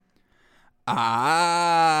And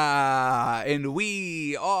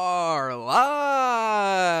we are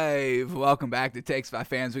live. Welcome back to Takes by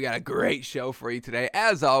Fans. We got a great show for you today.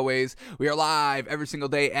 As always, we are live every single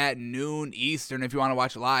day at noon Eastern. If you want to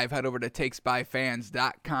watch live, head over to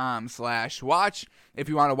takesbyfans.com/watch. If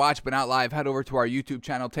you want to watch but not live, head over to our YouTube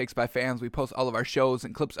channel, Takes by Fans. We post all of our shows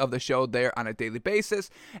and clips of the show there on a daily basis.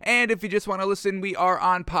 And if you just want to listen, we are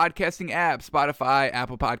on podcasting apps, Spotify,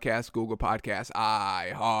 Apple Podcasts, Google Podcasts,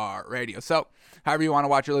 iHeartRadio. So, however you want to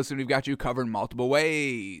watch or listen, we've got you covered in multiple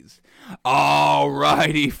ways.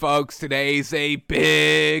 Alrighty, folks, today's a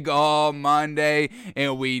big old Monday,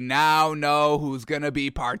 and we now know who's going to be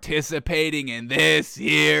participating in this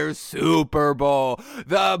year's Super Bowl.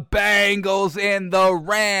 The Bengals and the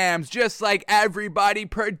Rams, just like everybody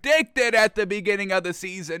predicted at the beginning of the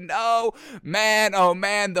season. Oh man,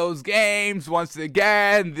 those games, once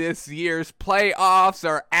again, this year's playoffs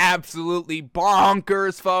are absolutely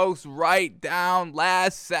bonkers, folks. Right down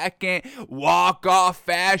last second, walk-off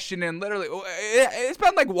fashion, and literally, it's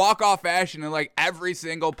been like walk-off fashion in like every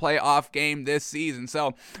single playoff game this season.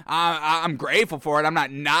 So I'm grateful for it. I'm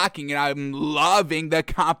not knocking it. I'm loving the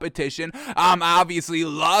competition. I'm obviously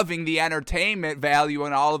loving the entertainment value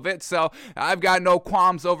and all of it. So I've got no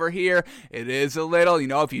qualms over here. It is a little,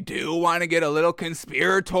 if you do want to get a little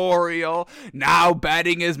conspiratorial, now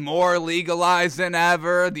betting is more legalized than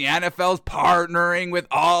ever. The NFL's partnering with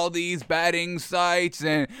all these betting sites,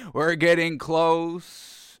 and we're getting close.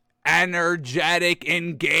 Energetic,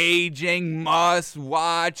 engaging,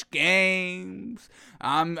 must-watch games.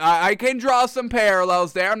 I can draw some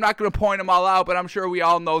parallels there. I'm not going to point them all out, but I'm sure we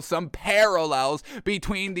all know some parallels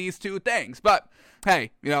between these two things. But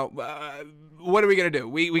hey, what are we going to do?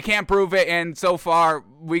 We can't prove it, and so far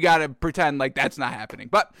we got to pretend like that's not happening.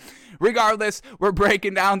 But regardless, we're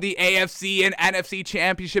breaking down the AFC and NFC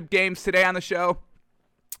championship games today on the show.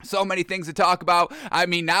 So many things to talk about. I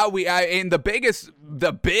mean, now the biggest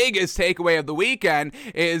takeaway of the weekend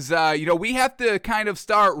is, we have to kind of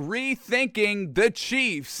start rethinking the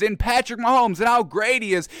Chiefs and Patrick Mahomes and how great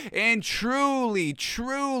he is, and truly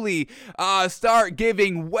start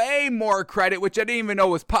giving way more credit, which I didn't even know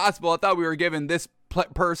was possible. I thought we were giving this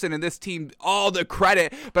person and this team all the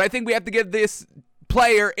credit, but I think we have to give this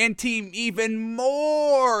player and team even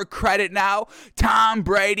more credit now, Tom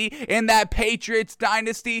Brady and that Patriots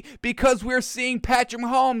dynasty, because we're seeing Patrick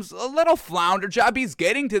Mahomes a little flounder job. He's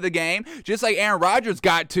getting to the game, just like Aaron Rodgers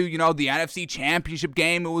got to, the NFC Championship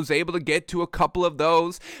game and was able to get to a couple of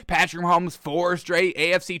those. Patrick Mahomes, 4 straight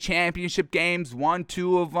AFC Championship games, won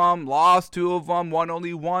 2 of them, lost 2 of them, won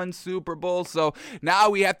only 1 Super Bowl. So now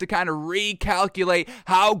we have to kind of recalculate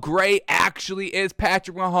how great actually is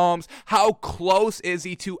Patrick Mahomes, how close is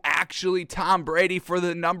he to actually Tom Brady for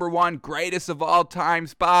the number 1 greatest of all time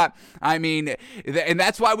spot. I mean, and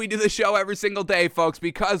that's why we do the show every single day, folks,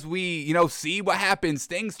 because we, see what happens.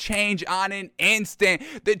 Things change on an instant.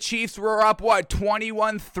 The Chiefs were up,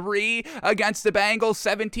 21-3 against the Bengals,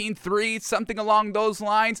 17-3, something along those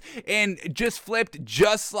lines, and just flipped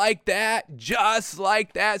just like that.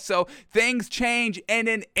 So things change in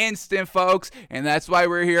an instant, folks, and that's why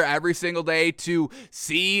we're here every single day to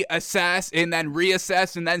see, assess, and then reassess,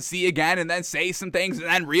 and then see again, and then say some things, and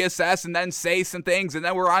then reassess, and then say some things, and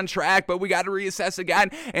then we're on track, but we got to reassess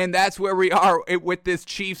again, and that's where we are with this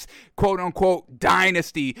Chiefs quote-unquote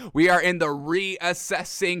dynasty. We are in the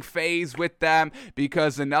reassessing phase with them,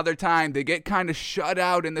 because another time they get kind of shut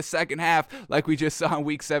out in the second half, like we just saw in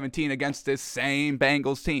Week 17 against this same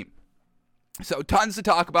Bengals team. So tons to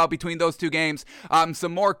talk about between those two games.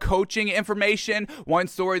 Some more coaching information. One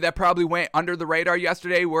story that probably went under the radar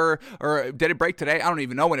yesterday, or did it break today? I don't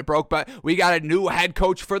even know when it broke, but we got a new head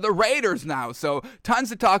coach for the Raiders now. So tons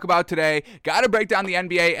to talk about today. Got to break down the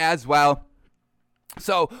NBA as well.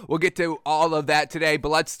 So we'll get to all of that today, but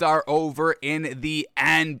let's start over in the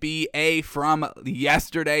NBA from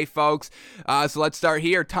yesterday, folks. So let's start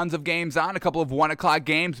here. Tons of games on, a couple of 1 o'clock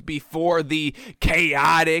games before the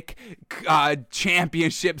chaotic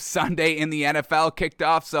championship Sunday in the NFL kicked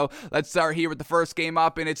off. So let's start here with the first game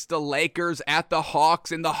up, and it's the Lakers at the Hawks,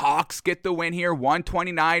 and the Hawks get the win here,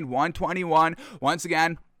 129-121. Once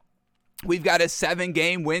again, we've got a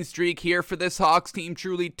 7-game win streak here for this Hawks team,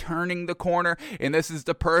 truly turning the corner, and this is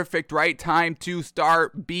the perfect right time to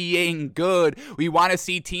start being good. We want to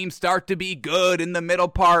see teams start to be good in the middle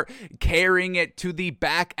part, carrying it to the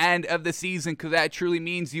back end of the season, because that truly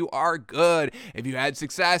means you are good. If you had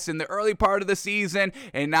success in the early part of the season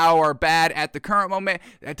and now are bad at the current moment,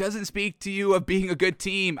 that doesn't speak to you of being a good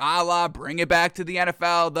team. A la, bring it back to the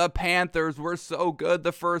NFL. The Panthers were so good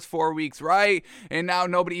the first 4 weeks, right? And now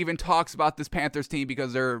nobody even talks talks about this Panthers team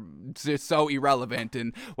because they're just so irrelevant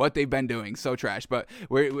and what they've been doing, so trash. But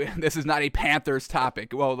this is not a Panthers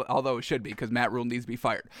topic, well, although it should be because Matt Rule needs to be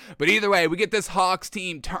fired. But either way, we get this Hawks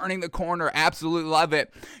team turning the corner. Absolutely love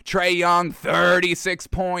it. Trae Young, 36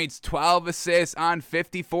 points, 12 assists on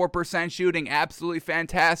 54% shooting. Absolutely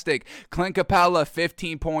fantastic. Clint Capella,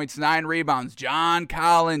 15 points, 9 rebounds. John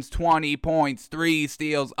Collins, 20 points, 3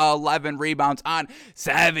 steals, 11 rebounds on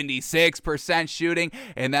 76% shooting.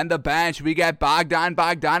 And then the bench, we got Bogdan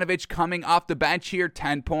Bogdanovic coming off the bench here,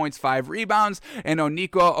 10 points, 5 rebounds. And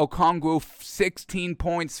Onyeka Okongwu, 16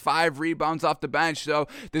 points, 5 rebounds off the bench. So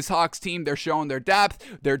this Hawks team, they're showing their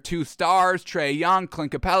depth. They're 2 stars, Trae Young,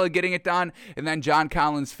 Clint Capella getting it done, and then John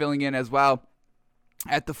Collins filling in as well.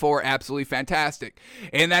 At the 4, absolutely fantastic.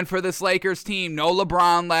 And then for this Lakers team, no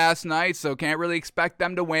LeBron last night, so can't really expect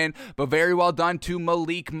them to win, but very well done to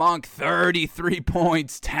Malik Monk, 33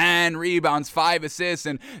 points, 10 rebounds, 5 assists,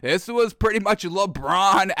 and this was pretty much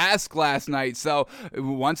LeBron-esque last night. So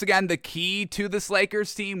once again, the key to this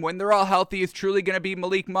Lakers team, when they're all healthy, is truly going to be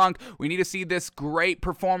Malik Monk. We need to see this great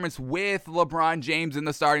performance with LeBron James in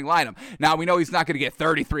the starting lineup. Now, we know he's not going to get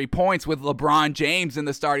 33 points with LeBron James in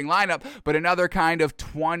the starting lineup, but another kind of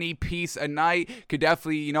 20-piece a night could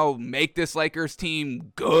definitely, make this Lakers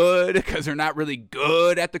team good because they're not really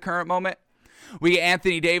good at the current moment. We get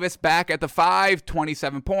Anthony Davis back at the 5,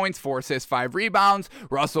 27 points, 4 assists, 5 rebounds.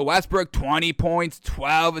 Russell Westbrook, 20 points,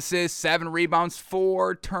 12 assists, 7 rebounds,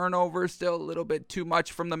 4 turnovers. Still a little bit too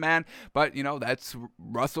much from the man, but, that's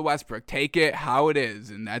Russell Westbrook. Take it how it is,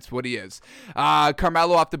 and that's what he is.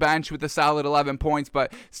 Carmelo off the bench with a solid 11 points,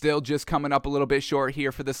 but still just coming up a little bit short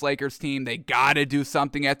here for this Lakers team. They got to do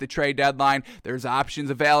something at the trade deadline. There's options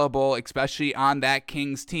available, especially on that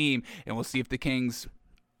Kings team, and we'll see if the Kings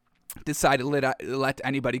decide to let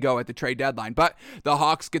anybody go at the trade deadline. But the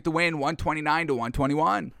Hawks get the win,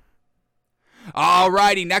 129-121.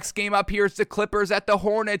 Alrighty, next game up here is the Clippers at the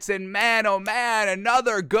Hornets, and man, oh man,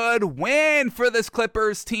 another good win for this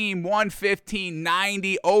Clippers team,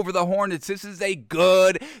 115-90 over the Hornets. This is a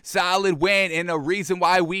good, solid win, and a reason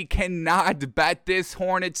why we cannot bet this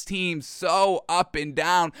Hornets team so up and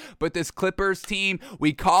down. But this Clippers team,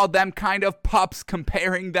 we called them kind of pups,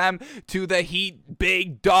 comparing them to the Heat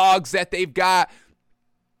big dogs that they've got.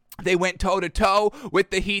 They went toe-to-toe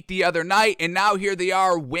with the Heat the other night, and now here they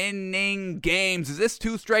are winning games. Is this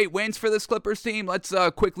 2 straight wins for this Clippers team? Let's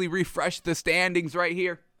quickly refresh the standings right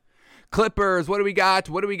here. Clippers, what do we got?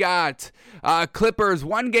 Clippers,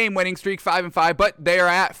 1-game winning streak, 5-5, but they're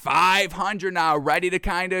at 500 now, ready to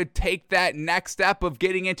kind of take that next step of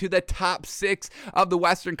getting into the top 6 of the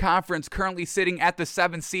Western Conference, currently sitting at the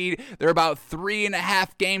 7th seed. They're about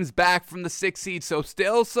 3.5 games back from the 6th seed, so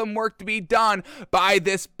still some work to be done by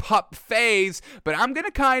this pup phase, but I'm going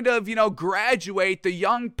to kind of, graduate the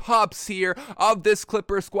young pups here of this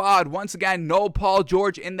Clipper squad. Once again, no Paul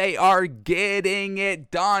George, and they are getting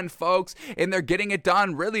it done, folks. And they're getting it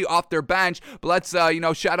done really off their bench. But let's,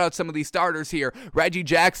 shout out some of these starters here. Reggie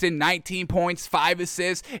Jackson, 19 points, 5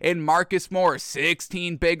 assists. And Marcus Morris,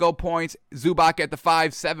 16 big old points. Zubac at the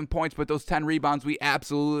 5, 7 points. But those 10 rebounds, we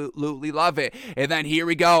absolutely love it. And then here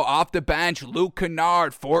we go. Off the bench, Luke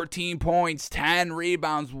Kennard, 14 points, 10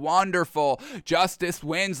 rebounds. Wonderful. Justice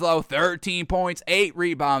Winslow, 13 points, 8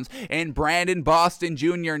 rebounds. And Brandon Boston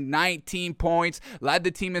Jr., 19 points. Led the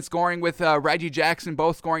team in scoring with Reggie Jackson,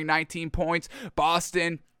 both scoring 19 points.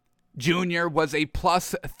 Boston Jr. was a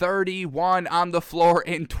plus 31 on the floor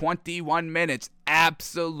in 21 minutes.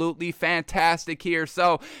 Absolutely fantastic here.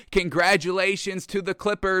 So congratulations to the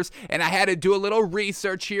Clippers. And I had to do a little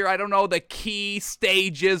research here. I don't know the key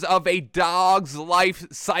stages of a dog's life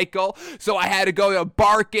cycle. So I had to go to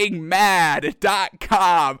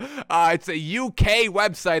barkingmad.com. It's a UK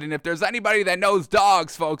website. And if there's anybody that knows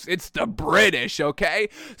dogs, folks, it's the British, okay?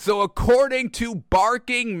 So according to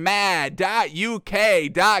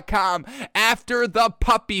barkingmad.uk.com, after the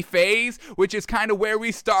puppy phase, which is kind of where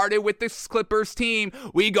we started with this Clippers team,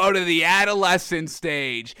 we go to the adolescent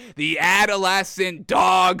stage, the adolescent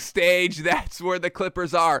dog stage. That's where the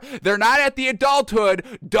Clippers are. They're not at the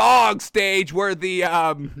adulthood dog stage where the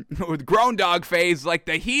grown dog phase like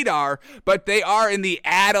the Heat are, but they are in the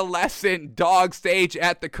adolescent dog stage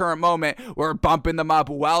at the current moment. We're bumping them up.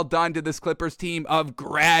 Well done to this Clippers team of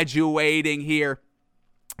graduating here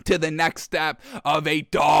to the next step of a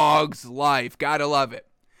dog's life. Gotta love it.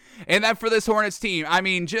 And then for this Hornets team, I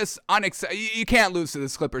mean, just you can't lose to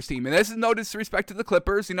this Clippers team. And this is no disrespect to the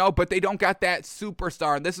Clippers, but they don't got that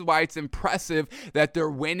superstar. And this is why it's impressive that they're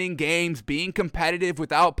winning games, being competitive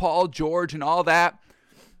without Paul George and all that.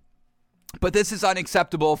 But this is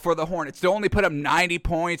unacceptable for the Hornets to only put up 90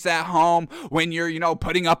 points at home when you're,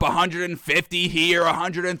 putting up 150 here,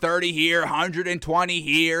 130 here, 120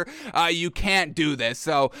 here. You can't do this.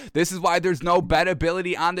 So this is why there's no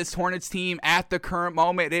bettability on this Hornets team at the current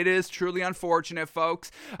moment. It is truly unfortunate, folks.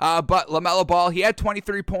 But LaMelo Ball, he had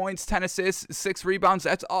 23 points, 10 assists, 6 rebounds.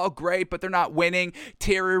 That's all great, but they're not winning.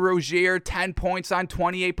 Terry Rozier, 10 points on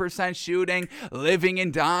 28% shooting, living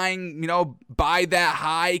and dying, by that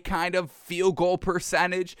high kind of field goal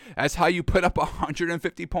percentage. That's how you put up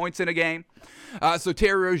 150 points in a game. So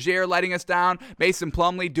Terry Rozier letting us down. Mason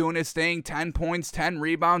Plumlee doing his thing, 10 points, 10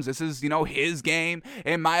 rebounds. This is, his game.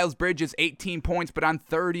 And Miles Bridges, 18 points, but on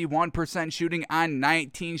 31% shooting on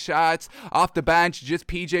 19 shots. Off the bench, just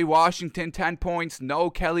PJ Washington, 10 points. No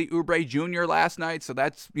Kelly Oubre Jr. last night, so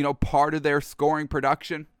that's, part of their scoring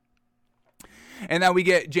production. And then we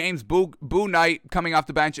get James Bouknight coming off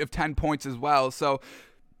the bench of 10 points as well. So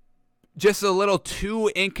just a little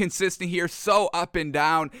too inconsistent here, so up and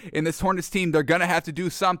down. In this Hornets team, they're going to have to do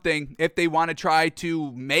something if they want to try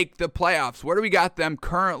to make the playoffs. Where do we got them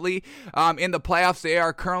currently in the playoffs? They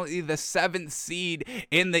are currently the 7th seed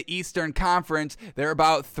in the Eastern Conference. They're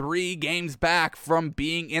about 3 games back from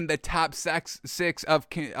being in the top 6 of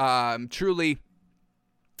truly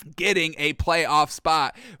getting a playoff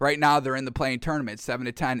spot. Right now, they're in the play-in tournament,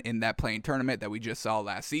 7-10 in that play-in tournament that we just saw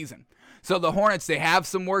last season. So the Hornets, they have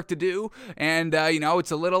some work to do, and,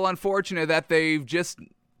 it's a little unfortunate that they've just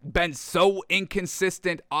been so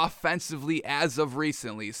inconsistent offensively as of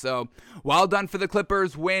recently. So, well done for the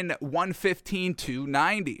Clippers, win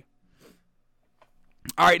 115-90.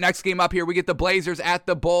 All right, next game up here, we get the Blazers at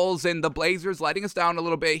the Bulls, and the Blazers letting us down a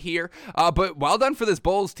little bit here. But well done for this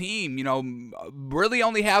Bulls team. Really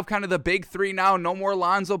only have kind of the big 3 now. No more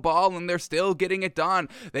Lonzo Ball, and they're still getting it done.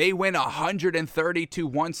 They win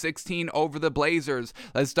 130-116 over the Blazers.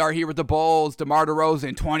 Let's start here with the Bulls. DeMar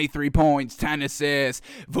DeRozan, 23 points, 10 assists.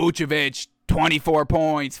 Vucevic, 24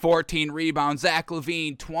 points, 14 rebounds. Zach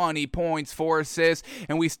LaVine, 20 points, 4 assists.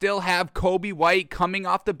 And we still have Coby White coming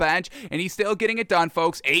off the bench, and he's still getting it done,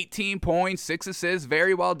 folks. 18 points, 6 assists.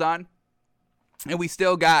 Very well done. And we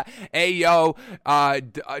still got Ayo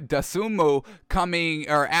Dosunmu coming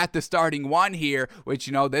or at the starting 1 here, which,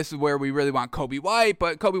 this is where we really want Coby White,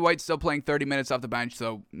 but Coby White's still playing 30 minutes off the bench,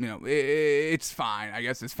 so, it's fine. I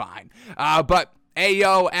guess it's fine. But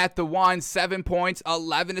Ayo at the 1, 7 points,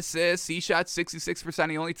 11 assists. He shot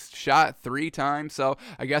 66%. He only shot 3 times, so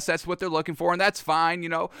I guess that's what they're looking for, and that's fine.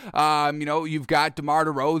 You've got DeMar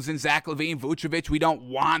DeRozan, Zach LaVine, Vucevic. We don't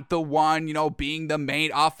want the one, being the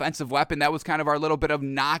main offensive weapon. That was kind of our little bit of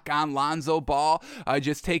knock on Lonzo Ball,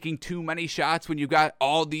 just taking too many shots when you've got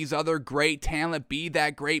all these other great talent. Be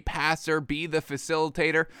that great passer, be the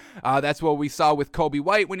facilitator. That's what we saw with Coby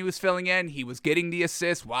White when he was filling in. He was getting the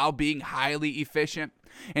assists while being highly efficient.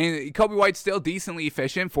 And Coby White's still decently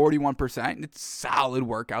efficient, 41%. It's solid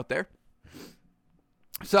work out there.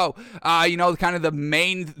 So, kind of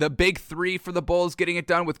the big 3 for the Bulls getting it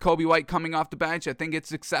done with Coby White coming off the bench. I think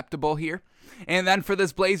it's acceptable here. And then for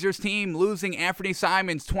this Blazers team, losing Anthony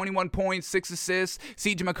Simons, 21 points, 6 assists.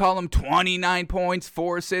 CJ McCollum, 29 points,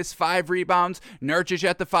 4 assists, 5 rebounds. Nurkic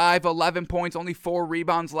at the 5, 11 points, only 4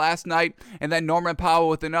 rebounds last night. And then Norman Powell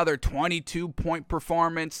with another 22-point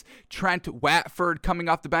performance. Trent Watford coming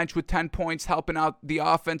off the bench with 10 points, helping out the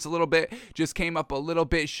offense a little bit. Just came up a little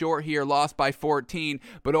bit short here, lost by 14.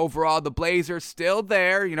 But overall, the Blazers still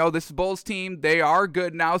there. This Bulls team, they are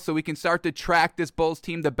good now, so we can start to track this Bulls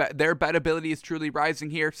team. Their bettability is truly rising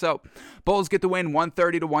here. So Bulls get the win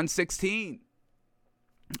 130-116.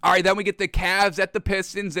 All right, then we get the Cavs at the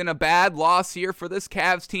Pistons in a bad loss here for this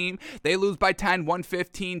Cavs team. They lose by 10,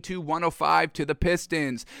 115-105 to the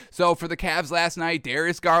Pistons. So for the Cavs last night,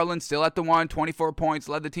 Darius Garland still at the 1, 24 points,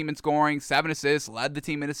 led the team in scoring, 7 assists, led the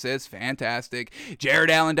team in assists, fantastic. Jared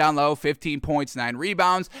Allen down low, 15 points, 9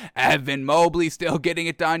 rebounds. Evan Mobley still getting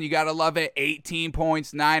it done, you gotta love it, 18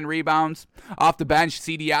 points, 9 rebounds. Off the bench,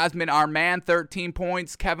 C.D. Osman, our man, 13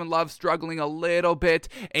 points. Kevin Love struggling a little bit,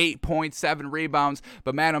 8.7 rebounds.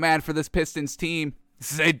 But man, oh man, for this Pistons team,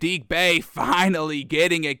 Saddiq Bey finally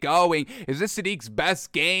getting it going. Is this Saddiq's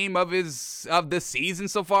best game of the season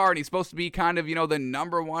so far? And he's supposed to be kind of, the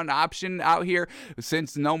number 1 option out here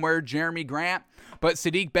since no more Jeremy Grant. But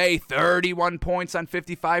Saddiq Bey, 31 points on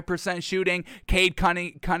 55% shooting. Cade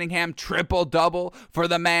Cunningham, triple-double for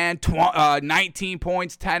the man. 19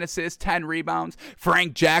 points, 10 assists, 10 rebounds.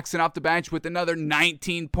 Frank Jackson off the bench with another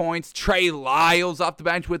 19 points. Trey Lyles off the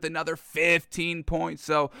bench with another 15 points.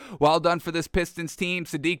 So, well done for this Pistons team. team,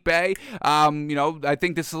 Saddiq Bey. I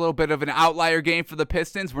think this is a little bit of an outlier game for the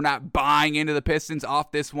Pistons. We're not buying into the Pistons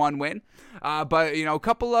off this one win. But a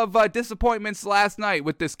couple of disappointments last night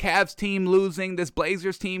with this Cavs team losing, this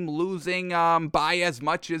Blazers team losing by as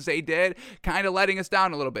much as they did, kind of letting us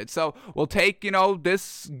down a little bit. So we'll take,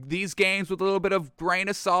 these games with a little bit of grain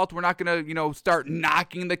of salt. We're not going to, start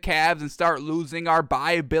knocking the Cavs and start losing our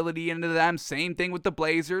buyability into them. Same thing with the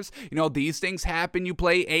Blazers. These things happen. You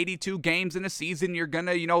play 82 games in a season. You're going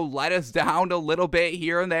to, let us down a little bit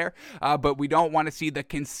here and there. But we don't want to see the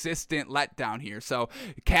consistent letdown here. So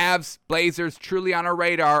Cavs, Blazers, truly on our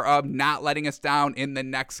radar of not letting us down in the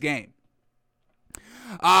next game.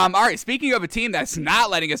 All right, speaking of a team that's not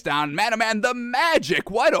letting us down, man, the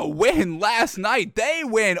Magic, what a win last night. They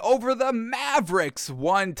win over the Mavericks,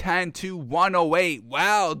 110-108.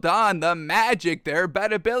 Well done, the Magic. Their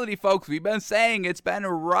bettability, folks, we've been saying it's been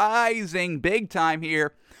rising big time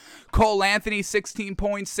here. Cole Anthony, 16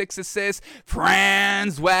 points, 6 assists.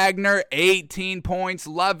 Franz Wagner, 18 points.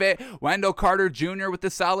 Love it. Wendell Carter Jr. with a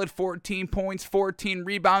solid 14 points, 14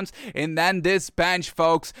 rebounds. And then this bench,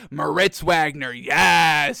 folks. Moritz Wagner.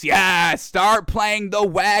 Yes. Start playing the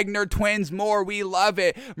Wagner twins more. We love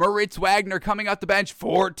it. Moritz Wagner coming out the bench,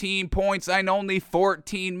 14 points in only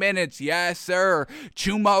 14 minutes. Yes, sir.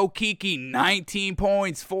 Chuma Okeke, 19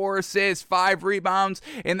 points, 4 assists, 5 rebounds.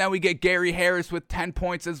 And then we get Gary Harris with 10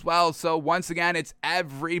 points as well. So once again, it's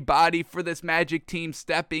everybody for this Magic team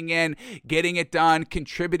stepping in, getting it done,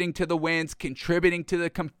 contributing to the wins, contributing to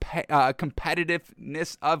the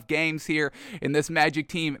competitiveness of games here in this Magic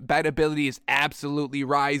team. Bettability is absolutely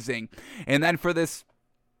rising. And then for this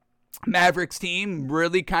Mavericks team,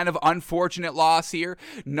 really kind of unfortunate loss here.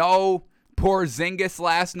 No Porzingis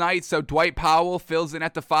last night, so Dwight Powell fills in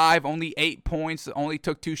at the 5, only 8 points, only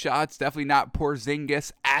took 2 shots, definitely not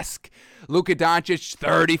Porzingis-esque. Luka Doncic,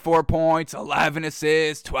 34 points, 11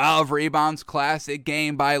 assists, 12 rebounds, classic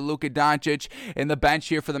game by Luka Doncic. In the bench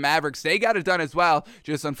here for the Mavericks, they got it done as well,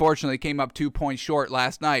 just unfortunately came up 2 points short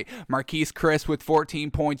last night. Marquise Chris with 14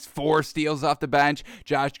 points, 4 steals off the bench,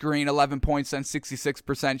 Josh Green, 11 points on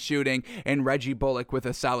 66% shooting, and Reggie Bullock with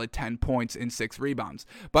a solid 10 points and 6 rebounds.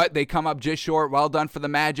 But they come up just short. Well done for the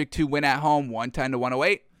Magic to win at home,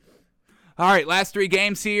 110-108. All right, last 3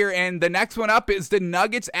 games here, and the next one up is the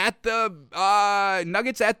Nuggets at the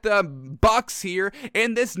Bucks here.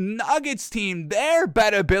 And this Nuggets team, their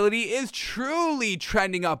bettability is truly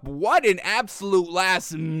trending up. What an absolute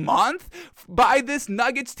last month by this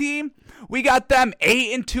Nuggets team. We got them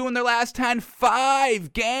 8-2 in their last 10,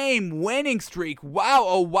 5-game winning streak. Wow,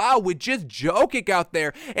 oh wow, with just Jokic out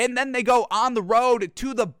there. And then they go on the road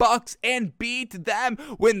to the Bucks and beat them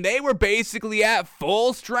when they were basically at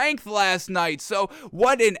full strength last night. So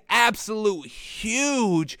what an absolute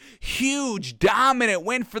huge dominant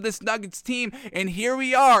win for this Nuggets team. And here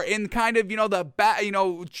we are in kind of,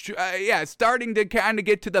 starting to kind of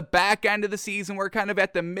get to the back end of the season. We're kind of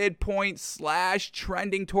at the midpoint /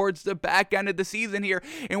 trending towards the back end of the season here,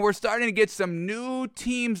 and we're starting to get some new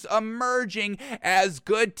teams emerging as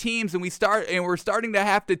good teams, and we're starting to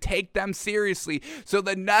have to take them seriously. So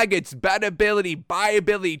the Nuggets, bettability,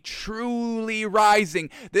 buyability, truly rising.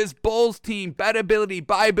 This Bulls team, bettability,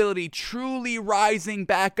 buyability, truly rising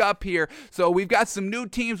back up here. So we've got some new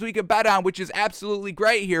teams we could bet on, which is absolutely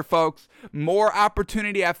great here, folks. More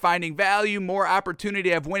opportunity at finding value, more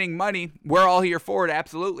opportunity of winning money. We're all here for it,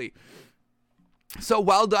 absolutely. So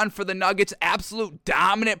well done for the Nuggets. Absolute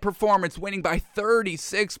dominant performance, winning by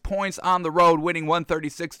 36 points on the road, winning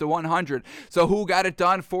 136-100. So who got it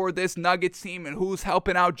done for this Nuggets team, and who's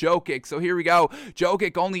helping out Jokic? So here we go.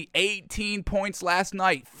 Jokic only 18 points last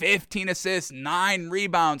night, 15 assists, 9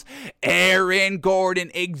 rebounds. Aaron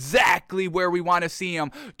Gordon, exactly where we want to see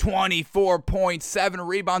him. 24 points, 7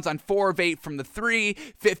 rebounds on 4 of 8 from the 3,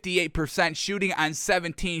 58% shooting on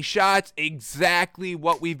 17 shots. Exactly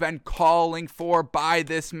what we've been calling for by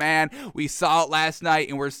this man. We saw it last night,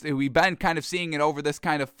 and we've been kind of seeing it over this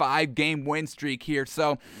kind of 5-game win streak here.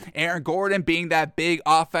 So Aaron Gordon being that big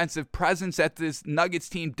offensive presence that this Nuggets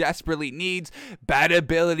team desperately needs.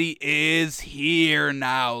 Bettability is here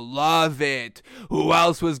now. Love it. Who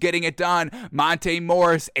else was getting it done? Monte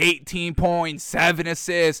Morris, 18 points, 7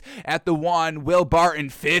 assists at the 1. Will Barton,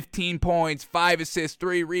 15 points, 5 assists,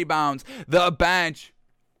 3 rebounds. The bench,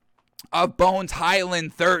 of Bones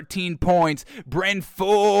Highland, 13 points. Bryn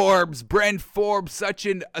Forbes, such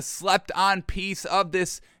a slept-on piece of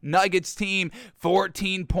this Nuggets team,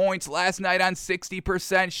 14 points last night on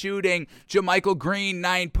 60% shooting. JaMychal Green,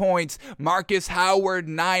 9 points. Marcus Howard,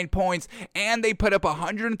 9 points. And they put up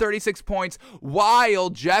 136 points while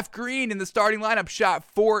Jeff Green in the starting lineup shot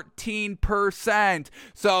 14%.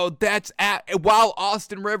 So that's while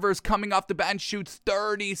Austin Rivers coming off the bench shoots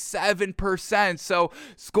 37%. So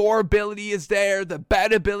scoreability is there. The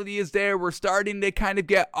bet ability is there. We're starting to kind of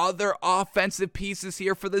get other offensive pieces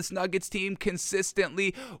here for this Nuggets team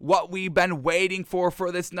consistently. What we've been waiting for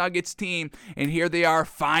this Nuggets team. And here they are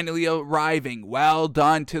finally arriving. Well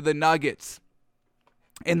done to the Nuggets.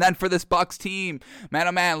 And then for this Bucks team, man,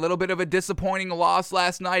 oh man, a little bit of a disappointing loss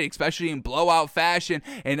last night, especially in blowout fashion.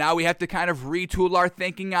 And now we have to kind of retool our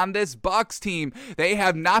thinking on this Bucks team. They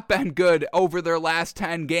have not been good over their last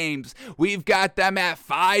 10 games. We've got them at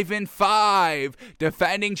 5-5,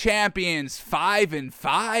 defending champions,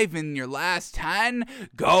 5-5 in your last 10,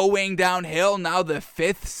 going downhill. Now the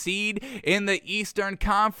 5th seed in the Eastern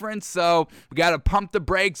Conference. So we got to pump the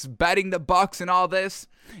brakes, betting the Bucks and all this.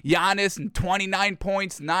 Giannis, 29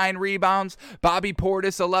 points, 9 rebounds. Bobby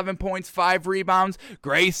Portis, 11 points, 5 rebounds.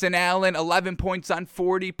 Grayson Allen, 11 points on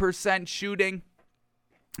 40% shooting.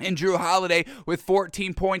 And Jrue Holiday with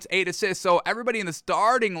 14 points, 8 assists. So everybody in the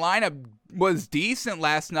starting lineup was decent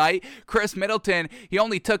last night. Chris Middleton, he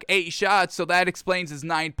only took 8 shots, so that explains his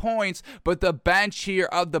 9 points. But the bench here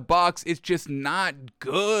of the Bucks is just not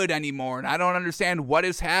good anymore, and I don't understand what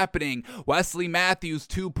is happening. Wesley Matthews,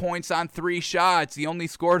 2 points on 3 shots. He only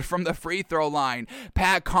scored from the free throw line.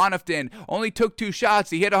 Pat Connaughton only took 2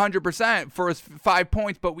 shots. He hit 100% for his 5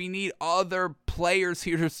 points, but we need other players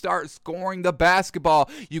here to start scoring the basketball.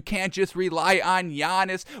 You can't just rely on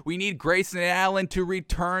Giannis. We need Grayson Allen to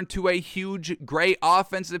return to a huge, great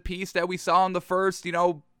offensive piece that we saw in the first,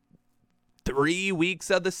 3 weeks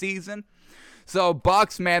of the season. So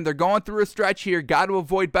Bucks, man, they're going through a stretch here. Got to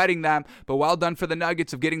avoid betting them, but well done for the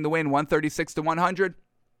Nuggets of getting the win, 136-100.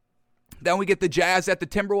 Then we get the Jazz at the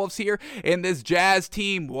Timberwolves here. In this Jazz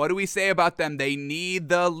team, what do we say about them? They need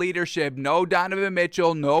the leadership. No Donovan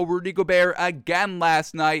Mitchell, no Rudy Gobert again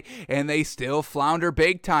last night, and they still flounder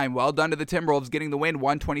big time. Well done to the Timberwolves getting the win,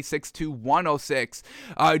 126-106.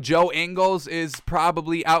 Joe Ingles is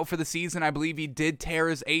probably out for the season. I believe he did tear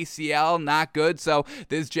his ACL. Not good. So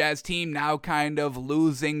this Jazz team now kind of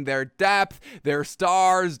losing their depth. Their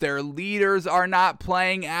stars, their leaders are not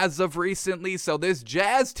playing as of recently. So this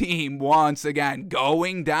Jazz team, once again,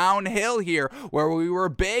 going downhill here, where we were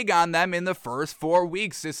big on them in the first 4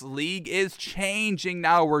 weeks. This league is changing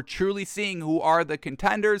now. We're truly seeing who are the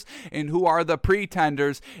contenders and who are the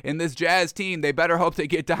pretenders in this Jazz team. They better hope they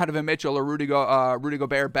get Donovan Mitchell or Rudy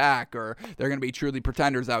Gobert back, or they're going to be truly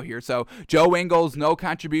pretenders out here. So Joe Ingles, no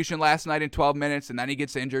contribution last night in 12 minutes, and then he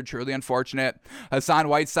gets injured. Truly unfortunate. Hassan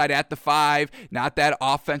Whiteside at the 5, not that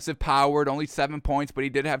offensive powered, only 7 points, but he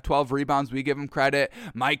did have 12 rebounds. We give him credit.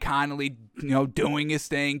 Mike Conley, doing his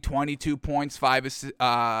thing, 22 points, 5 assists.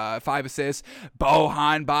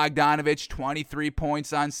 Bojan Bogdanovic, 23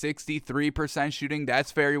 points on 63% shooting.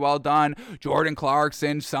 That's very well done. Jordan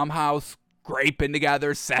Clarkson somehow scraping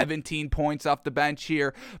together 17 points off the bench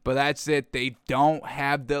here, but that's it. They don't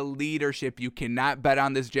have the leadership. You cannot bet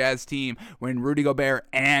on this Jazz team when Rudy Gobert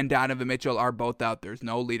and Donovan Mitchell are both out. There's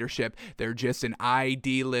no leadership. They're just an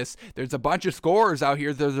ID list. There's a bunch of scorers out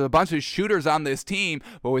here. There's a bunch of shooters on this team,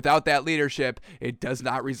 but without that leadership, it does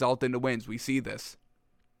not result in the wins. We see this.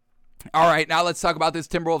 All right, now let's talk about this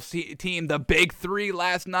Timberwolves team. The big 3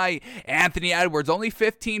 last night. Anthony Edwards, only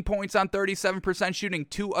 15 points on 37% shooting,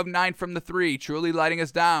 2 of 9 from the 3, truly letting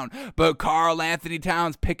us down. But Karl Anthony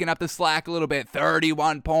Towns picking up the slack a little bit,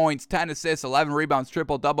 31 points, 10 assists, 11 rebounds,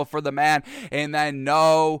 triple-double for the man. And then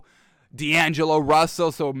no D'Angelo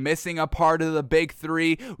Russell, so missing a part of the big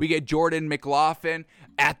 3. We get Jordan McLaughlin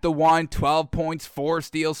at the 1, 12 points, 4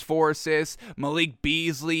 steals, 4 assists. Malik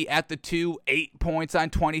Beasley at the 2, 8 points on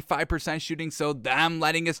 25% shooting, so them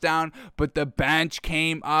letting us down. But the bench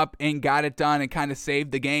came up and got it done and kind of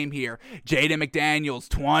saved the game here. Jaden McDaniels,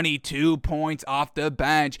 22 points off the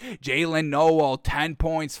bench. Jalen Noel, 10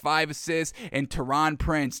 points, 5 assists. And Teron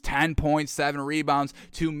Prince, 10 points, 7 rebounds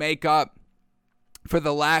to make up for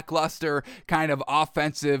the lackluster kind of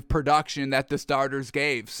offensive production that the starters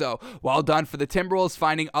gave. So well done for the Timberwolves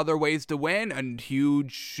finding other ways to win, and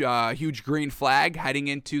huge green flag heading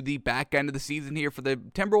into the back end of the season here for the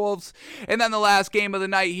Timberwolves. And then the last game of the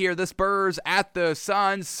night here, the Spurs at the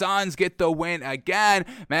Suns. Suns get the win again.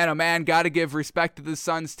 Man, oh man, got to give respect to the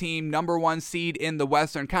Suns team. Number 1 seed in the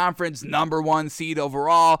Western Conference, number 1 seed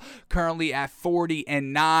overall, currently at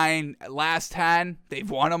 40-9. Last 10, they've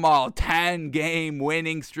won them all. 10-game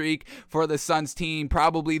winning streak for the Suns team,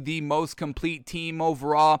 probably the most complete team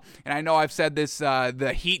overall. And I know I've said this,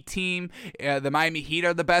 the Heat team, the Miami Heat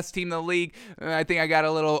are the best team in the league. I think I got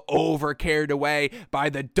a little over carried away by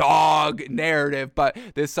the dog narrative, but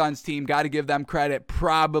this Suns team, got to give them credit,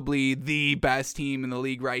 probably the best team in the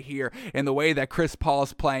league right here. And the way that Chris Paul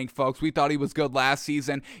is playing, folks, we thought he was good last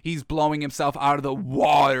season. He's blowing himself out of the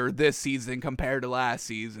water this season compared to last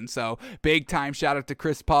season. So big time shout out to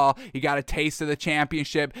Chris Paul. He got a taste of the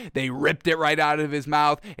championship. They ripped it right out of his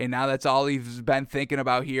mouth, and now that's all he's been thinking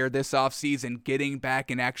about here this offseason, getting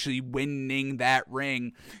back and actually winning that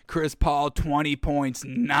ring. Chris Paul, 20 points,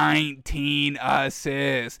 19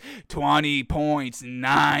 assists. 20 points,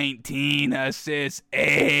 19 assists,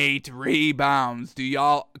 8 rebounds. Do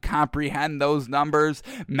y'all comprehend those numbers?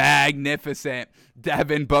 Magnificent.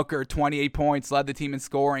 Devin Booker, 28 points, led the team in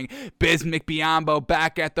scoring. Bismack Biyombo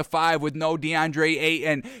back at the 5 with no DeAndre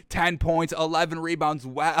Ayton, 10 points, 11 rebounds.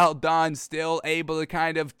 Well done. Still able to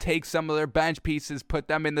kind of take some of their bench pieces, put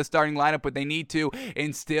them in the starting lineup when they need to,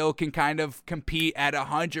 and still can kind of compete at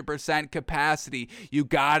 100% capacity. You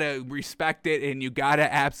gotta respect it, and you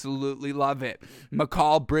gotta absolutely love it.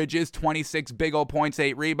 Mikal Bridges, 26 big old points,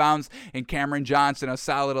 8 rebounds, and Cameron Johnson, a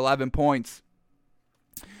solid 11 points.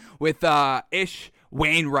 With Ish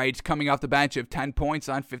Wainwright coming off the bench of 10 points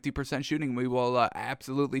on 50% shooting. We will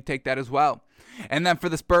absolutely take that as well. And then for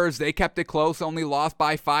the Spurs, they kept it close, only lost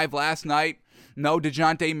by 5 last night. No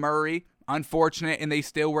DeJounte Murray. Unfortunate, and they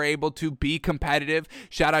still were able to be competitive.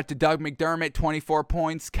 Shout out to Doug McDermott, 24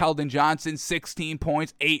 points. Keldon Johnson, 16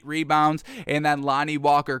 points, 8 rebounds. And then Lonnie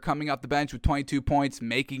Walker coming off the bench with 22 points,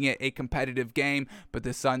 making it a competitive game. But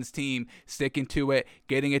the Suns team sticking to it,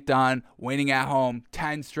 getting it done, winning at home.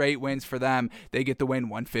 10 straight wins for them. They get the win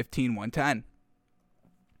 115-110.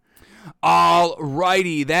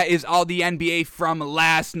 Alrighty, that is all the NBA from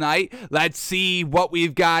last night. Let's see what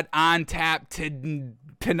we've got on tap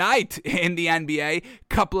tonight in the NBA.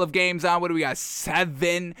 Couple of games on. What do we got?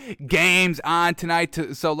 7 games on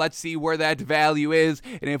tonight. So let's see where that value is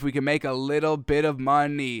and if we can make a little bit of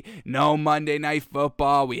money. No Monday Night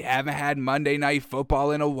Football. We haven't had Monday Night Football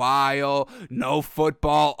in a while. No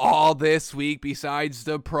football all this week besides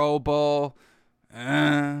the Pro Bowl.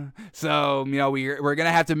 So, we're going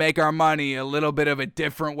to have to make our money a little bit of a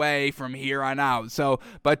different way from here on out. So,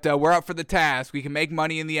 but we're up for the task. We can make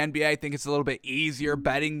money in the NBA. I think it's a little bit easier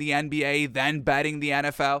betting the NBA than betting the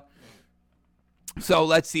NFL. So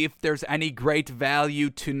let's see if there's any great value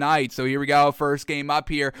tonight. So here we go. First game up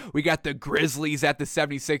here. We got the Grizzlies at the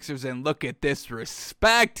 76ers. And look at this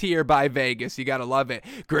respect here by Vegas. You got to love it.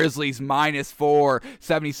 Grizzlies -4.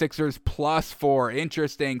 76ers +4.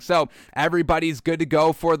 Interesting. So everybody's good to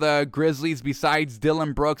go for the Grizzlies besides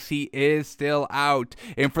Dillon Brooks. He is still out.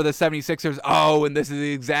 And for the 76ers, and this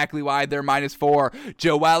is exactly why they're -4.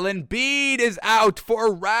 Joel Embiid is out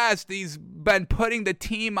for rest. He's been putting the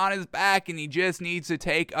team on his back, and he just needs to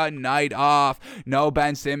take a night off. No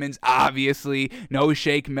Ben Simmons, obviously. No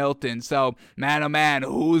Shake Milton. So, man, oh man,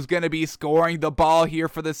 who's going to be scoring the ball here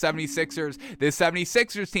for the 76ers? This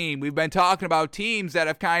 76ers team, we've been talking about teams that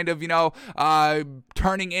have kind of,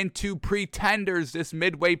 turning into pretenders this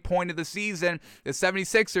midway point of the season. The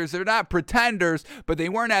 76ers, they're not pretenders, but they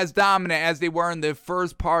weren't as dominant as they were in the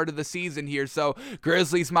first part of the season here. So,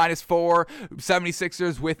 Grizzlies -4,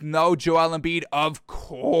 76ers with no Joel Embiid. Of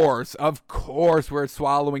course, we're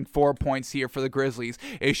swallowing 4 points here for the Grizzlies.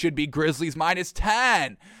 It should be Grizzlies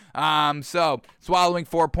 -10. So swallowing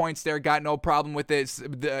 4 points there, got no problem with this.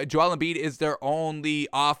 Joel Embiid is their only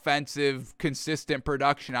offensive consistent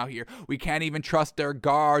production out here. We can't even trust their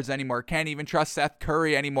guards anymore. Can't even trust Seth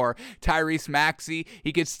Curry anymore. Tyrese Maxey,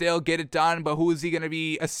 he could still get it done, but who is he going to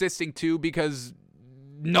be assisting to because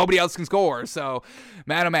nobody else can score? So,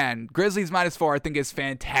 man, oh man, Grizzlies -4 I think is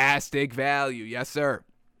fantastic value. Yes, sir.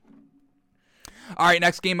 All right,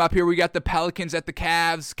 next game up here, we got the Pelicans at the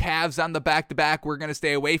Cavs. Cavs on the back-to-back. We're going to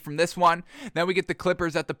stay away from this one. Then we get the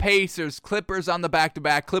Clippers at the Pacers. Clippers on the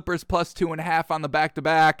back-to-back. Clippers plus 2.5 on the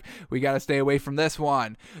back-to-back. We got to stay away from this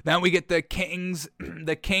one. Then we get the Kings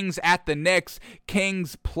at the Knicks.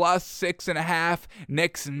 Kings plus 6.5.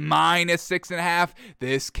 Knicks minus 6.5.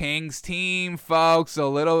 This Kings team, folks, a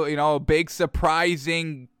little, big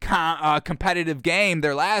surprising competitive game.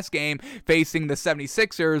 Their last game facing the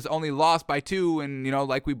 76ers, only lost by 2, and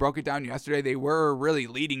like we broke it down yesterday, they were really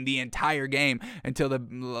leading the entire game until the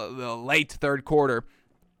late third quarter,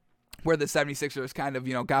 where the 76ers kind of,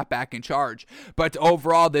 got back in charge. But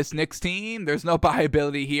overall, this Knicks team, there's no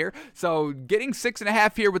buyability here. So getting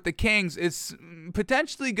 6.5 here with the Kings is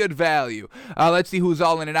potentially good value. Let's see who's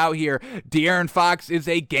all in and out here. De'Aaron Fox is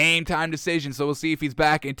a game-time decision, so we'll see if he's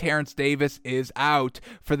back, and Terrence Davis is out.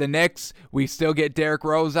 For the Knicks, we still get Derrick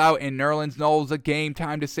Rose out, and Nerlens Noel a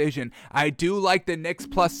game-time decision. I do like the Knicks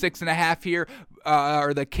plus 6.5 here,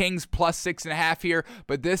 or the Kings plus 6.5 here,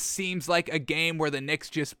 but this seems like a game where the Knicks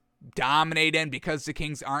just dominate in because the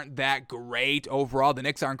Kings aren't that great overall. The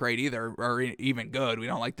Knicks aren't great either, or even good. We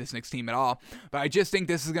don't like this Knicks team at all. But I just think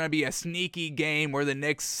this is going to be a sneaky game where the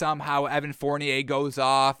Knicks somehow Evan Fournier goes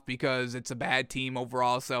off because it's a bad team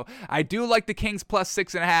overall. So I do like the Kings plus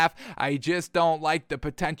 6.5. I just don't like the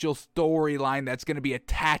potential storyline that's going to be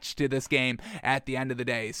attached to this game at the end of the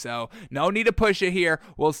day. So no need to push it here.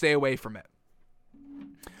 We'll stay away from it.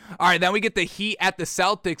 All right, then we get the Heat at the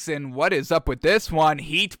Celtics, and what is up with this one?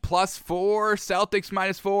 Heat plus 4, Celtics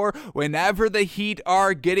minus 4. Whenever the Heat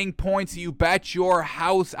are getting points, you bet your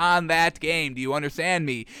house on that game. Do you understand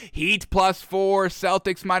me? Heat plus 4,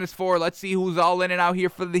 Celtics minus 4. Let's see who's all in and out here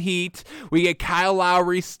for the Heat. We get Kyle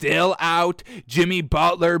Lowry still out, Jimmy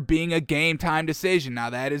Butler being a game-time decision. Now,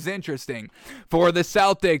 that is interesting. For the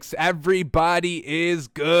Celtics, everybody is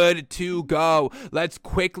good to go. Let's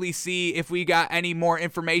quickly see if we got any more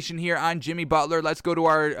information here on Jimmy Butler. Let's go to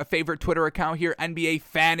our favorite Twitter account here, NBA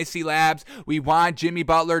Fantasy Labs. We want Jimmy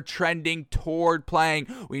Butler trending toward playing.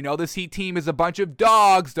 We know this Heat team is a bunch of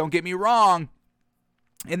dogs, don't get me wrong,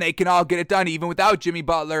 and they can all get it done even without Jimmy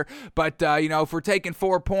Butler. But, if we're taking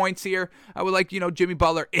 4 points here, I would like, Jimmy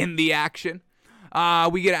Butler in the action.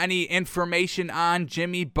 We get any information on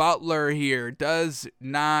Jimmy Butler here? Does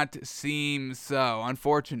not seem so.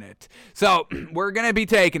 Unfortunate. So, we're going to be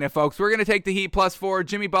taking it, folks. We're going to take the Heat plus 4.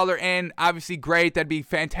 Jimmy Butler in. Obviously, great. That'd be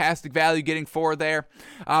fantastic value getting 4 there.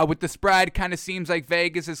 With the spread, kind of seems like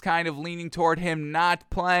Vegas is kind of leaning toward him not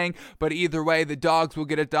playing. But either way, the Dogs will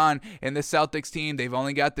get it done. And the Celtics team, they've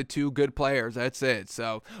only got the 2 good players. That's it.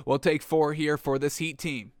 So, we'll take 4 here for this Heat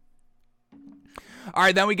team. All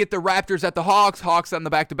right, then we get the Raptors at the Hawks. Hawks on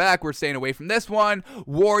the back-to-back. We're staying away from this one.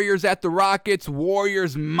 Warriors at the Rockets.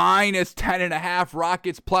 Warriors minus 10.5.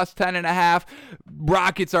 Rockets plus 10.5.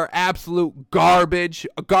 Rockets are absolute garbage.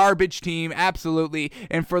 A garbage team, absolutely.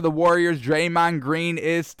 And for the Warriors, Draymond Green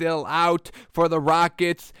is still out. For the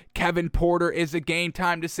Rockets, Kevin Porter is a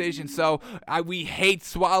game-time decision. So we hate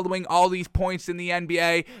swallowing all these points in the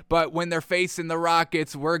NBA, but when they're facing the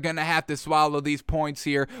Rockets, we're going to have to swallow these points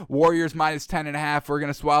here. Warriors minus 10.5. We're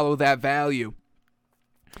going to swallow that value.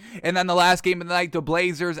 And then the last game of the night, the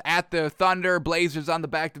Blazers at the Thunder. Blazers on the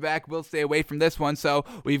back-to-back. We'll stay away from this one. So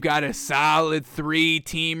we've got a solid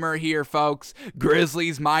 3-teamer here, folks.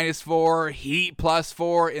 Grizzlies minus 4, Heat plus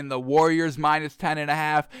 4, and the Warriors minus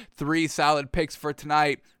 10.5. 3 solid picks for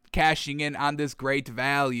tonight. Cashing in on this great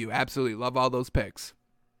value. Absolutely love all those picks.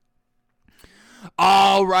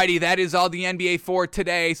 Alrighty, that is all the NBA for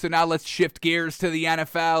today. So now let's shift gears to the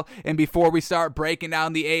NFL. And before we start breaking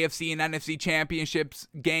down the AFC and NFC championships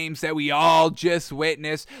games that we all just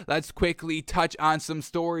witnessed, let's quickly touch on some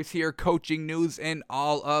stories here, coaching news, and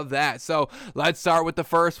all of that. So let's start with the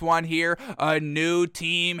first one here. A new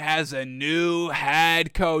team has a new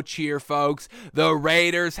head coach here, folks. The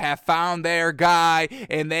Raiders have found their guy,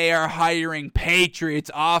 and they are hiring Patriots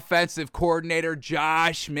offensive coordinator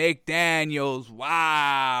Josh McDaniels.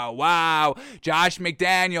 Wow. Josh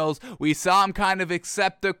McDaniels, we saw him kind of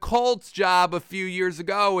accept the Colts job a few years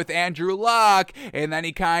ago with Andrew Luck, and then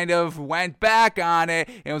he kind of went back on it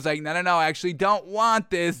and was like, no, I actually don't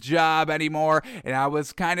want this job anymore. And I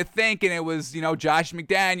was kind of thinking it was, Josh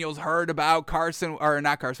McDaniels heard about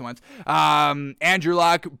Andrew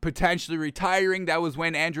Luck potentially retiring. That was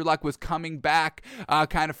when Andrew Luck was coming back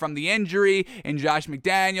kind of from the injury, and Josh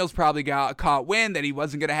McDaniels probably got caught wind that he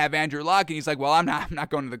wasn't going to have Andrew Luck, and he's like, well, I'm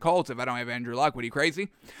not going to the Colts if I don't have Andrew Luck. What are you, crazy?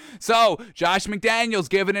 So Josh McDaniels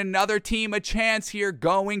giving another team a chance here,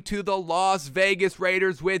 going to the Las Vegas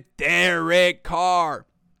Raiders with Derek Carr.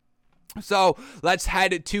 So let's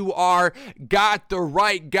head to our Got the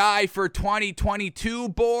Right Guy for 2022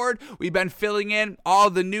 board. We've been filling in all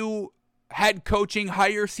the new head coaching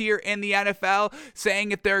hires here in the NFL,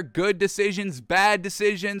 saying if they're good decisions, bad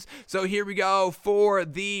decisions. So here we go for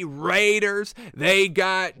the Raiders. They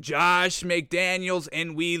got Josh McDaniels,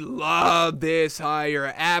 and we love this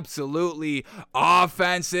hire. Absolutely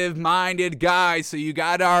offensive-minded guy. So you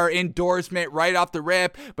got our endorsement right off the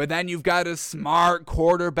rip, but then you've got a smart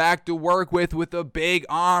quarterback to work with a big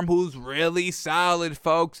arm who's really solid,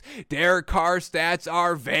 folks. Derek Carr's stats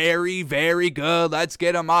are very, very good. Let's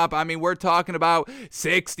get him up. I mean, we're talking about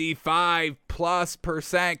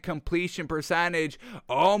 65+% completion percentage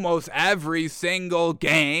almost every single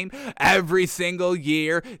game, every single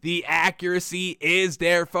year. The accuracy is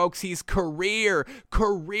there, folks. He's career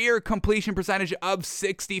completion percentage of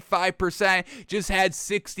 65%. Just had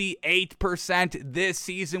 68% this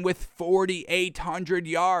season with 4,800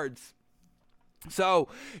 yards. So,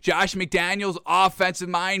 Josh McDaniels, offensive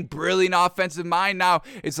mind, brilliant offensive mind. Now,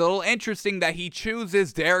 it's a little interesting that he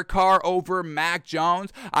chooses Derek Carr over Mac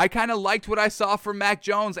Jones. I kind of liked what I saw from Mac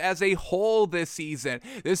Jones as a whole this season.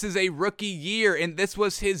 This is a rookie year, and this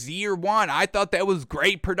was his year one. I thought that was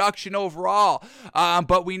great production overall.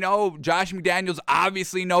 But we know Josh McDaniels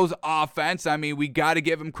obviously knows offense. I mean, we got to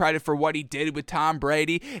give him credit for what he did with Tom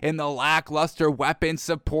Brady and the lackluster weapons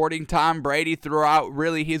supporting Tom Brady throughout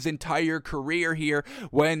really his entire career here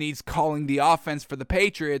when he's calling the offense for the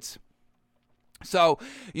Patriots. So,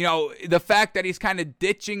 you know, the fact that he's kind of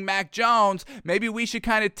ditching Mac Jones, maybe we should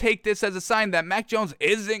kind of take this as a sign that Mac Jones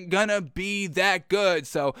isn't going to be that good.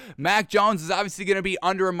 So, Mac Jones is obviously going to be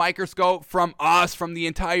under a microscope from us, from the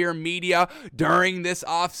entire media during this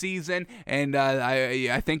offseason. And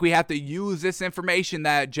I think we have to use this information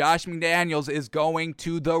that Josh McDaniels is going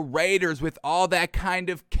to the Raiders with all that kind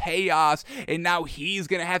of chaos. And now he's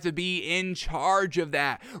going to have to be in charge of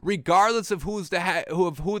that. Regardless of who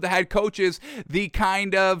the head coach is, the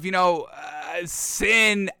kind of,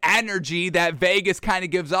 sin energy that Vegas kind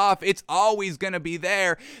of gives off, it's always going to be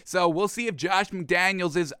there. So we'll see if Josh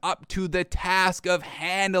McDaniels is up to the task of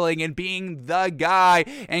handling and being the guy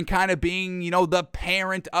and kind of being, the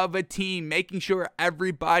parent of a team, making sure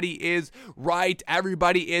everybody is right,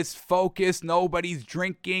 everybody is focused, nobody's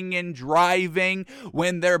drinking and driving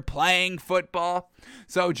when they're playing football.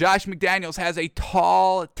 So Josh McDaniels has a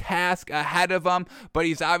tall task ahead of him, but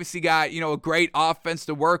he's obviously got, a great offense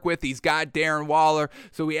to work with. He's got Darren Waller,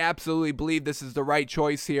 so we absolutely believe this is the right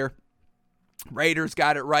choice here. Raiders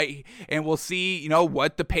got it right, and we'll see,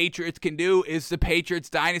 what the Patriots can do. Is the Patriots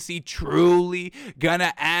dynasty truly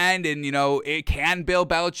gonna end? And, can Bill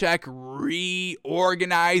Belichick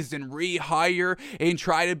reorganize and rehire and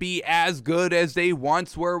try to be as good as they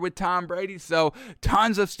once were with Tom Brady? So,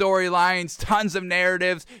 tons of storylines, tons of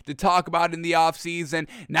narratives to talk about in the offseason.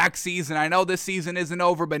 Next season, I know this season isn't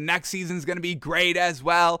over, but next season is gonna be great as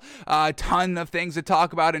well. A ton of things to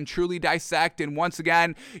talk about and truly dissect, and once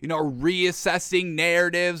again, reassessing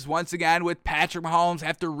narratives. Once again, with Patrick Mahomes,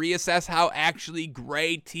 have to reassess how actually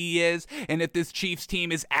great he is and if this Chiefs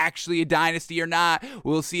team is actually a dynasty or not.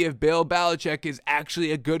 We'll see if Bill Belichick is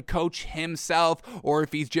actually a good coach himself or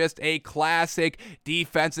if he's just a classic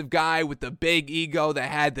defensive guy with the big ego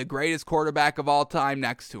that had the greatest quarterback of all time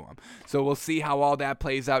next to him. So we'll see how all that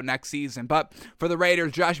plays out next season. But for the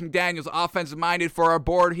Raiders, Josh McDaniels, offensive minded for our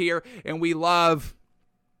board here, and we love...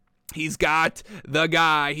 He's got the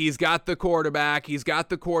guy. He's got the quarterback. He's got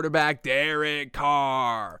the quarterback, Derek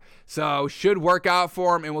Carr. So should work out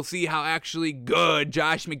for him, and we'll see how actually good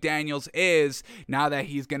Josh McDaniels is now that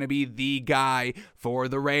he's going to be the guy for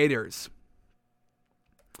the Raiders.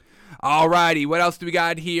 Alrighty, what else do we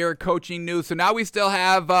got here? Coaching news. So now we still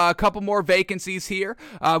have a couple more vacancies here.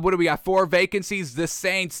 What do we got? 4 vacancies. The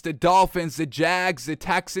Saints, the Dolphins, the Jags, the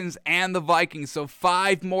Texans, and the Vikings. So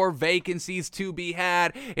 5 more vacancies to be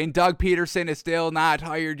had, and Doug Peterson is still not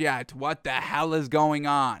hired yet. What the hell is going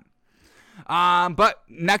on? But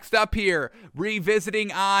next up here,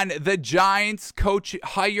 revisiting on the Giants coach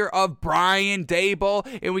hire of Brian Daboll,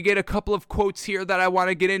 and we get a couple of quotes here that I want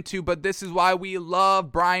to get into, but this is why we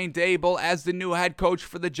love Brian Daboll as the new head coach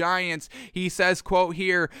for the Giants. He says, quote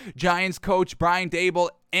here, Giants coach Brian Daboll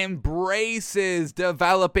embraces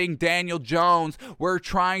developing Daniel Jones. We're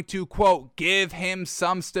trying to, quote, give him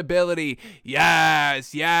some stability.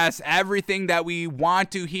 Yes, everything that we want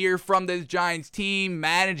to hear from the Giants team,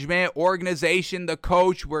 management, organization, the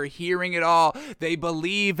coach, we're hearing it all. They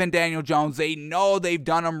believe in Daniel Jones. They know they've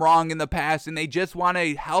done him wrong in the past, and they just want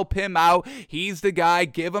to help him out. He's the guy.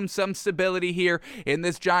 Give him some stability here, and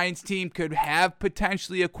this Giants team could have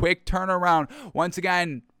potentially a quick turnaround. Once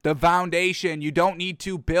again, the foundation. You don't need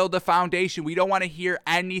to build a foundation. We don't want to hear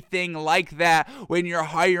anything like that when you're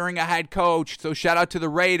hiring a head coach. So shout out to the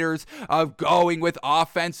Raiders of going with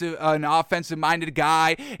an offensive-minded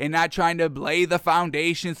guy and not trying to lay the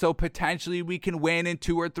foundation so potentially we can win in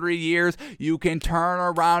 2 or 3 years. You can turn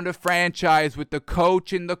around a franchise with the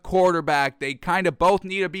coach and the quarterback. They kind of both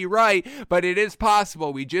need to be right, but it is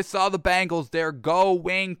possible. We just saw the Bengals. They're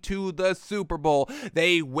going to the Super Bowl.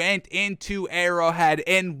 They went into Arrowhead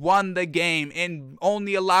and won the game and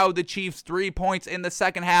only allowed the Chiefs 3 points in the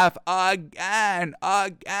second half again.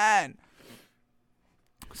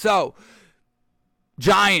 So,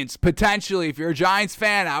 Giants, potentially, if you're a Giants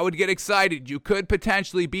fan, I would get excited. You could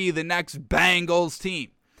potentially be the next Bengals team.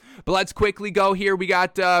 But let's quickly go here. We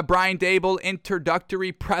got Brian Daboll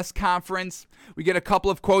introductory press conference. We get a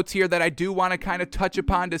couple of quotes here that I do want to kind of touch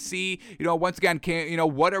upon to see, once again,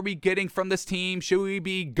 what are we getting from this team? Should we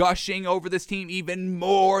be gushing over this team even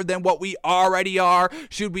more than what we already are?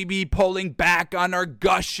 Should we be pulling back on our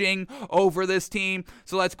gushing over this team?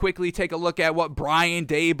 So let's quickly take a look at what Brian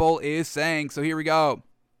Daboll is saying. So here we go.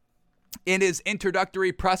 In his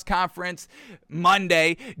introductory press conference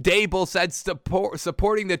Monday, Daboll said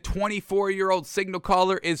supporting the 24-year-old signal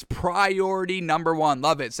caller is priority number one.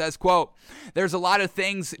 Love it. Says, quote, "There's a lot of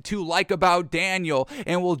things to like about Daniel,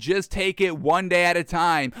 and we'll just take it one day at a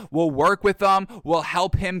time. We'll work with him. We'll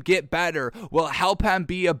help him get better. We'll help him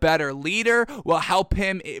be a better leader. We'll help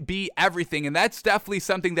him be everything." And that's definitely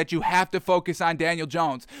something that you have to focus on Daniel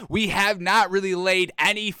Jones. We have not really laid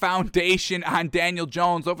any foundation on Daniel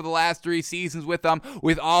Jones over the last 3 seasons with him,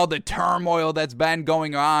 with all the turmoil that's been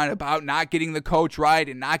going on about not getting the coach right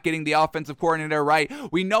and not getting the offensive coordinator right.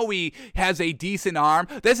 We know he has a decent arm.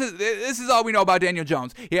 This is all we know about Daniel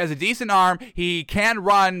Jones. He has a decent arm. He can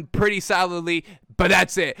run pretty solidly. But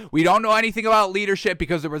that's it. We don't know anything about leadership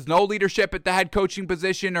because there was no leadership at the head coaching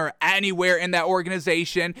position or anywhere in that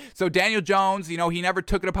organization. So Daniel Jones, he never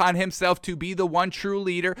took it upon himself to be the one true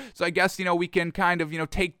leader. So I guess, we can kind of,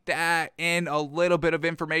 take that in a little bit of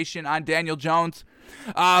information on Daniel Jones.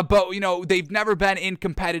 But they've never been in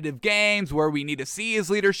competitive games where we need to see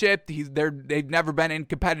his leadership. They've never been in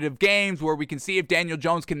competitive games where we can see if Daniel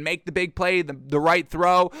Jones can make the big play, the right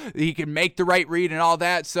throw, he can make the right read and all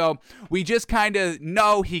that. So we just kind of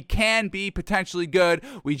know he can be potentially good.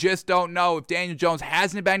 We just don't know if Daniel Jones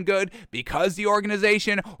hasn't been good because the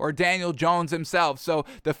organization or Daniel Jones himself. So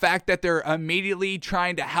the fact that they're immediately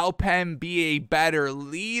trying to help him be a better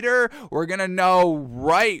leader, we're going to know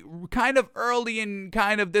right kind of early in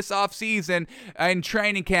kind of this offseason in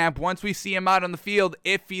training camp, once we see him out on the field,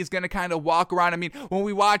 if he's going to kind of walk around. I mean, when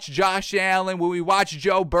we watch Josh Allen, when we watch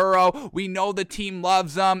Joe Burrow, we know the team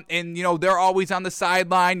loves them, and they're always on the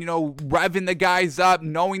sideline, revving the guys up,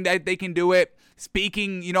 knowing that they can do it.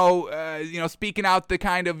 Speaking, speaking out the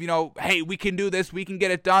kind of, hey, we can do this, we can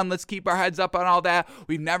get it done, let's keep our heads up on all that.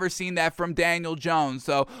 We've never seen that from Daniel Jones,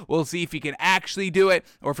 so we'll see if he can actually do it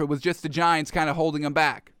or if it was just the Giants kind of holding him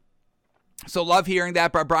back. So love hearing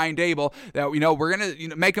that by Brian Daboll, that we're going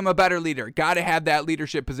to make him a better leader. Got to have that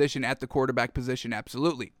leadership position at the quarterback position,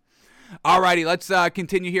 absolutely. Alrighty, let's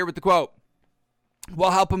continue here with the quote. "We'll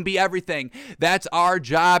help him be everything. That's our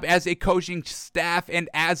job as a coaching staff and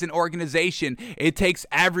as an organization. It takes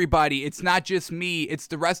everybody. It's not just me. It's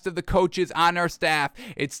the rest of the coaches on our staff.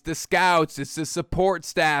 It's the scouts. It's the support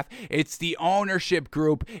staff. It's the ownership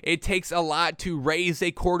group. It takes a lot to raise a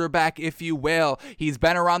quarterback, if you will. He's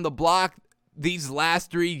been around the block these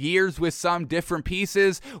last 3 years with some different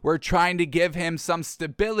pieces. We're trying to give him some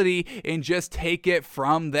stability and just take it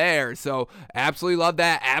from there." So absolutely love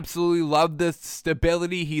that. Absolutely love the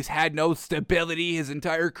stability. He's had no stability his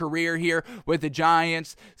entire career here with the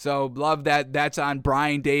Giants. So love that. That's on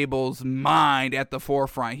Brian Daboll's mind at the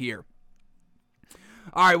forefront here.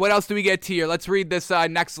 All right, what else do we get to here? Let's read this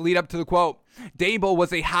next lead up to the quote. "Daboll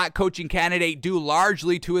was a hot coaching candidate due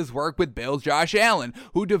largely to his work with Bills' Josh Allen,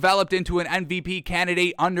 who developed into an MVP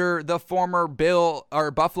candidate under the former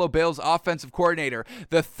Buffalo Bills offensive coordinator.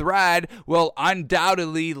 The thread will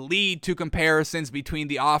undoubtedly lead to comparisons between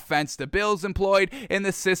the offense the Bills employed and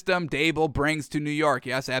the system Daboll brings to New York."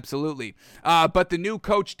 Yes, absolutely. But the new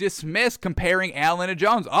coach dismissed comparing Allen to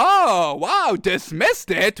Jones. Oh, wow,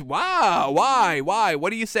 dismissed it. Wow, why? What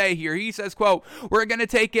do you say here? He says, quote, "We're going to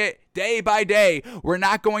take it day by day. We're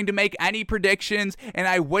not going to make any predictions, and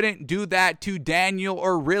I wouldn't do that to Daniel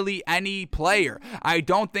or really any player. I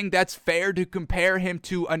don't think that's fair to compare him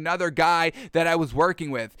to another guy that I was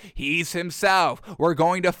working with. He's himself. We're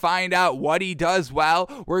going to find out what he does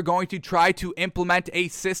well. We're going to try to implement a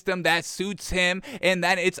system that suits him, and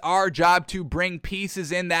then it's our job to bring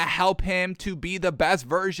pieces in that help him to be the best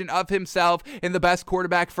version of himself and the best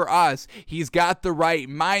quarterback for us. He's got the right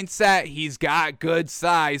mindset. He's got good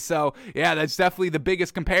size. So, yeah, that's definitely the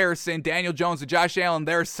biggest comparison. Daniel Jones to Josh Allen,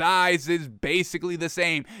 their size is basically the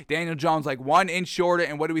same. Daniel Jones like 1 inch shorter,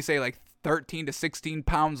 and what do we say, like 13 to 16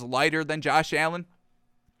 pounds lighter than Josh Allen?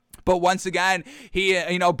 But once again,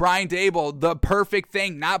 Brian Daboll, the perfect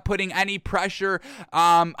thing, not putting any pressure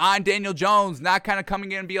on Daniel Jones, not kind of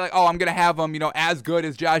coming in and be like, oh, I'm going to have him, as good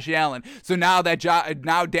as Josh Allen. So now that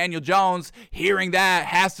now Daniel Jones, hearing that,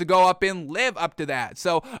 has to go up and live up to that.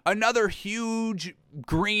 So another huge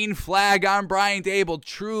green flag on Brian Daboll,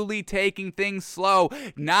 truly taking things slow,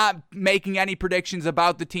 not making any predictions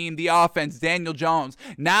about the team, the offense, Daniel Jones,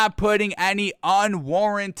 not putting any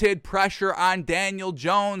unwarranted pressure on Daniel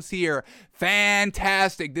Jones here.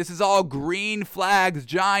 Fantastic. This is all green flags,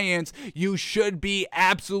 Giants. You should be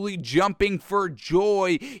absolutely jumping for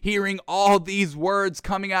joy hearing all these words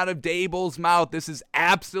coming out of Daboll's mouth. This is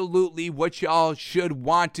absolutely what y'all should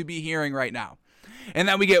want to be hearing right now. And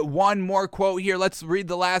then we get one more quote here. Let's read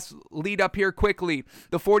the last lead up here quickly.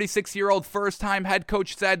 The 46-year-old first-time head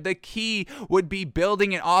coach said the key would be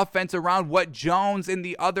building an offense around what Jones and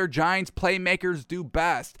the other Giants playmakers do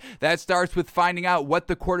best. That starts with finding out what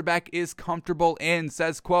the quarterback is comfortable in,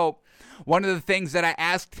 says, quote, one of the things that I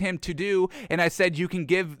asked him to do, and I said, you can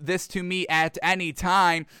give this to me at any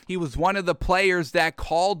time. He was one of the players that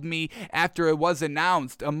called me after it was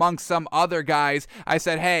announced. Among some other guys, I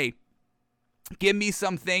said, hey, give me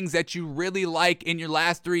some things that you really like in your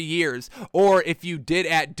last 3 years, or if you did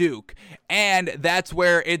at Duke. And that's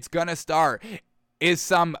where it's going to start, is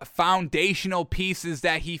some foundational pieces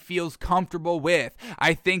that he feels comfortable with.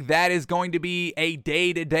 I think that is going to be a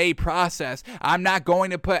day-to-day process. I'm not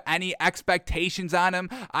going to put any expectations on him.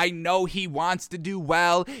 I know he wants to do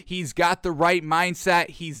well. He's got the right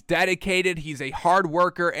mindset. He's dedicated. He's a hard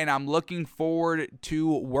worker, and I'm looking forward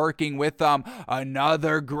to working with him.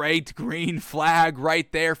 Another great green flag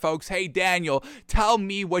right there, folks. Hey, Daniel, tell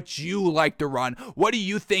me what you like to run. What do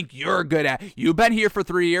you think you're good at? You've been here for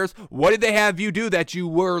 3 years. What did they have you do that you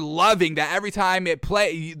were loving, that every time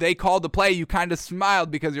they called the play, you kind of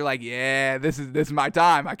smiled because you're like, yeah, this is my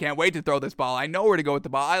time. I can't wait to throw this ball. I know where to go with the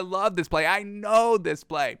ball. I love this play. I know this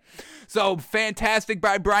play. So fantastic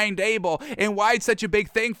by Brian Daboll. And why it's such a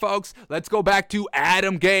big thing, folks? Let's go back to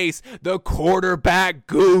Adam Gase, the quarterback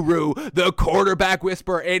guru, the quarterback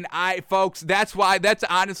whisperer. And folks, that's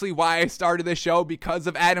honestly why I started this show, because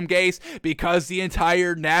of Adam Gase, because the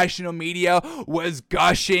entire national media was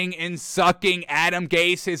gushing and sucking Adam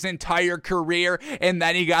Gase his entire career, and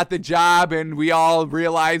then he got the job, and we all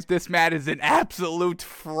realized this man is an absolute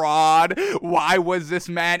fraud. Why was this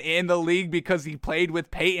man in the league? Because he played with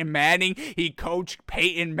Peyton Manning. He coached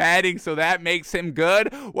Peyton Manning, so that makes him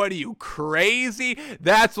good. What are you, crazy?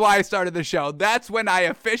 That's why I started the show. That's when I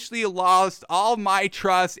officially lost all my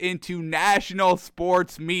trust into national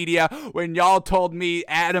sports media, when y'all told me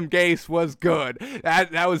Adam Gase was good.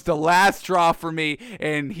 That was the last straw for me,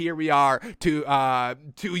 and here we are, 2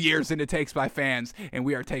 years into Takes by Fans, and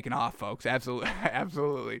we are taking off, folks.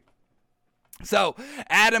 Absolutely. So,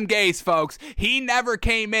 Adam Gase, folks, he never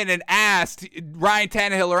came in and asked Ryan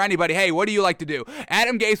Tannehill or anybody, hey, what do you like to do?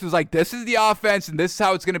 Adam Gase was like, this is the offense, and this is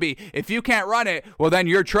how it's going to be. If you can't run it, well, then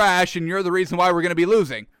you're trash, and you're the reason why we're going to be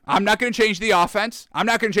losing. I'm not going to change the offense.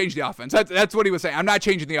 That's what he was saying. I'm not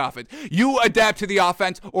changing the offense. You adapt to the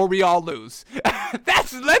offense, or we all lose.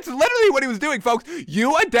 That's literally what he was doing, folks.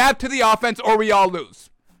 You adapt to the offense, or we all lose.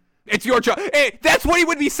 It's your choice. Hey, that's what he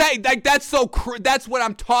would be saying. Like, that's what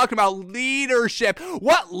I'm talking about. Leadership.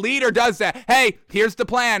 What leader does that? Hey, here's the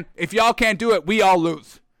plan. If y'all can't do it, we all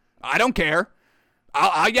lose. I don't care.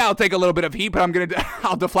 I'll take a little bit of heat, but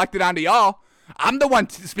I'll deflect it onto y'all. I'm the one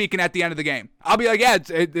speaking at the end of the game. I'll be like, yeah,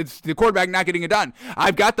 it's the quarterback not getting it done.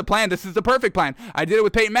 I've got the plan. This is the perfect plan. I did it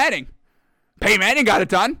with Peyton Manning. Peyton Manning got it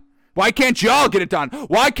done. Why can't y'all get it done?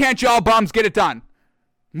 Why can't y'all bums get it done?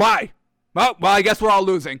 Why? Oh, well, I guess we're all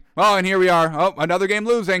losing. Oh, and here we are. Oh, another game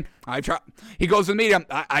losing. He goes to the media.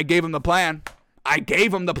 I gave him the plan. I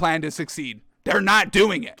gave him the plan to succeed. They're not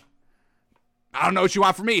doing it. I don't know what you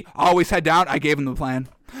want from me. Always head down. I gave him the plan.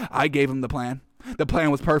 The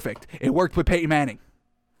plan was perfect. It worked with Peyton Manning.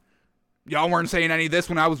 Y'all weren't saying any of this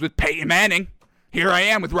when I was with Peyton Manning. Here I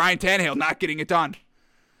am with Ryan Tannehill not getting it done.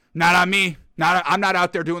 Not on me. I'm not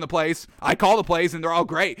out there doing the plays. I call the plays, and they're all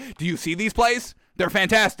great. Do you see these plays? They're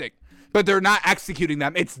fantastic. But they're not executing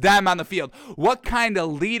them. It's them on the field. What kind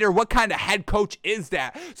of leader, what kind of head coach is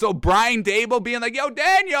that? So Brian Daboll being like, yo,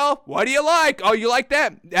 Daniel, what do you like? Oh, you like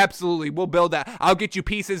that? Absolutely. We'll build that. I'll get you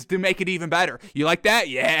pieces to make it even better. You like that?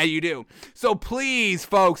 Yeah, you do. So please,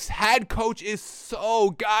 folks, head coach is so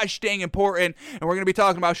gosh dang important. And we're going to be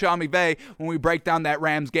talking about Sean McVay when we break down that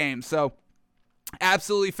Rams game. So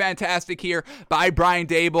absolutely fantastic here by Brian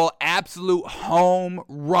Daboll. Absolute home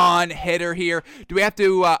run hitter here. Do we have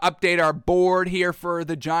to update our board here for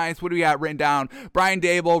the Giants? What do we got written down? Brian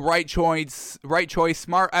Daboll, right choice,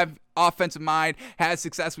 smart offensive mind, has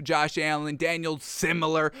success with Josh Allen. Daniel,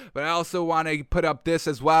 similar, but I also want to put up this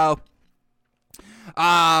as well.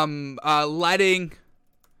 Letting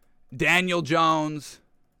Daniel Jones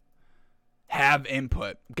have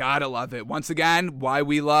input. Gotta love it. Once again, why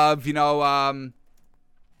we love,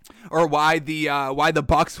 or why the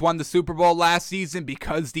Bucks won the Super Bowl last season,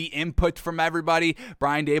 because the input from everybody.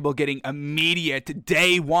 Brian Daboll getting immediate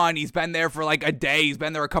day one. He's been there for like a day. He's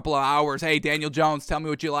been there a couple of hours. Hey, Daniel Jones, tell me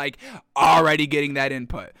what you like. Already getting that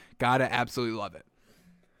input. Gotta absolutely love it.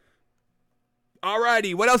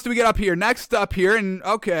 Alrighty, what else do we get up here? Next up here, and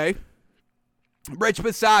okay, Rich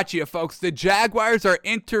Bisaccia, folks. The Jaguars are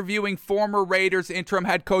interviewing former Raiders interim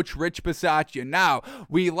head coach Rich Bisaccia. Now,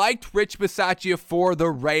 we liked Rich Bisaccia for the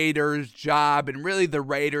Raiders job, and really the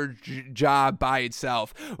Raiders job by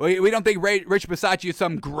itself. We don't think Rich Bisaccia is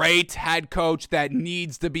some great head coach that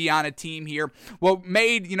needs to be on a team here. What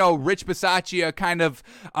made, Rich Bisaccia kind of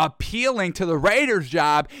appealing to the Raiders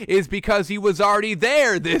job is because he was already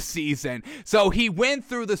there this season. So he went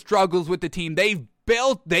through the struggles with the team. They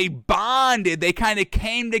bonded, they kind of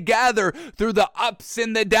came together through the ups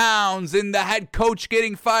and the downs, and the head coach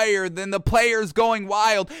getting fired, then the players going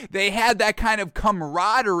wild. They had that kind of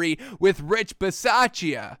camaraderie with Rich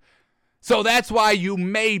Bisaccia. So that's why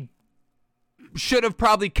should have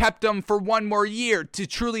probably kept him for one more year to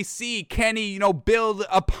truly see, can he, build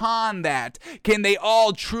upon that? Can they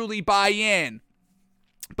all truly buy in?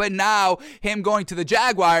 But now, him going to the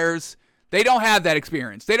Jaguars, they don't have that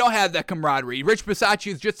experience. They don't have that camaraderie. Rich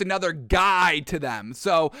Bisaccia is just another guy to them.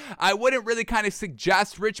 So I wouldn't really kind of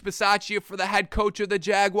suggest Rich Bisaccia for the head coach of the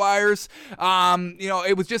Jaguars.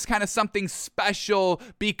 It was just kind of something special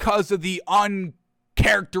because of the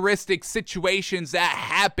uncharacteristic situations that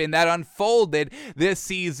happened, that unfolded this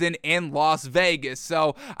season in Las Vegas.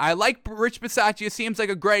 So I like Rich Bisaccia. Seems like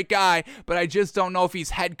a great guy, but I just don't know if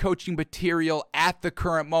he's head coaching material at the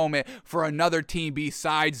current moment for another team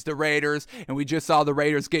besides the Raiders. And we just saw the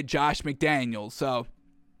Raiders get Josh McDaniels. So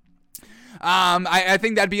I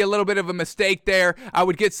think that'd be a little bit of a mistake there. I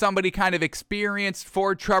would get somebody kind of experienced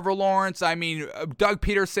for Trevor Lawrence. I mean, Doug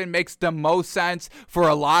Peterson makes the most sense for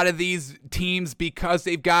a lot of these teams because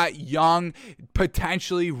they've got young,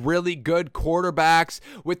 potentially really good quarterbacks.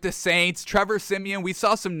 With the Saints, Trevor Siemian, we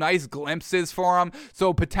saw some nice glimpses for him.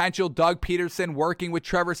 So potential Doug Peterson working with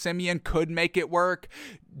Trevor Siemian could make it work.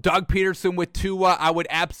 Doug Peterson with Tua, I would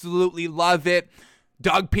absolutely love it.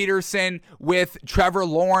 Doug Peterson with Trevor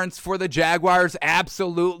Lawrence for the Jaguars,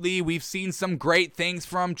 absolutely. We've seen some great things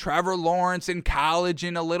from Trevor Lawrence in college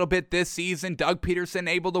and a little bit this season. Doug Peterson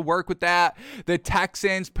able to work with that. The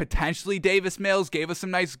Texans, potentially Davis Mills, gave us some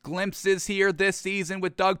nice glimpses here this season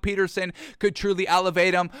with Doug Peterson, could truly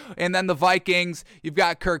elevate him. And then the Vikings, you've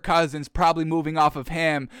got Kirk Cousins probably moving off of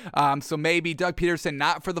him. So maybe Doug Peterson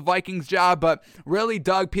not for the Vikings job, but really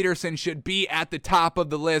Doug Peterson should be at the top of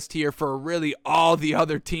the list here for really all the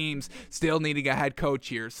other teams still needing a head coach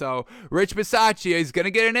here. So Rich Bisaccia is going to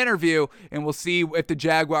get an interview, and we'll see if the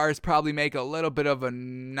Jaguars probably make a little bit of a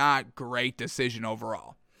not great decision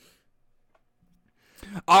overall.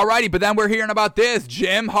 Alrighty, but then we're hearing about this.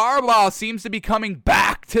 Jim Harbaugh seems to be coming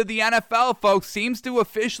back to the NFL, folks. Seems to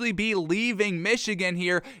officially be leaving Michigan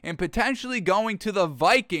here and potentially going to the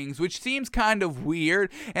Vikings, which seems kind of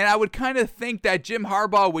weird. And I would kind of think that Jim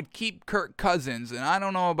Harbaugh would keep Kirk Cousins, and I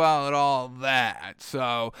don't know about all that.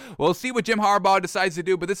 So we'll see what Jim Harbaugh decides to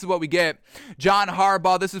do, but this is what we get. John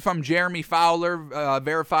Harbaugh, this is from Jeremy Fowler,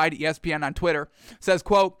 verified ESPN on Twitter, says,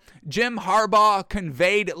 quote, Jim Harbaugh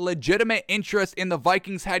conveyed legitimate interest in the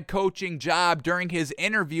Vikings head coaching job during his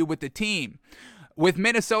interview with the team. With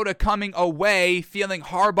Minnesota coming away, feeling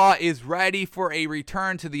Harbaugh is ready for a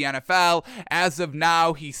return to the NFL. As of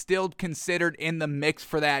now, he's still considered in the mix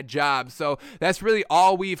for that job. So that's really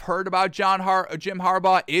all we've heard about Jim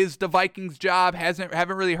Harbaugh is the Vikings job.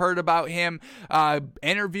 Haven't really heard about him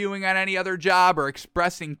interviewing on any other job or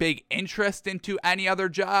expressing big interest into any other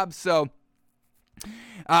job. So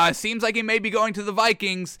Seems like he may be going to the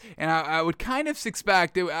Vikings, and I would kind of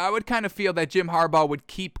I would kind of feel that Jim Harbaugh would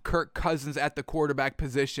keep Kirk Cousins at the quarterback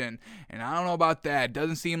position, and I don't know about that.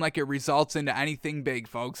 Doesn't seem like it results into anything big,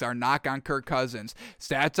 folks. Our knock on Kirk Cousins.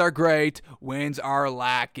 Stats are great, wins are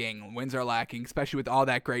lacking. Wins are lacking, especially with all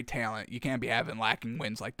that great talent. You can't be having lacking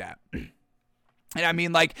wins like that. And I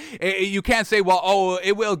mean, like, you can't say, well, oh,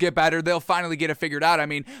 it will get better. They'll finally get it figured out. I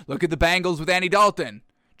mean, look at the Bengals with Andy Dalton.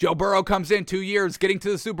 Joe Burrow comes in 2 years, getting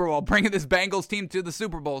to the Super Bowl, bringing this Bengals team to the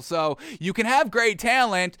Super Bowl. So you can have great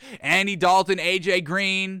talent. Andy Dalton, AJ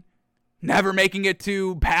Green, never making it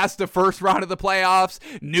to past the first round of the playoffs.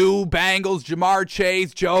 New Bengals, Jamar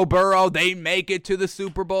Chase, Joe Burrow, they make it to the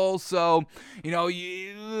Super Bowl. So,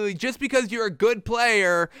 just because you're a good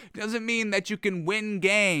player doesn't mean that you can win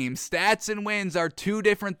games. Stats and wins are two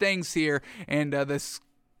different things here. And this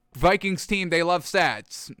Vikings team, they love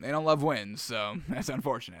stats. They don't love wins, so that's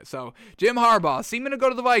unfortunate. So Jim Harbaugh seeming to go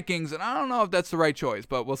to the Vikings, and I don't know if that's the right choice,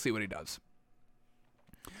 but we'll see what he does.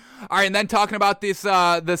 All right, and then talking about this,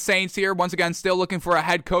 the Saints here, once again, still looking for a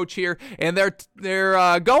head coach here, and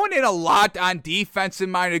they're going in a lot on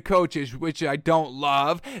defensive-minded coaches, which I don't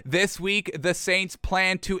love. This week, the Saints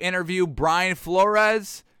plan to interview Brian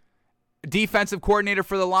Flores, defensive coordinator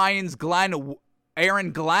for the Lions,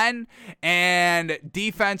 Aaron Glenn, and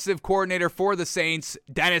defensive coordinator for the Saints,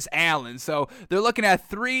 Dennis Allen. So they're looking at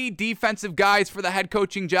 3 defensive guys for the head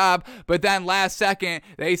coaching job, but then last second,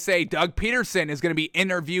 they say Doug Peterson is going to be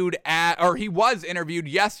interviewed he was interviewed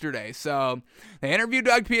yesterday. So they interviewed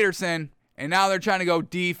Doug Peterson, and now they're trying to go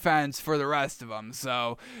defense for the rest of them.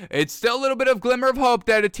 So it's still a little bit of glimmer of hope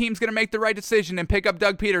that a team's going to make the right decision and pick up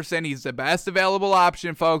Doug Peterson. He's the best available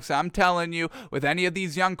option, folks. I'm telling you, with any of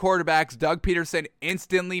these young quarterbacks, Doug Peterson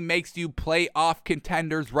instantly makes you playoff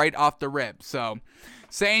contenders right off the rip. So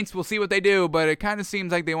Saints, we'll see what they do, but it kind of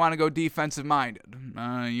seems like they want to go defensive-minded.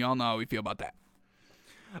 You all know how we feel about that.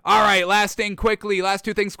 All right, last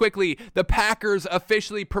two things quickly. The Packers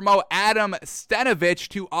officially promote Adam Stenavich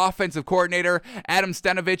to offensive coordinator. Adam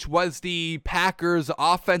Stenavich was the Packers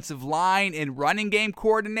offensive line and running game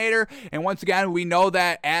coordinator. And once again, we know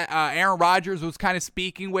that Aaron Rodgers was kind of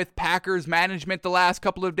speaking with Packers management the last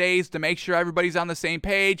couple of days to make sure everybody's on the same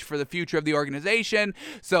page for the future of the organization.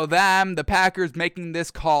 So the Packers making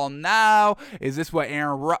this call now. Is this what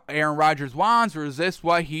Aaron Rodgers wants, or is this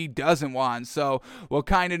what he doesn't want? So we'll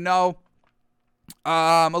kind of know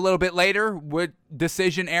a little bit later what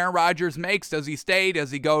decision Aaron Rodgers makes. Does he stay?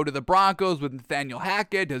 Does he go to the Broncos with Nathaniel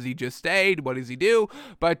Hackett? Does he just stay? What does he do?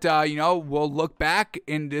 But, we'll look back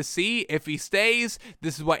and to see if he stays.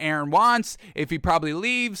 This is what Aaron wants. If he probably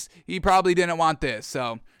leaves, he probably didn't want this.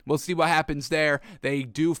 So we'll see what happens there. They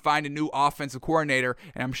do find a new offensive coordinator,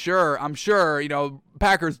 and I'm sure,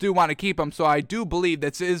 Packers do want to keep him, so I do believe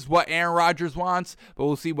this is what Aaron Rodgers wants, but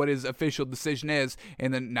we'll see what his official decision is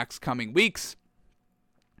in the next coming weeks.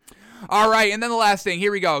 All right, and then the last thing,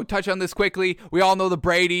 here we go. Touch on this quickly. We all know the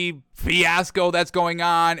Brady fiasco that's going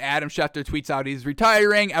on. Adam Schefter tweets out he's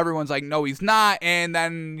retiring. Everyone's like, no, he's not. And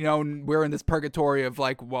then, we're in this purgatory of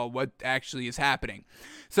like, well, what actually is happening?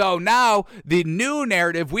 So now the new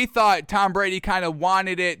narrative, we thought Tom Brady kind of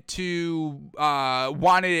wanted it to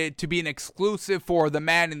be an exclusive for the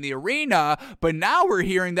man in the arena, but now we're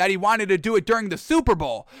hearing that he wanted to do it during the Super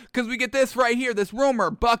Bowl. Because we get this right here, this rumor,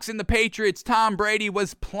 Bucs and the Patriots, Tom Brady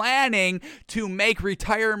was planning to make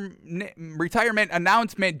retirement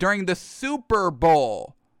announcement during the Super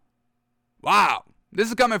Bowl. Wow. This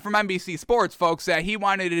is coming from NBC Sports, folks, that he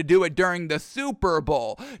wanted to do it during the Super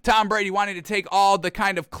Bowl. Tom Brady wanted to take all the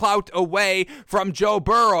kind of clout away from Joe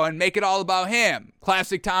Burrow and make it all about him.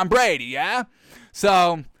 Classic Tom Brady, yeah?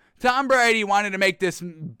 So Tom Brady wanted to make this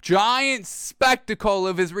giant spectacle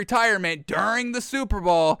of his retirement during the Super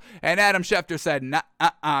Bowl, and Adam Schefter said,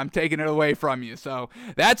 I'm taking it away from you. So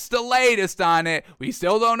that's the latest on it. We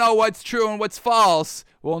still don't know what's true and what's false.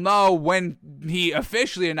 We'll know when he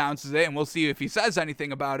officially announces it, and we'll see if he says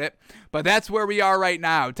anything about it. But that's where we are right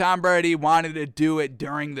now. Tom Brady wanted to do it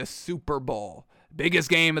during the Super Bowl. Biggest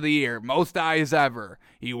game of the year. Most eyes ever.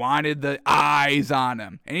 He wanted the eyes on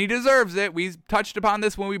him. And he deserves it. We touched upon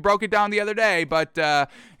this when we broke it down the other day. But,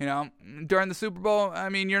 during the Super Bowl,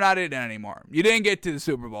 you're not in it anymore. You didn't get to the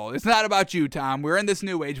Super Bowl. It's not about you, Tom. We're in this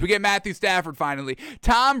new age. We get Matthew Stafford finally.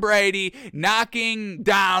 Tom Brady knocking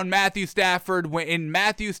down Matthew Stafford in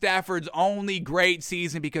Matthew Stafford's only great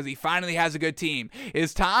season because he finally has a good team.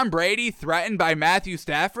 Is Tom Brady threatened by Matthew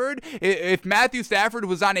Stafford? If Matthew Stafford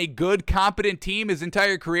was on a good, competent team his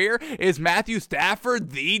entire career, is Matthew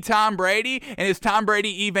Stafford the Tom Brady? And is Tom Brady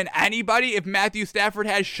even anybody if Matthew Stafford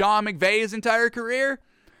has Sean McVay his entire career?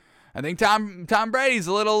 I think Tom Brady's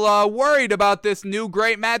a little worried about this new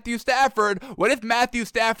great Matthew Stafford. What if Matthew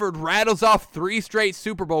Stafford rattles off 3 straight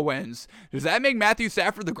Super Bowl wins? Does that make Matthew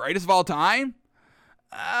Stafford the greatest of all time?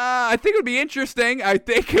 I think it would be interesting. I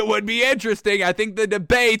think the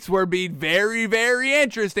debates would be very, very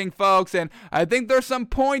interesting, folks. And I think there's some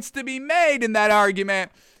points to be made in that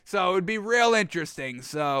argument. So it would be real interesting.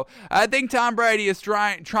 So I think Tom Brady is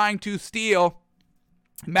trying to steal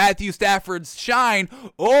Matthew Stafford's shine,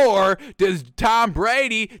 or does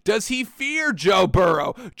he fear Joe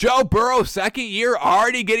Burrow? Joe Burrow, second year,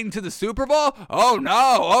 already getting to the Super Bowl? Oh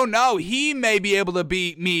no, he may be able to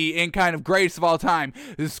beat me in kind of greatest of all time.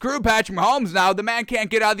 Screw Patrick Mahomes now, the man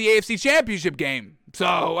can't get out of the AFC Championship game.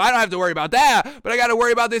 So I don't have to worry about that, but I got to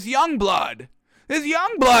worry about this young blood.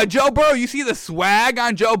 Joe Burrow, you see the swag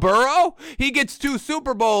on Joe Burrow? He gets 2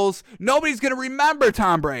 Super Bowls, nobody's going to remember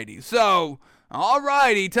Tom Brady. So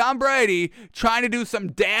alrighty, Tom Brady trying to do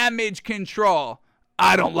some damage control.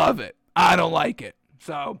 I don't love it. I don't like it.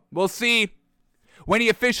 So we'll see when he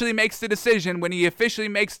officially makes the decision, when he officially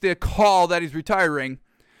makes the call that he's retiring.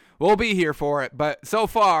 We'll be here for it. But so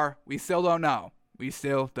far, we still don't know.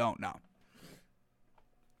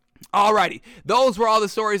 Alrighty, those were all the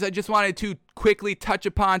stories I just wanted to quickly touch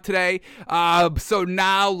upon today. So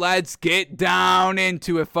now let's get down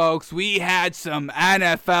into it, folks. We had some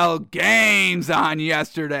NFL games on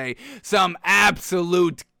yesterday. Some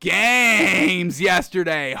absolute games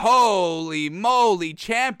yesterday. Holy moly,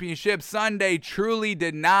 Championship Sunday truly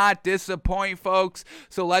did not disappoint, folks.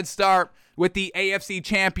 So let's start with the AFC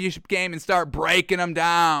Championship game and start breaking them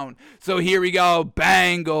down. So here we go.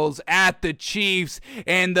 Bengals at the Chiefs,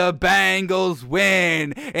 and the Bengals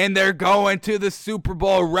win, and they're going to the Super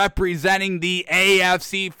Bowl representing the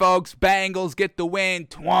AFC, folks. Bengals get the win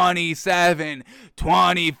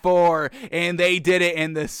 27-24, and they did it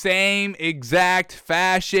in the same exact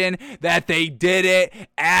fashion that they did it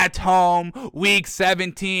at home Week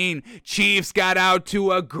 17. Chiefs got out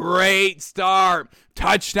to a great start.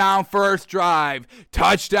 Touchdown first drive,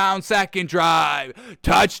 touchdown second drive,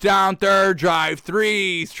 touchdown third drive,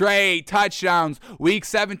 3 straight touchdowns. Week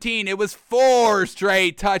 17, it was 4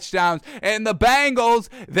 straight touchdowns. And the Bengals,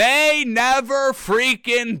 they never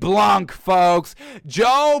freaking blunk, folks.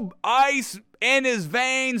 Joe Ice in his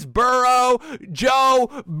veins, Joe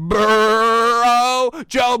Burrow,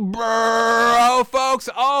 folks.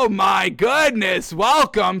 Oh my goodness,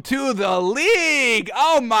 welcome to the league.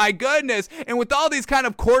 Oh my goodness. And with all these kind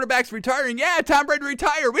of quarterbacks retiring, Tom Brady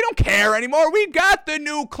retired. We don't care anymore. We've got the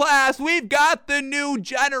new class. We've got the new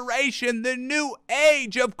generation, the new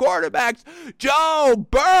age of quarterbacks. Joe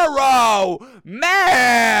Burrow,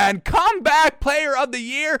 man, comeback player of the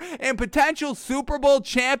year and potential Super Bowl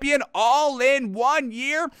champion all in 1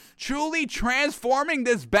 year, truly transforming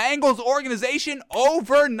this Bengals organization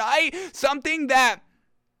overnight, something that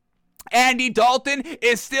Andy Dalton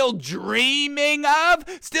is still dreaming of.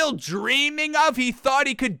 He thought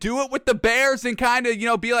he could do it with the Bears and kind of,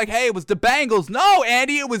 be like, hey, it was the Bengals. No,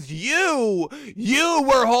 Andy, it was you. You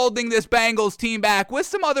were holding this Bengals team back with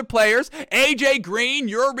some other players. AJ Green,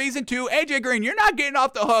 you're a reason too. AJ Green, you're not getting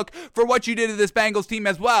off the hook for what you did to this Bengals team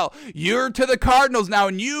as well. You're to the Cardinals now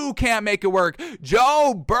and you can't make it work.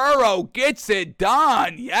 Joe Burrow gets it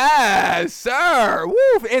done. Yes, sir.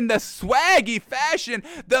 Woo, in the swaggy fashion.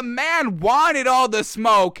 The man wanted all the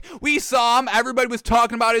smoke. We saw him. Everybody was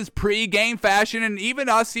talking about his pregame fashion, and even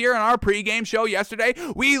us here on our pregame show yesterday,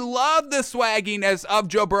 we love the swagginess of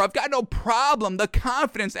Joe Burrow. I've got no problem. The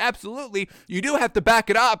confidence, absolutely. You do have to back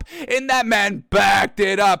it up, and that man backed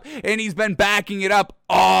it up, and he's been backing it up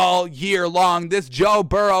all year long. This Joe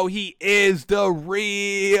Burrow, he is the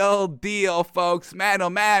real deal, folks. Man, oh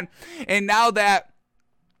man. And now that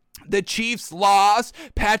the Chiefs lost,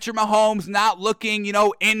 Patrick Mahomes not looking,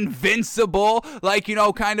 invincible, like,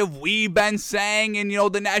 kind of we've been saying, and,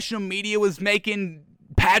 the national media was making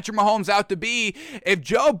Patrick Mahomes out to be. If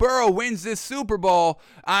Joe Burrow wins this Super Bowl,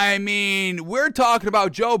 I mean, we're talking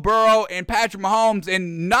about Joe Burrow and Patrick Mahomes,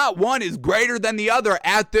 and not one is greater than the other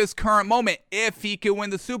at this current moment if he can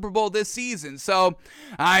win the Super Bowl this season. So,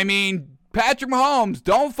 I mean, Patrick Mahomes,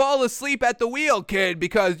 don't fall asleep at the wheel, kid,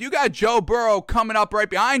 because you got Joe Burrow coming up right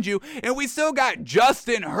behind you, and we still got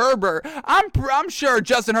Justin Herbert. I'm sure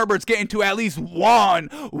Justin Herbert's getting to at least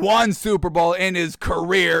one Super Bowl in his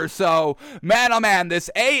career. So, man, oh man, this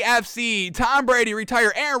AFC, Tom Brady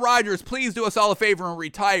retire. Aaron Rodgers, please do us all a favor and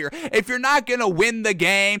retire. If you're not going to win the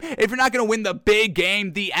game, if you're not going to win the big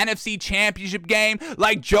game, the NFC Championship game,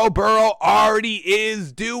 like Joe Burrow already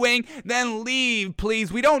is doing, then leave,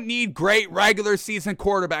 please. We don't need great great regular season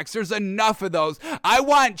quarterbacks. There's enough of those. I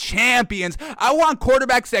want champions. I want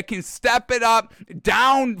quarterbacks that can step it up,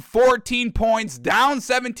 down 14 points, down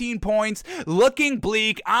 17 points, looking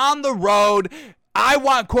bleak on the road. I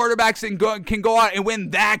want quarterbacks that can go out and win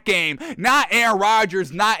that game. Not Aaron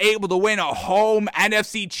Rodgers not able to win a home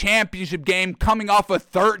NFC championship game coming off a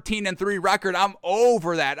 13-3 record. I'm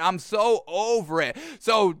over that. I'm so over it.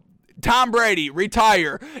 So Tom Brady,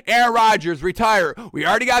 retire. Aaron Rodgers, retire. We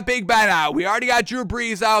already got Big Ben out. We already got Drew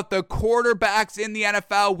Brees out. The quarterbacks in the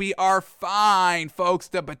NFL, we are fine, folks.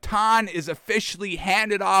 The baton is officially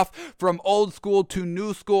handed off from old school to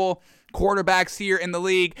new school quarterbacks here in the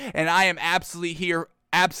league, and I am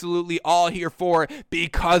absolutely all here for it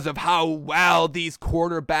because of how well these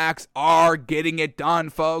quarterbacks are getting it done,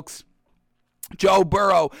 folks. Joe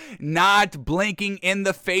Burrow not blinking in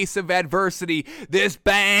the face of adversity. This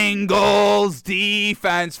Bengals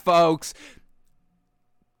defense, folks.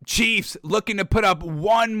 Chiefs looking to put up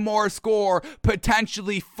one more score,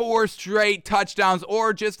 potentially 4 straight touchdowns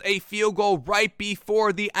or just a field goal right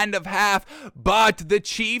before the end of half. But the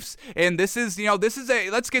Chiefs, and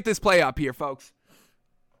let's get this play up here, folks,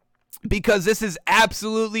 because this is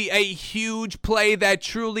absolutely a huge play that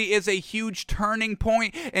truly is a huge turning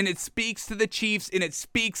point, and it speaks to the Chiefs and it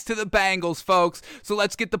speaks to the Bengals, folks. So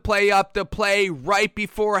let's get the play up, the play right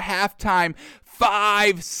before halftime.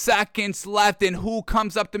 5 seconds left, and who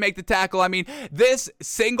comes up to make the tackle? I mean, this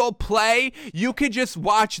single play, you could just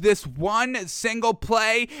watch this one single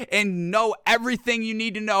play and know everything you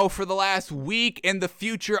need to know for the last week in the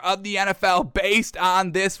future of the NFL based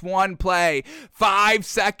on this one play. 5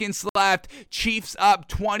 seconds left. Chiefs up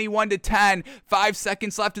 21-10. 5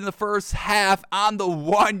 seconds left in the first half on the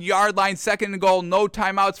 1-yard line. Second and goal. No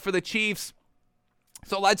timeouts for the Chiefs.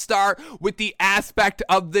 So let's start with the aspect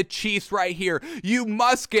of the Chiefs right here. You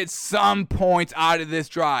must get some points out of this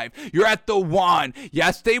drive. You're at the 1.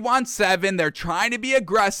 Yes, they want 7. They're trying to be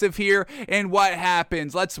aggressive here. And what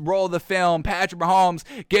happens? Let's roll the film. Patrick Mahomes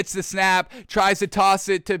gets the snap, tries to toss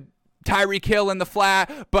it to Tyreek Hill in the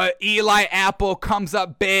flat, but Eli Apple comes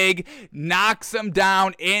up big, knocks him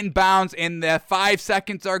down inbounds, and the 5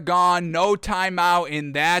 seconds are gone. No timeout,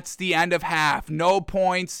 and that's the end of half. No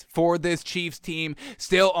points for this Chiefs team.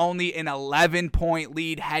 Still only an 11-point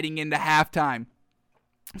lead heading into halftime.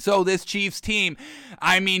 So this Chiefs team,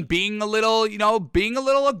 I mean, being a little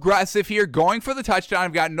aggressive here, going for the touchdown.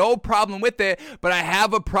 I've got no problem with it, but I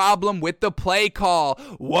have a problem with the play call.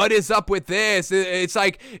 What is up with this? It's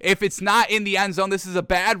like, if it's not in the end zone, this is a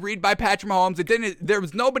bad read by Patrick Mahomes. There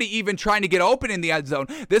was nobody even trying to get open in the end zone.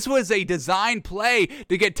 This was a design play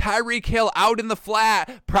to get Tyreek Hill out in the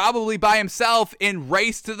flat, probably by himself, and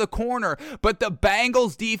race to the corner. But the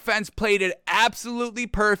Bengals defense played it absolutely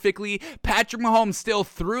perfectly. Patrick Mahomes still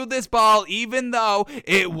threw this ball even though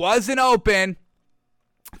it wasn't open,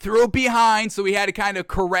 threw it behind, so he had to kind of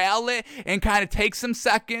corral it and kind of take some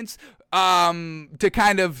seconds to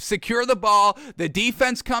kind of secure the ball. The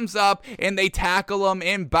defense comes up and they tackle him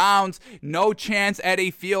in bounds. No chance at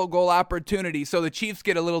a field goal opportunity. So the Chiefs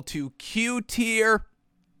get a little too cute here.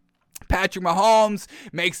 Patrick Mahomes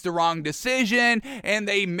makes the wrong decision, and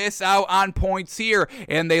they miss out on points here.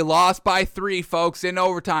 And they lost by 3, folks, in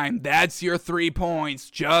overtime. That's your 3 points,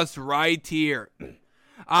 just right here.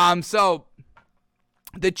 So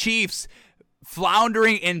the Chiefs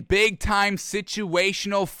floundering in big-time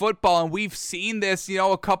situational football, and we've seen this,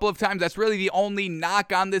 a couple of times. That's really the only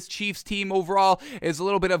knock on this Chiefs team overall, is a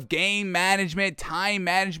little bit of game management, time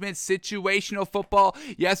management, situational football.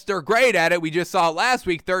 Yes, they're great at it. We just saw it last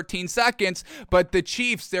week, 13 seconds, but the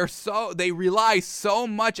Chiefs, they rely so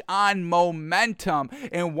much on momentum,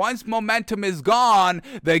 and once momentum is gone,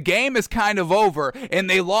 the game is kind of over, and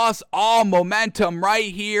they lost all momentum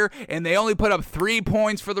right here, and they only put up 3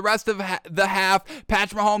 points for the rest of the half.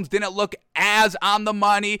 Patrick Mahomes didn't look as on the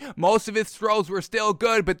money. Most of his throws were still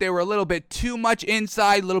good, but they were a little bit too much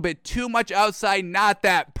inside, a little bit too much outside. Not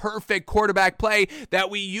that perfect quarterback play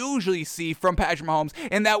that we usually see from Patrick Mahomes,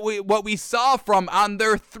 and what we saw from on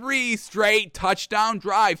their 3 straight touchdown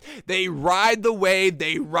drives. They ride the wave,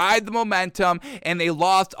 they ride the momentum, and they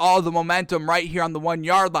lost all the momentum right here on the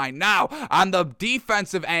 1-yard line. Now, on the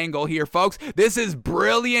defensive angle here, folks, this is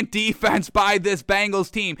brilliant defense by this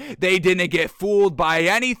Bengals team. They didn't get fooled by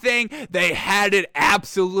anything. They had it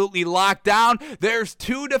absolutely locked down. There's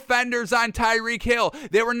 2 defenders on Tyreek Hill.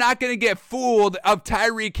 They were not going to get fooled of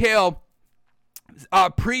Tyreek Hill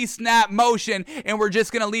pre-snap motion, and we're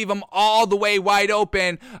just going to leave them all the way wide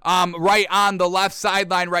open right on the left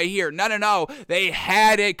sideline right here. No. They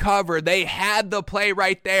had it covered. They had the play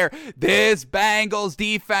right there. This Bengals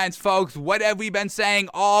defense, folks, what have we been saying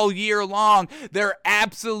all year long? They're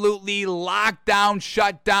absolutely locked down,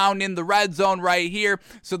 shut down in the red zone right here.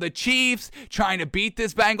 So the Chiefs trying to beat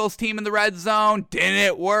this Bengals team in the red zone. Didn't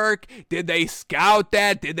it work? Did they scout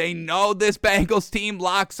that? Did they know this Bengals team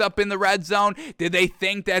locks up in the red zone? Did they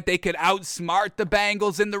think that they could outsmart the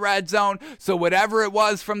Bengals in the red zone? So whatever it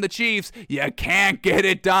was from the Chiefs, you can't get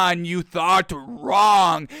it done. You thought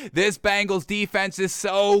wrong. This Bengals defense is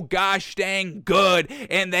so gosh dang good,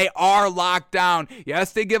 and they are locked down.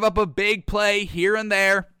 Yes, they give up a big play here and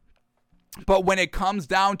there, but when it comes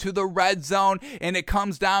down to the red zone and it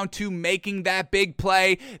comes down to making that big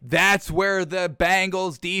play, that's where the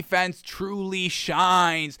Bengals defense truly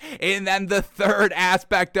shines. And then the third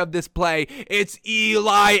aspect of this play, it's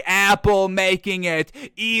Eli Apple making it.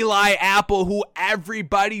 Eli Apple, who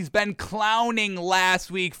everybody's been clowning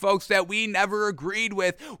last week, folks, that we never agreed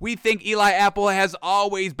with. We think Eli Apple has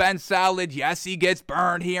always been solid. Yes, he gets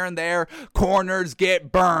burned here and there. Corners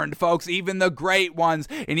get burned, folks, even the great ones.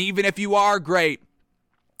 And even if you are great,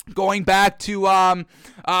 going back to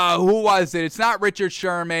who was it? It's not Richard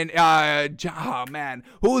Sherman.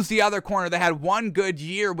 Who's the other corner that had one good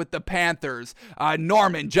year with the Panthers?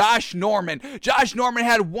 Josh Norman. Josh Norman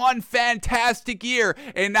had one fantastic year,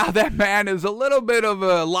 and now that man is a little bit of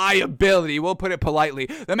a liability. We'll put it politely.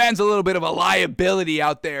 The man's a little bit of a liability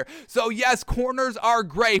out there. So yes, corners are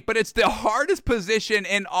great, but it's the hardest position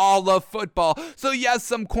in all of football. So yes,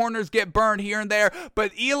 some corners get burned here and there,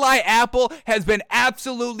 but Eli Apple has been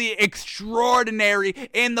absolutely extraordinary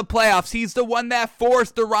in the playoffs. He's the one that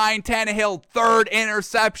forced the Ryan Tannehill third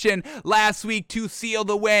interception last week to seal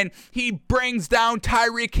the win. He brings down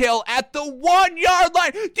Tyreek Hill at the 1 yard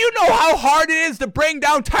line. Do you know how hard it is to bring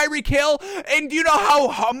down Tyreek Hill? And do you know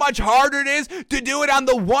how much harder it is to do it on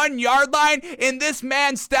the 1 yard line? And this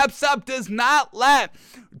man steps up, does not let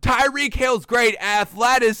Tyreek Hill's great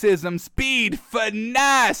athleticism, speed,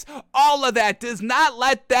 finesse, all of that, does not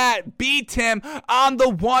let that beat him on the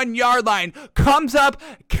 1 yard line. Comes up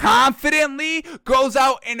confidently, goes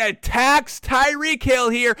out and attacks Tyreek Hill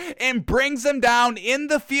here and brings him down in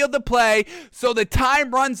the field of play. So the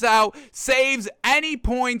time runs out, saves any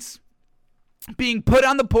points being put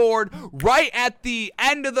on the board right at the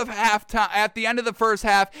end of the first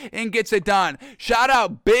half, and gets it done. Shout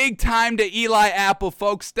out big time to Eli Apple,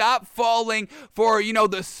 folks. Stop falling for,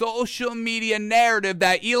 the social media narrative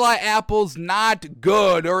that Eli Apple's not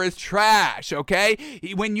good or is trash, okay?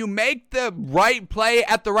 When you make the right play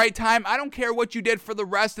at the right time, I don't care what you did for the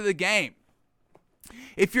rest of the game.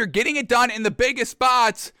 If you're getting it done in the biggest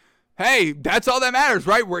spots, hey, that's all that matters,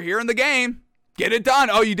 right? We're here in the game. Get it done.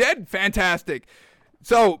 Oh, you did? Fantastic.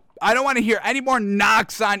 So I don't want to hear any more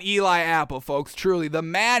knocks on Eli Apple, folks. Truly, the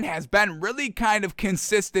man has been really kind of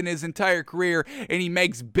consistent his entire career, and he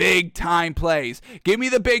makes big-time plays. Give me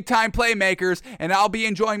the big-time playmakers, and I'll be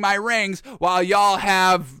enjoying my rings while y'all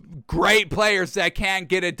have great players that can't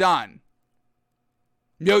get it done.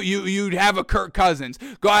 You'd have a Kirk Cousins.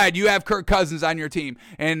 Go ahead, you have Kirk Cousins on your team,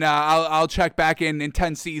 and I'll check back in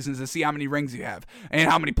 10 seasons to see how many rings you have and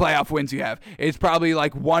how many playoff wins you have. It's probably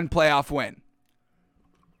like one playoff win.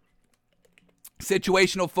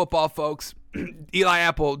 Situational football, folks. Eli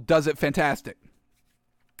Apple does it fantastic.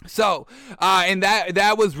 So, and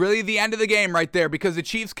that was really the end of the game right there, because the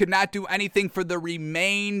Chiefs could not do anything for the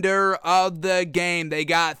remainder of the game. They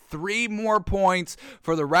got 3 more points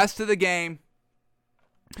for the rest of the game.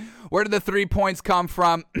 Where did the 3 points come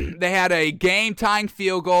from? They had a game-tying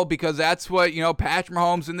field goal, because that's what, Patrick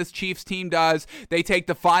Mahomes and this Chiefs team does. They take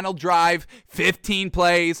the final drive, 15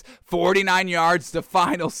 plays, 49 yards, the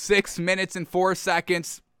final 6 minutes and 4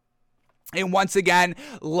 seconds. And once again,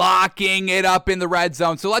 locking it up in the red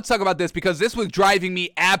zone. So let's talk about this, because this was driving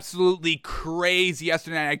me absolutely crazy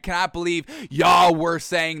yesterday night. I cannot believe y'all were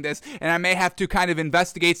saying this. And I may have to kind of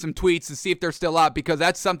investigate some tweets to see if they're still up, because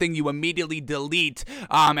that's something you immediately delete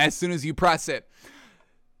as soon as you press it.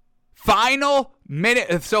 Final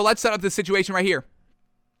minute. So let's set up the situation right here.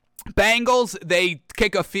 Bengals, they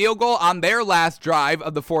kick a field goal on their last drive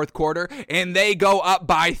of the fourth quarter, and they go up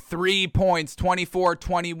by 3 points,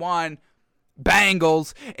 24-21.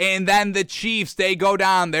 Bengals. And then the Chiefs, they go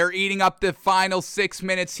down. They're eating up the final 6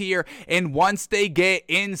 minutes here. And once they get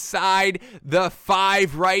inside the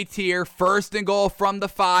 5 right here, 1st and goal from the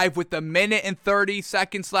 5 with a minute and 30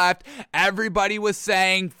 seconds left, everybody was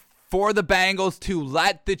saying for the Bengals to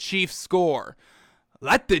let the Chiefs score.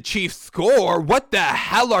 Let the Chiefs score? What the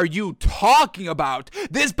hell are you talking talking about?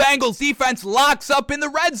 This Bengals defense locks up in the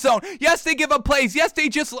red zone. Yes, they give up plays. Yes, they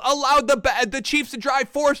just allowed the Chiefs to drive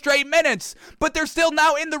 4 straight minutes, but they're still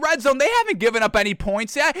now in the red zone. They haven't given up any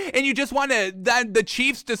points yet, and you just want the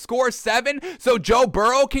Chiefs to score 7 so Joe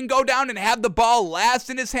Burrow can go down and have the ball last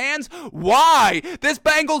in his hands? Why? This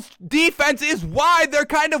Bengals defense is why they're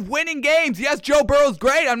kind of winning games. Yes, Joe Burrow's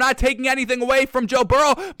great. I'm not taking anything away from Joe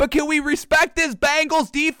Burrow, but can we respect this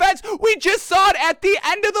Bengals defense? We just saw it at the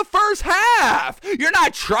end of the first half. You're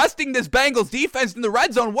not trusting this Bengals defense in the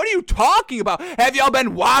red zone. What are you talking about? Have y'all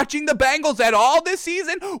been watching the Bengals at all this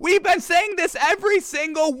season? We've been saying this every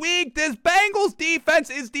single week. This Bengals defense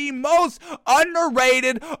is the most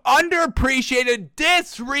underrated, underappreciated,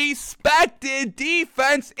 disrespected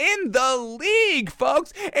defense in the league,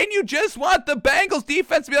 folks. And you just want the Bengals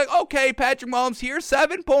defense to be like, okay, Patrick Mahomes, here's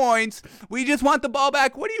 7 points. We just want the ball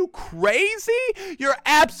back. What are you, crazy? You're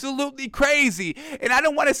absolutely crazy. And I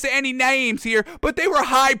don't want to say any names here, but they were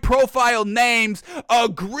high-profile names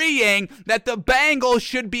agreeing that the Bengals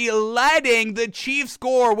should be letting the Chiefs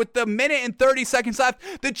score with the minute and 30 seconds left.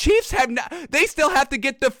 The Chiefs they still have to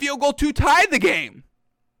get the field goal to tie the game.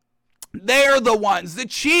 They're the ones. The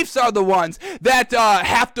Chiefs are the ones that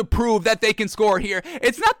have to prove that they can score here.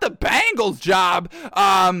 It's not the Bengals' job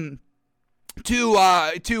to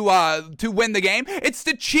win the game. It's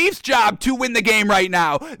the Chiefs' job to win the game right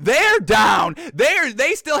now. They're down.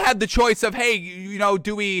 They still have the choice of, hey,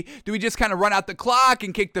 do we just kind of run out the clock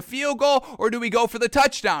and kick the field goal, or do we go for the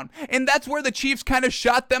touchdown? And that's where the Chiefs kind of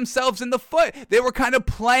shot themselves in the foot. They were kind of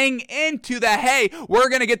playing into that, hey, we're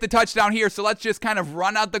going to get the touchdown here, so let's just kind of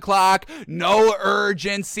run out the clock. No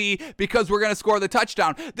urgency because we're going to score the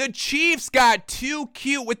touchdown. The Chiefs got too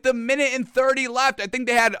cute with the minute and 30 left. I think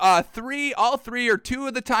they had all 3 or 2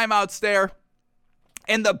 of the timeouts there.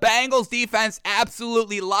 And the Bengals defense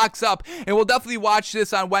absolutely locks up. And we'll definitely watch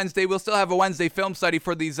this on Wednesday. We'll still have a Wednesday film study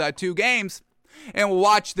for these 2 games. And we'll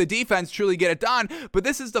watch the defense truly get it done. But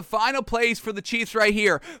this is the final plays for the Chiefs right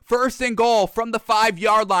here. 1st and goal from the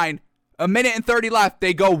 5-yard line. A minute and 30 left.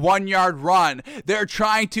 They go 1-yard run. They're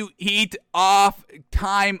trying to eat off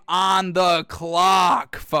time on the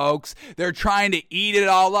clock, folks. They're trying to eat it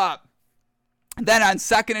all up. Then on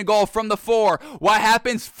 2nd and goal from the 4, what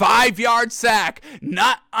happens? 5-yard sack.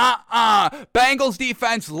 Bengals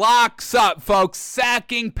defense locks up, folks,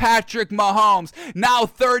 sacking Patrick Mahomes. Now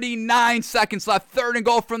 39 seconds left. 3rd and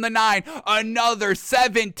goal from the 9. Another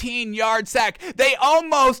 17-yard sack. They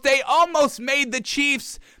almost made the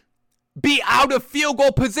Chiefs be out of field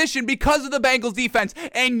goal position because of the Bengals defense,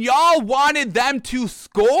 and y'all wanted them to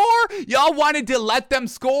score? Y'all wanted to let them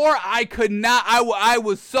score? I could not. I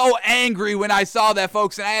was so angry when I saw that,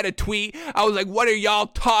 folks, and I had a tweet. I was like, what are y'all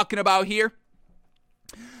talking about here?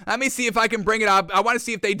 Let me see if I can bring it up. I want to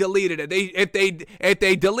see if they deleted it. If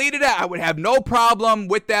they deleted it, I would have no problem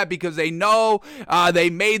with that because they know they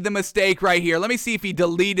made the mistake right here. Let me see if he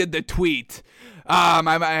deleted the tweet. I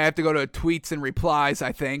have to go to tweets and replies,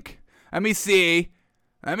 I think. Let me see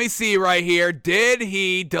right here. Did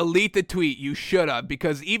he delete the tweet? You should have,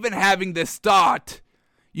 because even having this thought,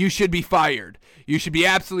 you should be fired. You should be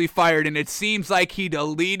absolutely fired, and it seems like he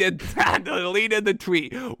deleted the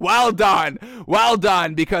tweet. Well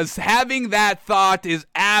done, because having that thought is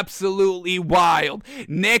absolutely wild.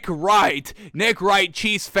 Nick Wright,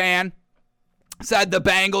 Chiefs fan, said the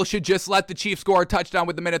Bengals should just let the Chiefs score a touchdown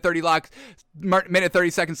with the minute 30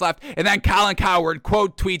 seconds left. And then Colin Cowherd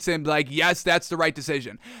quote tweets him like, yes, that's the right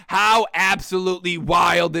decision. How absolutely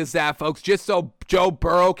wild is that, folks? Just so Joe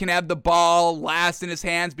Burrow can have the ball last in his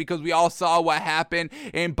hands, because we all saw what happened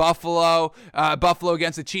in Buffalo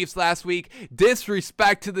against the Chiefs last week.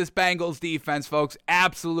 Disrespect to this Bengals defense, folks.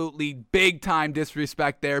 Absolutely big time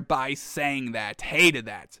disrespect there by saying that. Hated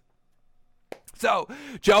that. So,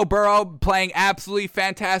 Joe Burrow playing absolutely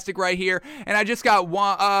fantastic right here. And I just got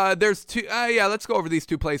one. There's 2. Let's go over these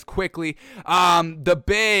 2 plays quickly. The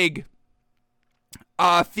big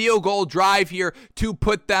field goal drive here to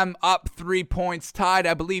put them up 3 points, tied,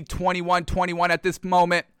 I believe, 21-21 at this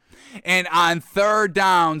moment. And on 3rd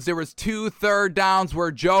downs, there was 2 third downs where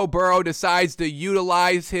Joe Burrow decides to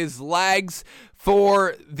utilize his legs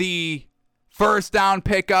for the 1st down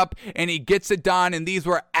pickup, and he gets it done, and these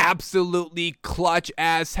were absolutely clutch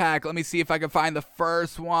as heck. Let me see if I can find the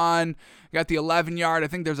first one. Got the 11-yard. I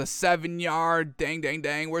think there's a 7-yard.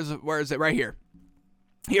 Dang. Where is it? Right here.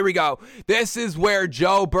 Here we go. This is where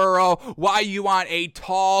Joe Burrow, why you want a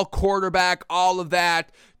tall quarterback, all of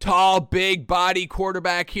that, tall, big body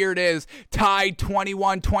quarterback. Here it is, tied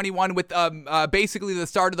 21-21 with basically the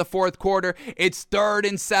start of the fourth quarter. It's 3rd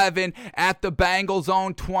and 7 at the Bengals'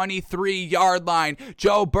 own 23-yard line.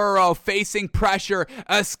 Joe Burrow facing pressure,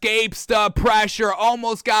 escapes the pressure,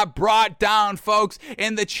 almost got brought down, folks,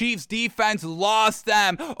 and the Chiefs defense lost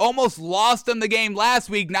them. Almost lost them the game last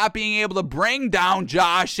week, not being able to bring down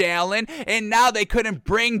Josh Allen, and now they couldn't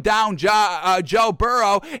bring down Joe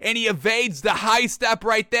Burrow, and he evades the high step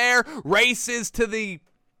right there, races to the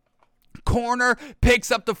corner, picks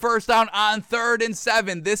up the first down on 3rd and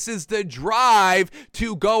 7. This is the drive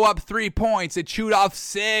to go up 3 points. It chewed off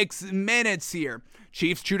 6 minutes here.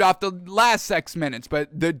 Chiefs chewed off the last 6 minutes,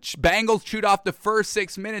 but the Bengals chewed off the first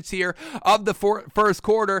 6 minutes here of the first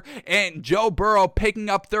quarter, and Joe Burrow picking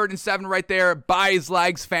up 3rd and 7 right there by his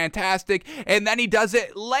legs. Fantastic. And then he does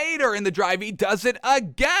it later in the drive. He does it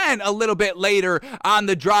again a little bit later on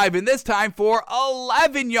the drive, and this time for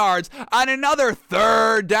 11 yards on another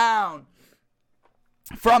 3rd down.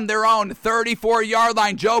 From their own 34-yard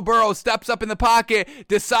line, Joe Burrow steps up in the pocket,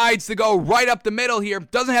 decides to go right up the middle here,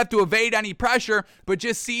 doesn't have to evade any pressure, but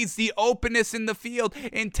just sees the openness in the field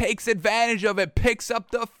and takes advantage of it, picks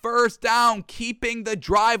up the first down, keeping the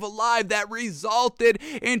drive alive that resulted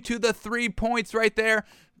into the 3 points right there,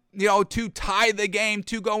 to tie the game,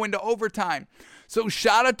 to go into overtime. So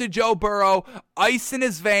shout out to Joe Burrow, ice in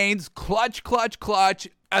his veins, clutch,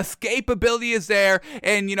 escapability is there,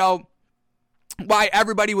 and why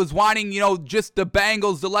everybody was wanting, just the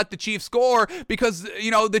Bengals to let the Chiefs score, because,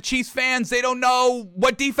 the Chiefs fans, they don't know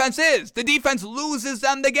what defense is. The defense loses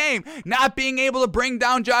them the game, not being able to bring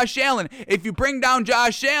down Josh Allen. If you bring down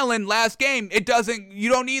Josh Allen last game, you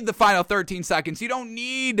don't need the final 13 seconds. You don't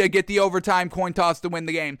need to get the overtime coin toss to win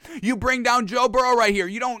the game. You bring down Joe Burrow right here.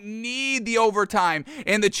 You don't need the overtime.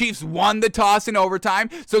 And the Chiefs won the toss in overtime.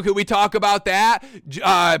 So could we talk about that?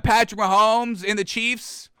 Patrick Mahomes and the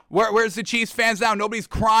Chiefs. Where's the Chiefs fans now? Nobody's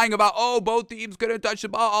crying about, both teams couldn't touch the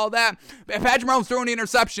ball, all that. Patrick Mahomes throwing the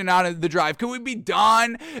interception out of the drive. Could we be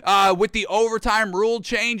done with the overtime rule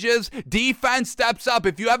changes? Defense steps up.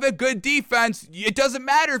 If you have a good defense, it doesn't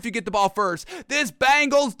matter if you get the ball first. This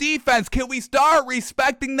Bengals defense, can we start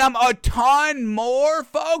respecting them a ton more,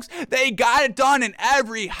 folks? They got it done in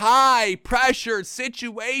every high-pressure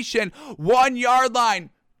situation. 1 yard line.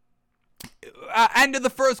 End of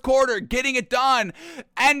the first quarter, getting it done.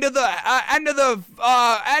 End of the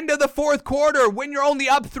fourth quarter, when you're only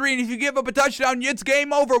up 3, and if you give up a touchdown, it's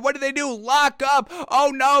game over. What do? Lock up.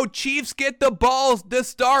 Oh no, Chiefs get the balls to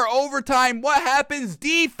start overtime. What happens?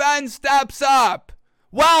 Defense steps up.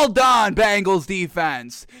 Well done, Bengals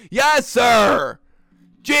defense. Yes, sir.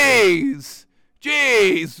 Jeez,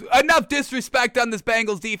 enough disrespect on this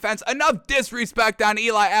Bengals defense. Enough disrespect on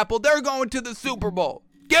Eli Apple. They're going to the Super Bowl.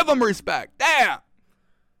 Give them respect. Damn.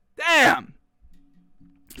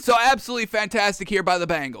 So absolutely fantastic here by the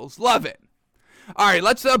Bengals. Love it. All right,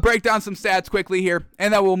 let's break down some stats quickly here,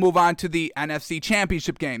 and then we'll move on to the NFC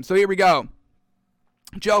Championship game. So here we go.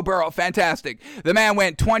 Joe Burrow, fantastic. The man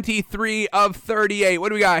went 23 of 38. What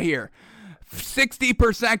do we got here?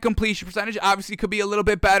 60% completion percentage. Obviously could be a little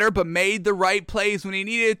bit better, but made the right plays when he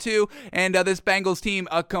needed to. And this Bengals team,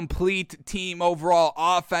 a complete team overall,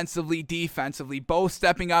 offensively, defensively, both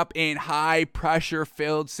stepping up in high pressure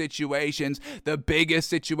filled situations, the biggest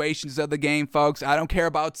situations of the game, folks. I don't care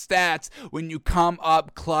about stats when you come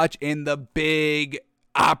up clutch in the big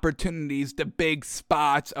opportunities, the big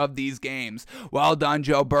spots of these games. Well done,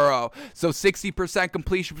 Joe Burrow. So 60%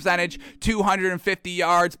 completion percentage, 250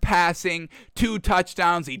 yards passing, 2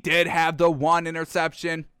 touchdowns. He did have the 1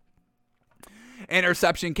 interception.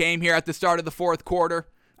 Interception came here at the start of the fourth quarter.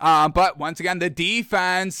 But once again, the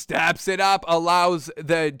defense steps it up, allows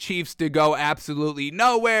the Chiefs to go absolutely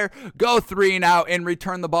nowhere, go 3 and out, and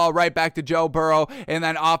return the ball right back to Joe Burrow. And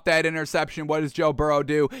then off that interception, what does Joe Burrow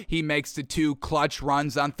do? He makes the 2 clutch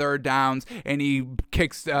runs on 3rd downs, and he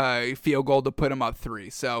kicks a field goal to put him up 3.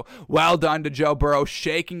 So well done to Joe Burrow,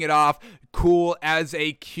 shaking it off. Cool as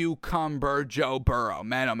a cucumber, Joe Burrow.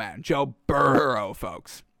 Man, oh man, Joe Burrow,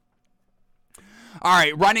 folks. All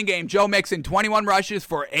right, running game. Joe Mixon, 21 rushes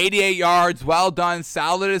for 88 yards. Well done.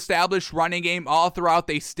 Solid established running game all throughout.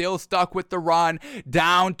 They still stuck with the run.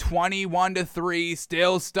 Down 21-3.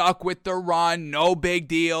 Still stuck with the run. No big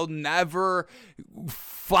deal. Never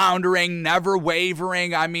floundering, never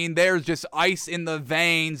wavering. I mean, there's just ice in the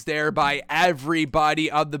veins there by everybody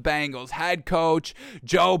of the Bengals. Head coach,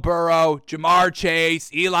 Joe Burrow, Jamar Chase,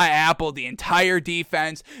 Eli Apple, the entire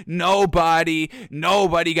defense. Nobody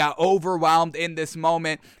got overwhelmed in this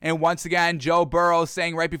moment. And once again, Joe Burrow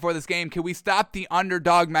saying right before this game, can we stop the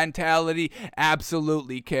underdog mentality?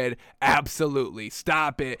 Absolutely, kid. Absolutely.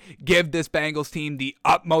 Stop it. Give this Bengals team the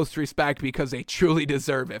utmost respect because they truly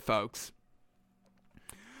deserve it, folks.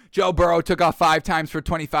 Joe Burrow took off 5 times for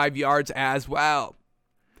 25 yards as well.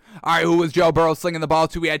 All right, who was Joe Burrow slinging the ball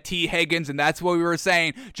to? We had T. Higgins, and that's what we were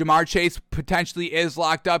saying. Ja'Marr Chase potentially is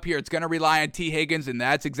locked up here. It's going to rely on T. Higgins, and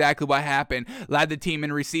that's exactly what happened. Led the team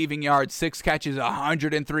in receiving yards, 6 catches,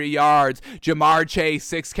 103 yards. Ja'Marr Chase,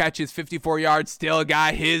 6 catches, 54 yards, still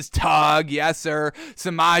got his tug. Yes, sir.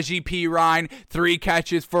 Samaje Perine, 3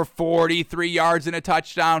 catches for 43 yards and a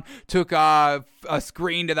touchdown. Took a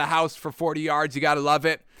screen to the house for 40 yards. You got to love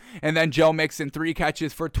it. And then Joe Mixon, 3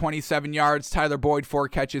 catches for 27 yards. Tyler Boyd, 4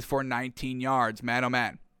 catches for 19 yards. Man, oh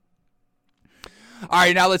man. All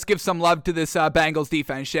right, now let's give some love to this Bengals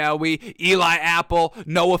defense, shall we? Eli Apple,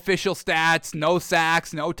 no official stats, no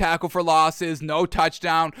sacks, no tackle for losses, no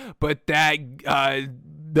touchdown, but that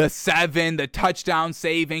the touchdown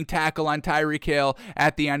saving tackle on Tyreek Hill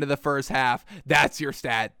at the end of the first half. That's your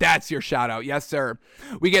stat. That's your shout out. Yes, sir.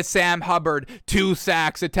 We get Sam Hubbard, 2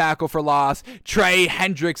 sacks, a tackle for loss. Trey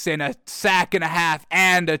Hendrickson, a sack and a half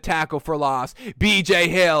and a tackle for loss. BJ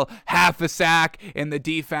Hill, half a sack, and the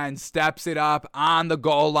defense steps it up on the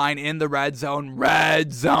goal line in the red zone.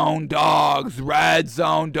 Red zone dogs. Red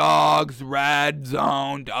zone dogs. Red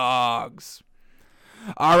zone dogs.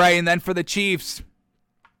 All right, and then for the Chiefs,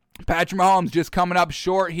 Patrick Mahomes just coming up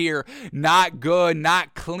short here. Not good,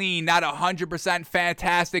 not clean, not 100%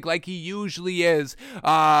 fantastic like he usually is.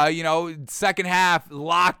 Second half,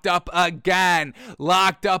 locked up again.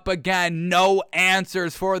 No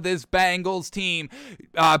answers for this Bengals team.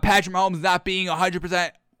 Patrick Mahomes not being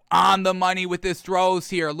 100% on the money with his throws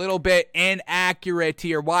here. A little bit inaccurate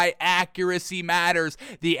here. Why accuracy matters.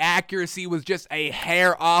 The accuracy was just a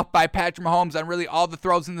hair off by Patrick Mahomes on really all the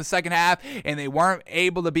throws in the second half, and they weren't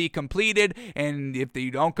able to be completed. And if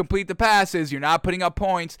you don't complete the passes, you're not putting up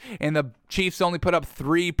points. And the Chiefs only put up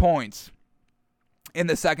 3 points in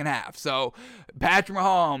the second half. So Patrick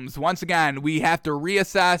Mahomes, once again, we have to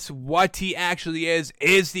reassess what he actually is.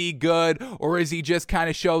 Is he good, or is he just kind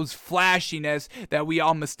of shows flashiness that we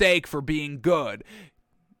all mistake for being good?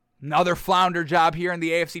 Another flounder job here in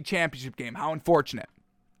the AFC Championship game. How unfortunate.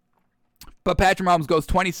 But Patrick Mahomes goes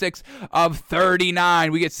 26 of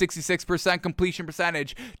 39. We get 66% completion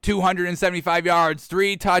percentage, 275 yards,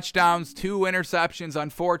 3 touchdowns, 2 interceptions,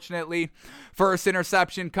 unfortunately. First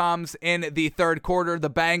interception comes in the third quarter. The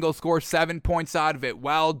Bengals score 7 points out of it.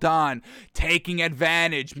 Well done. Taking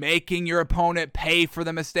advantage, making your opponent pay for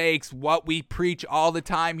the mistakes. What we preach all the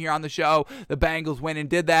time here on the show. The Bengals went and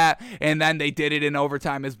did that, and then they did it in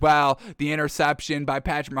overtime as well. The interception by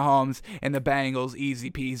Patrick Mahomes, and the Bengals, easy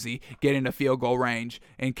peasy, get into field goal range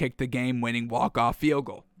and kick the game-winning walk-off field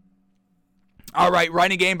goal. All right,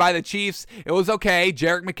 running game by the Chiefs. It was okay.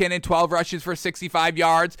 Jerick McKinnon, 12 rushes for 65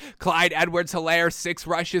 yards. Clyde Edwards-Helaire, 6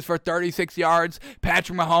 rushes for 36 yards.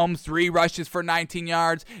 Patrick Mahomes, 3 rushes for 19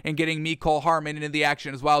 yards. And getting Mecole Hardman into the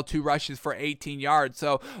action as well, 2 rushes for 18 yards.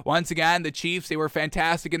 So, once again, the Chiefs, they were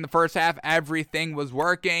fantastic in the first half. Everything was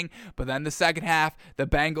working. But then the second half, the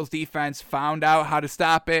Bengals defense found out how to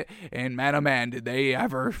stop it. And man, oh man, did they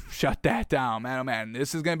ever shut that down. Man, oh man,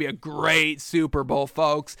 this is going to be a great Super Bowl,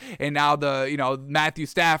 folks. And now Matthew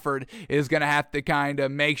Stafford is going to have to kind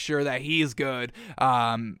of make sure that he's good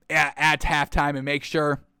at halftime and make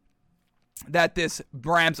sure that this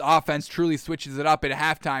Rams offense truly switches it up at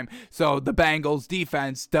halftime, so the Bengals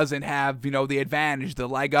defense doesn't have, the advantage, the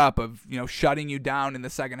leg up of, shutting you down in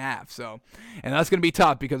the second half. So, and that's going to be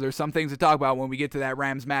tough because there's some things to talk about when we get to that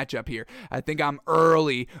Rams matchup here. I think I'm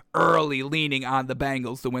early leaning on the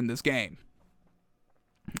Bengals to win this game.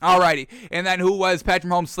 Alrighty, and then who was Patrick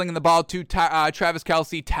Mahomes slinging the ball to? Travis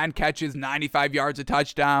Kelce, 10 catches, 95 yards, a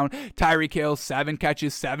touchdown. Tyreek Hill, 7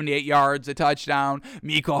 catches, 78 yards, a touchdown.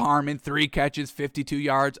 Mecole Hardman, 3 catches, 52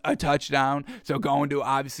 yards, a touchdown. So going to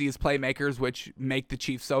obviously his playmakers, which make the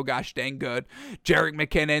Chiefs so gosh dang good. Jerick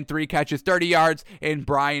McKinnon, 3 catches, 30 yards, and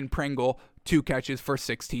Brian Pringle, 2 catches for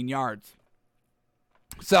 16 yards.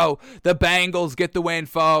 So the Bengals get the win,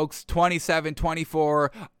 folks, 27-24.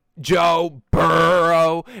 Joe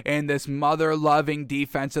Burrow and this mother-loving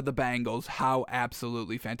defense of the Bengals. How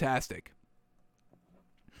absolutely fantastic.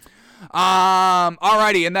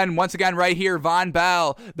 Alrighty, and then once again right here, Von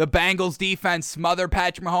Bell, the Bengals defense smothered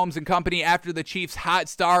Patrick Mahomes and company after the Chiefs' hot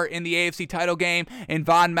start in the AFC title game, and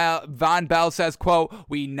Von Bell says, quote,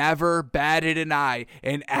 "We never batted an eye,"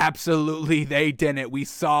 and absolutely they didn't. We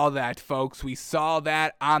saw that, folks. We saw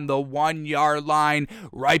that on the 1-yard line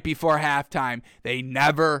right before halftime. They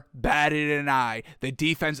never batted an eye. The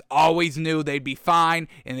defense always knew they'd be fine,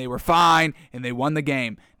 and they were fine, and they won the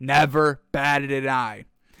game. Never batted an eye.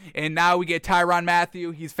 And now we get Tyrann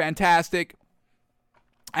Mathieu. He's fantastic.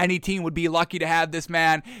 Any team would be lucky to have this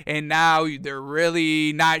man, and now they're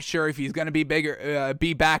really not sure if he's going to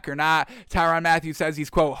be back or not. Tyrann Mathieu says he's,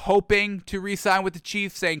 quote, hoping to re-sign with the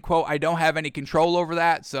Chiefs, saying, quote, "I don't have any control over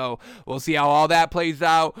that," so we'll see how all that plays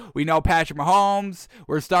out. We know Patrick Mahomes,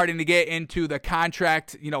 we're starting to get into the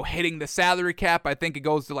contract, hitting the salary cap. I think it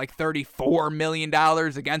goes to like $34 million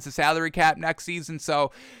against the salary cap next season,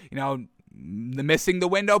 so, missing the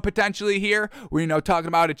window potentially here. We're talking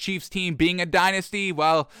about a Chiefs team being a dynasty.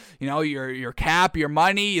 Well, your cap, your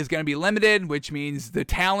money is going to be limited, which means the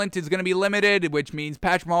talent is going to be limited, which means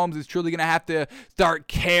Patrick Mahomes is truly going to have to start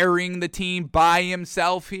carrying the team by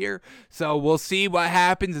himself here. So we'll see what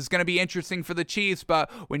happens. It's going to be interesting for the Chiefs, but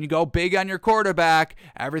when you go big on your quarterback,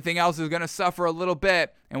 everything else is going to suffer a little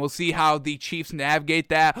bit. And we'll see how the Chiefs navigate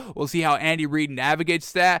that. We'll see how Andy Reid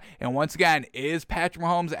navigates that. And once again, is Patrick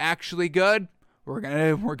Mahomes actually good? We're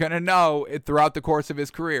gonna know it throughout the course of his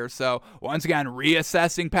career. So once again,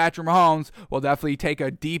 reassessing Patrick Mahomes. We'll definitely take a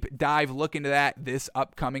deep dive look into that this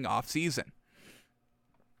upcoming offseason.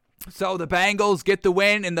 So the Bengals get the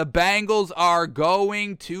win, and the Bengals are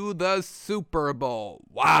going to the Super Bowl.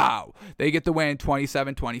 Wow. They get the win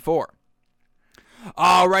 27-24.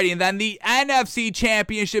 Alrighty, and then the NFC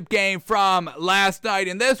Championship game from last night,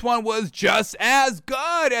 and this one was just as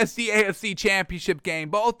good as the AFC Championship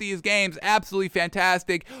game. Both these games absolutely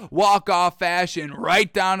fantastic, walk-off fashion,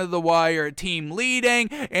 right down to the wire, team leading,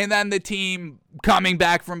 and then the team coming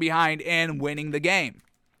back from behind and winning the game.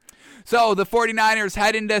 So the 49ers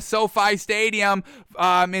head into SoFi Stadium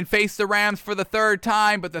and face the Rams for the third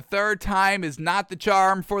time, but the third time is not the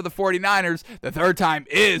charm for the 49ers. The third time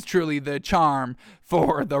is truly the charm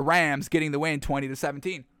for the Rams, getting the win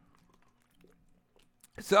 20-17.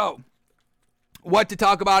 So, what to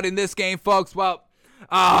talk about in this game, folks? Well,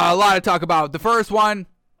 a lot to talk about. The first thing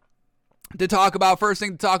to talk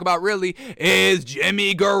about really is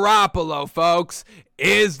Jimmy Garoppolo, folks.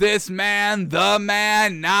 Is this man the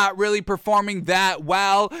man? Not really performing that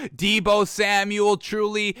well. Deebo Samuel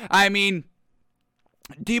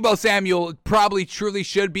Deebo Samuel probably truly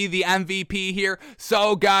should be the MVP here.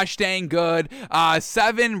 So gosh dang good.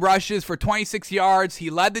 7 rushes for 26 yards. He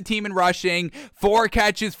led the team in rushing. 4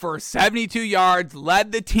 catches for 72 yards.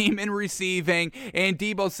 Led the team in receiving. And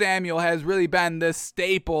Deebo Samuel has really been the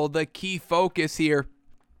staple, the key focus here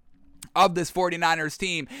of this 49ers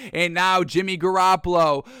team. And now Jimmy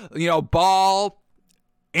Garoppolo, ball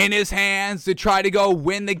in his hands to try to go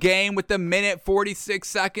win the game with the 1:46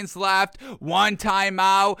 seconds left. 1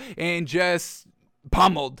 timeout and just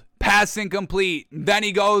pummeled. Pass incomplete. Then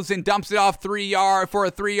he goes and dumps it off 3-yard for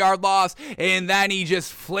a 3-yard loss. And then he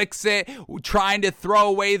just flicks it, trying to throw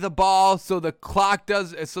away the ball. So the clock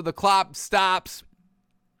stops.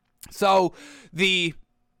 So the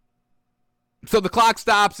clock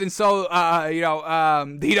stops, and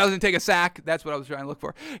he doesn't take a sack. That's what I was trying to look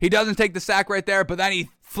for. He doesn't take the sack right there, but then he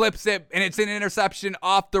flips it, and it's an interception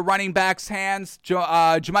off the running back's hands,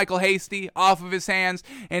 JaMycal Hasty, off of his hands,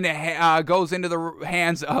 and it goes into the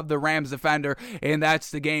hands of the Rams defender, and that's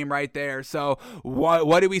the game right there. So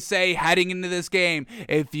what do we say heading into this game?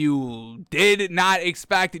 If you did not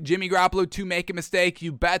expect Jimmy Garoppolo to make a mistake,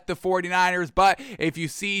 you bet the 49ers, but if you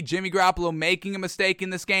see Jimmy Garoppolo making a mistake in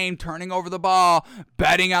this game, turning over the ball,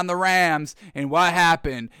 betting on the Rams, and what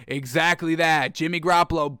happened? Exactly that. Jimmy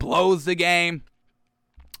Garoppolo blows the game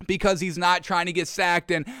because he's not trying to get sacked.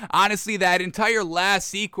 And honestly, that entire last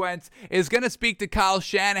sequence is going to speak to Kyle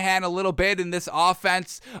Shanahan a little bit in this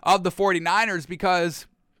offense of the 49ers, because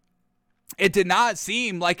it did not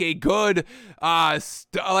seem like a good drive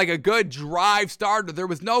starter. There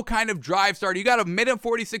was no kind of drive starter. You got a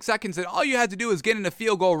 1:46 seconds, and all you had to do is get into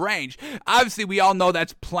field goal range. Obviously, we all know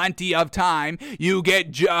that's plenty of time. You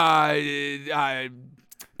get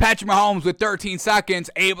Patrick Mahomes with 13 seconds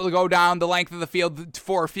able to go down the length of the field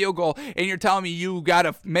for a field goal, and you're telling me you got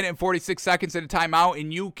a minute and 46 seconds at a timeout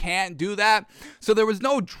and you can't do that? So there was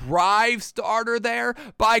no drive starter there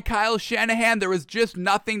by Kyle Shanahan. There was just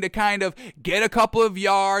nothing to kind of get a couple of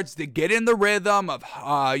yards, to get in the rhythm of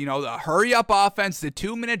the hurry up offense, the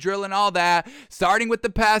 2-minute drill and all that, starting with the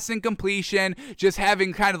pass and completion, just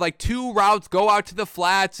having kind of like 2 routes go out to the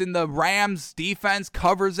flats, and the Rams defense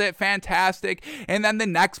covers it fantastic. And then the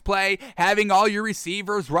next play, having all your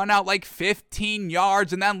receivers run out like 15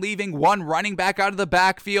 yards and then leaving one running back out of the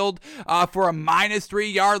backfield for a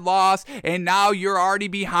 -3 yard loss. And now you're already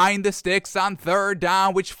behind the sticks on 3rd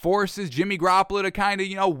down, which forces Jimmy Garoppolo to kind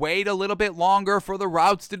of, wait a little bit longer for the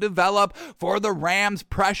routes to develop, for the Rams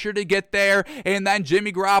pressure to get there. And then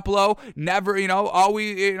Jimmy Garoppolo never,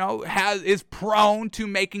 always, is prone to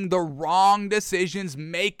making the wrong decisions,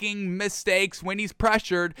 making mistakes when he's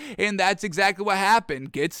pressured. And that's exactly what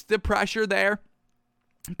happened. Gets the pressure there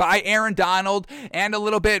by Aaron Donald and a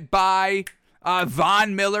little bit by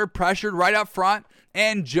Von Miller, pressured right up front.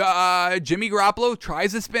 And Jimmy Garoppolo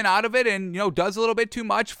tries to spin out of it and, does a little bit too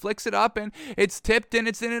much, flicks it up, and it's tipped and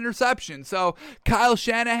it's an interception. So Kyle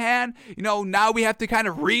Shanahan, now we have to kind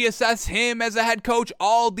of reassess him as a head coach.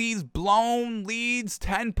 All these blown leads,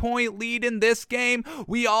 10-point lead in this game.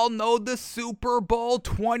 We all know the Super Bowl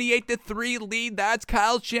 28-3 lead. That's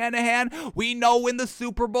Kyle Shanahan. We know in the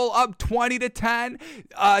Super Bowl up 20-10,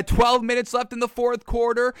 12 minutes left in the 4th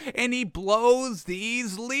quarter, and he blows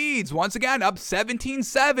these leads. Once again, up 17-7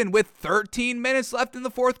 with 13 minutes left in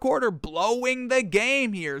the 4th quarter, blowing the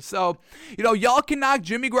game here. So, y'all can knock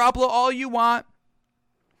Jimmy Garoppolo all you want.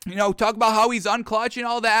 Talk about how he's unclutch and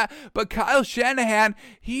all that, but Kyle Shanahan,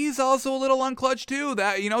 he's also a little unclutch too.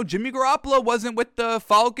 That, Jimmy Garoppolo wasn't with the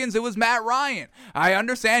Falcons, it was Matt Ryan. I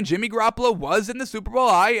understand Jimmy Garoppolo was in the Super Bowl.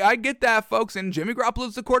 I get that, folks, and Jimmy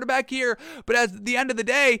Garoppolo's the quarterback here, but at the end of the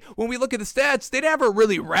day, when we look at the stats, they never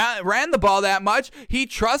really ran the ball that much. He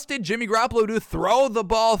trusted Jimmy Garoppolo to throw the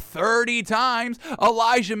ball 30 times.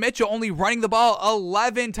 Elijah Mitchell only running the ball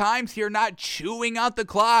 11 times here, not chewing out the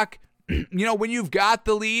clock. When you've got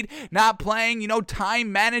the lead, not playing,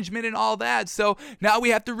 time management and all that. So now we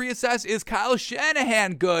have to reassess, is Kyle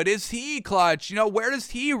Shanahan good? Is he clutch? Where does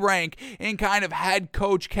he rank in kind of head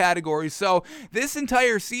coach categories? So this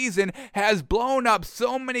entire season has blown up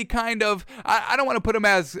so many kind of, I don't want to put him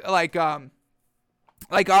as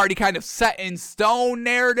like already kind of set in stone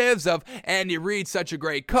narratives of Andy Reid's such a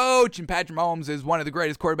great coach and Patrick Mahomes is one of the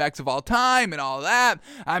greatest quarterbacks of all time and all that.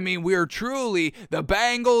 I mean, we're truly the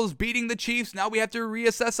Bengals beating the Chiefs. Now we have to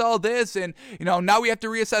reassess all this, and now we have to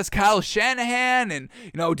reassess Kyle Shanahan, and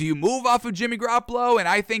do you move off of Jimmy Garoppolo? And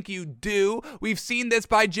I think you do. We've seen this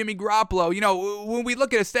by Jimmy Garoppolo. When we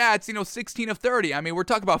look at his stats, 16 of 30. I mean, we're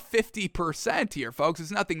talking about 50% here, folks.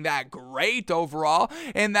 It's nothing that great overall.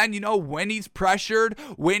 And then when he's pressured,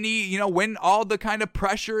 when when all the kind of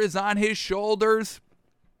pressure is on his shoulders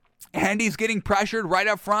and he's getting pressured right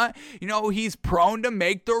up front, he's prone to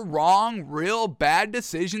make the wrong, real bad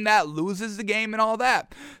decision that loses the game and all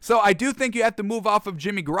that. So I do think you have to move off of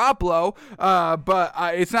Jimmy Garoppolo, but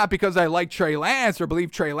it's not because I like Trey Lance or believe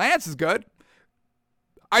Trey Lance is good.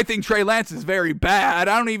 I think Trey Lance is very bad.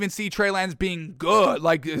 I don't even see Trey Lance being good.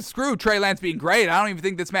 Like, screw Trey Lance being great. I don't even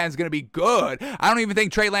think this man's going to be good. I don't even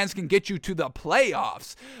think Trey Lance can get you to the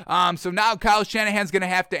playoffs. So now Kyle Shanahan's going to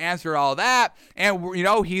have to answer all that. And,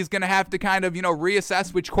 he's going to have to kind of,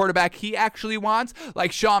 reassess which quarterback he actually wants.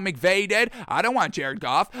 Like Sean McVay did. I don't want Jared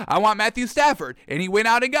Goff. I want Matthew Stafford. And he went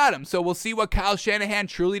out and got him. So we'll see what Kyle Shanahan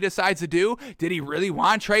truly decides to do. Did he really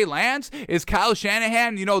want Trey Lance? Is Kyle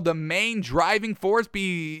Shanahan, the main driving force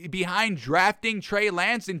behind drafting Trey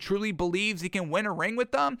Lance and truly believes he can win a ring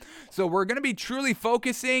with them? So we're going to be truly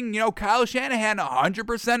focusing, Kyle Shanahan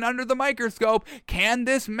 100% under the microscope. Can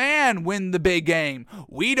this man win the big game?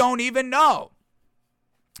 We don't even know.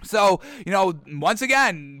 So, once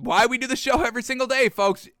again, why we do the show every single day,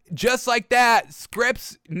 folks, just like that,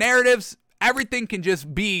 scripts, narratives, everything can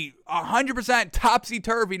just be 100%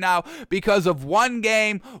 topsy-turvy now because of one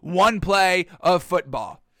game, one play of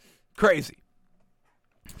football. Crazy.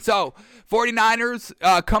 So, 49ers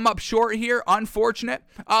come up short here, unfortunate.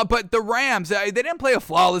 But the Rams, they didn't play a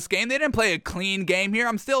flawless game. They didn't play a clean game here.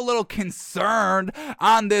 I'm still a little concerned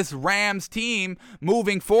on this Rams team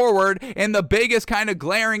moving forward. And the biggest kind of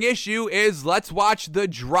glaring issue is, let's watch the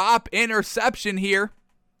drop interception here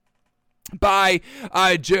by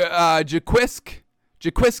Jaquiski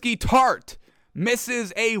Tart.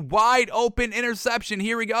 misses a wide open interception.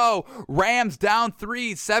 Here we go. Rams down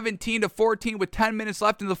 3, 17-14 with 10 minutes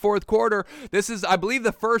left in the fourth quarter. This is, I believe,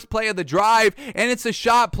 the first play of the drive, and it's a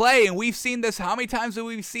shot play, and we've seen this. How many times have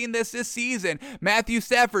we seen this season? Matthew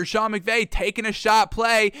Stafford, Sean McVay taking a shot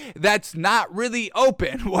play that's not really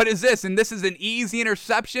open. What is this? And this is an easy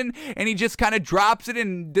interception, and he just kind of drops it,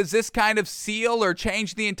 and does this kind of seal or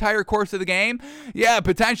change the entire course of the game? Yeah,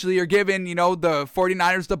 potentially. You're giving, the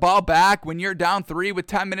 49ers the ball back when you're down 3 with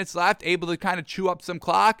 10 minutes left, able to kind of chew up some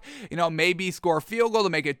clock, maybe score a field goal to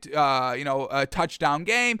make it, a touchdown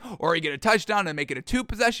game, or you get a touchdown and make it a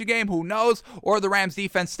 2-possession game, who knows, or the Rams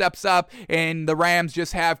defense steps up and the Rams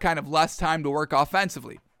just have kind of less time to work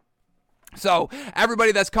offensively. So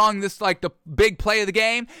everybody that's calling this like the big play of the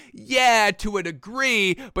game, yeah, to a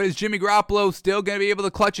degree, but is Jimmy Garoppolo still going to be able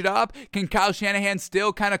to clutch it up? Can Kyle Shanahan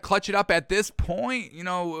still kind of clutch it up at this point?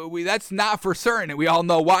 That's not for certain, and we all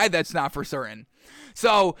know why that's not for certain.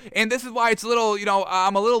 So, and this is why it's a little,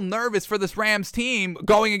 I'm a little nervous for this Rams team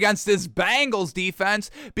going against this Bengals defense,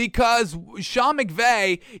 because Sean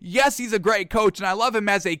McVay, yes, he's a great coach, and I love him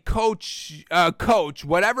as a coach,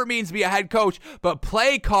 whatever it means to be a head coach, but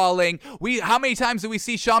play calling, how many times do we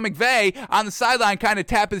see Sean McVay on the sideline kind of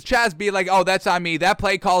tap his chest, be like, oh, that's on me, that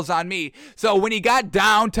play call's on me. So when he got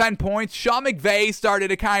down 10 points, Sean McVay started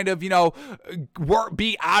to kind of,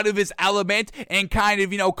 be out of his element and kind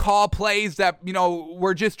of, call plays that,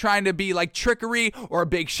 we're just trying to be like trickery or a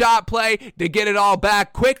big shot play to get it all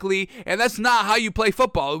back quickly, and that's not how you play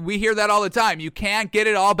football. We hear that all the time. You can't get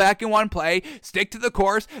it all back in one play. Stick to the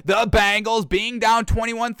course. The Bengals being down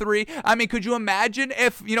 21-3. I mean, could you imagine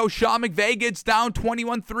if, Sean McVay gets down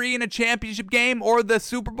 21-3 in a championship game or the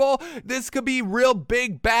Super Bowl? This could be real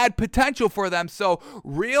big, bad potential for them. So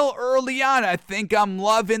real early on, I think I'm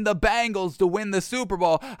loving the Bengals to win the Super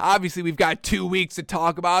Bowl. Obviously, we've got 2 weeks to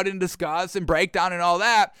talk about and discuss and break down and all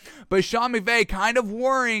that, but Sean McVay kind of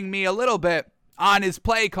worrying me a little bit on his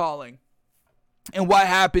play calling and what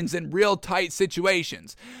happens in real tight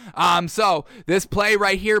situations. So this play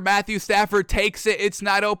right here, Matthew Stafford takes it. It's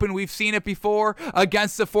not open. We've seen it before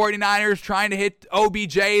against the 49ers trying to hit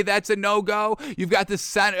OBJ. That's a no-go. You've got the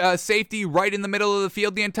safety right in the middle of the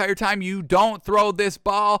field the entire time. You don't throw this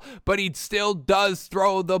ball, but he still does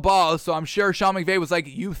throw the ball. So I'm sure Sean McVay was like,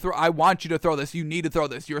 I want you to throw this. You need to throw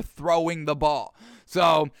this. You're throwing the ball.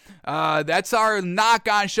 So that's our knock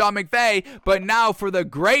on Sean McVay. But now for the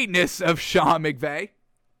greatness of Sean McVay.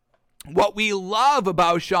 What we love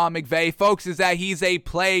about Sean McVay, folks, is that he's a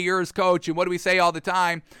player's coach. And what do we say all the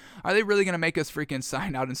time? Are they really going to make us freaking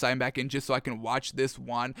sign out and sign back in just so I can watch this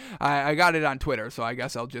one? I got it on Twitter, so I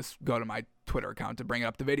guess I'll just go to my Twitter account to bring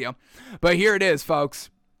up the video. But here it is, folks.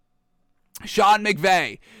 Sean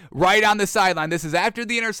McVay, right on the sideline. This is after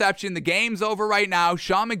the interception. The game's over right now.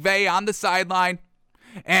 Sean McVay on the sideline.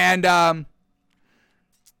 And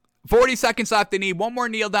 40 seconds left. They need one more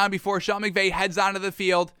kneel down before Sean McVay heads onto the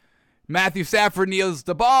field. Matthew Stafford kneels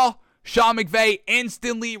the ball. Sean McVay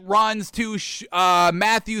instantly runs to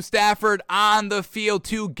Matthew Stafford on the field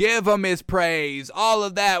to give him his praise. All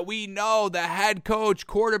of that. We know the head coach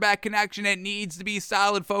quarterback connection. It needs to be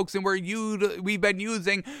solid, folks. And we've been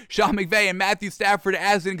using Sean McVay and Matthew Stafford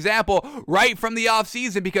as an example right from the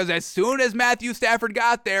offseason, because as soon as Matthew Stafford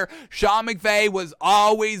got there, Sean McVay was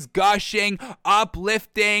always gushing,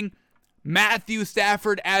 uplifting Matthew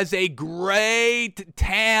Stafford as a great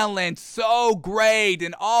talent, so great,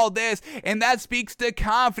 and all this, and that speaks to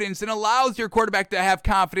confidence and allows your quarterback to have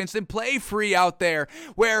confidence and play free out there,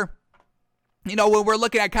 where when we're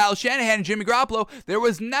looking at Kyle Shanahan and Jimmy Garoppolo, there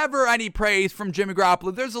was never any praise from Jimmy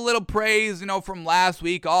Garoppolo. There's a little praise, from last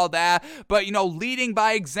week, all that. But, leading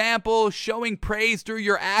by example, showing praise through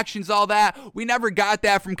your actions, all that. We never got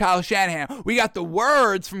that from Kyle Shanahan. We got the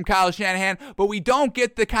words from Kyle Shanahan, but we don't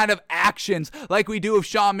get the kind of actions like we do of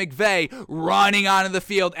Sean McVay running onto the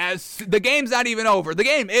field as the game's not even over. The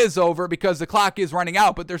game is over because the clock is running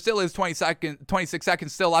out, but there still is 26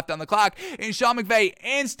 seconds still left on the clock. And Sean McVay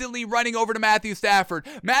instantly running over to Matthew Stafford.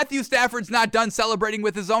 Matthew Stafford's not done celebrating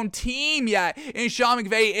with his own team yet, and Sean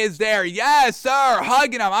McVay is there. Yes, sir,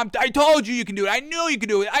 hugging him. I told you can do it. I knew you could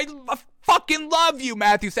do it. I fucking love you,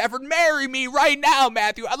 Matthew Stafford. Marry me right now,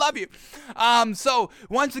 Matthew. I love you. So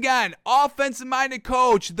once again, offensive-minded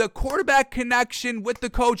coach, the quarterback connection with the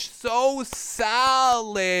coach, so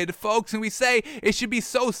solid, folks. And we say it should be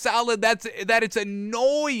so solid that it's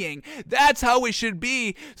annoying. That's how it should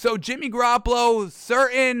be. So Jimmy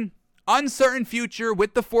Garoppolo, uncertain future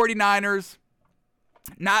with the 49ers.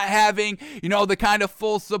 Not having, the kind of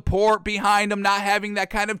full support behind him, not having that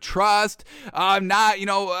kind of trust, I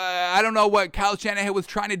don't know what Kyle Shanahan was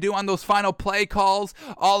trying to do on those final play calls,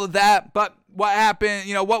 all of that, but what happened?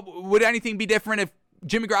 What would anything be different if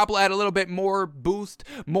Jimmy Garoppolo had a little bit more boost,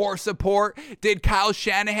 more support? Did Kyle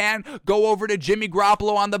Shanahan go over to Jimmy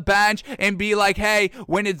Garoppolo on the bench and be like, hey,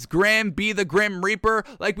 when it's grim, be the Grim Reaper?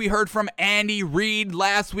 Like we heard from Andy Reid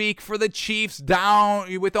last week for the Chiefs,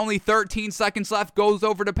 down with only 13 seconds left, goes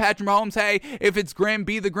over to Patrick Mahomes, hey, if it's grim,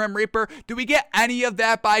 be the Grim Reaper. Do we get any of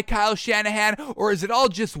that by Kyle Shanahan, or is it all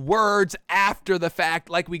just words after the fact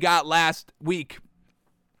like we got last week?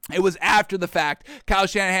 It was after the fact. Kyle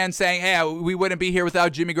Shanahan saying, hey, we wouldn't be here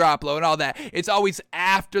without Jimmy Garoppolo and all that. It's always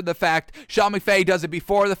after the fact. Sean McVay does it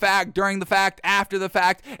before the fact, during the fact, after the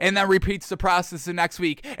fact, and then repeats the process the next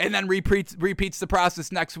week, and then repeats the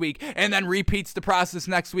process next week, and then repeats the process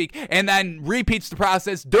next week, and then repeats the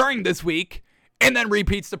process during this week, and then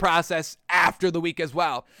repeats the process after the week as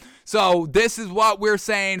well. So this is what we're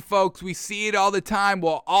saying, folks. We see it all the time.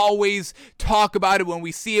 We'll always talk about it when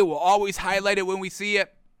we see it. We'll always highlight it when we see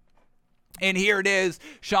it. And here it is,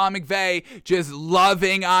 Sean McVay just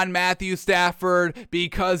loving on Matthew Stafford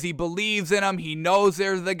because he believes in him. He knows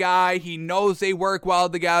they're the guy. He knows they work well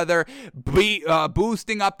together,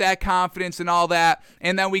 boosting up that confidence and all that.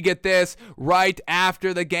 And then we get this right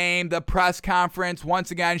after the game, the press conference. Once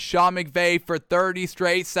again, Sean McVay for 30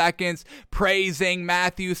 straight seconds praising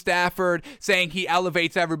Matthew Stafford, saying he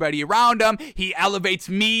elevates everybody around him. He elevates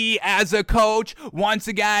me as a coach. Once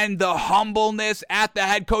again, the humbleness at the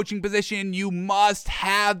head coaching position. You must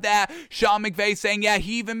have that. Sean McVay saying, yeah,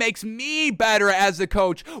 he even makes me better as a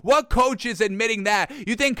coach. What coach is admitting that?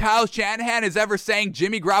 You think Kyle Shanahan is ever saying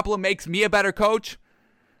Jimmy Garoppolo makes me a better coach?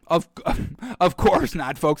 Of course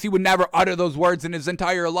not, folks. He would never utter those words in his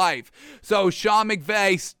entire life. So Sean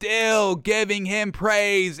McVay still giving him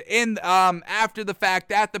praise in after the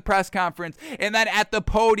fact at the press conference, and then at the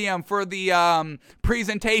podium for the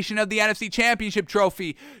presentation of the NFC Championship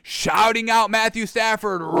trophy, shouting out Matthew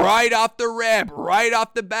Stafford right off the rip, right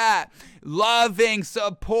off the bat. Loving,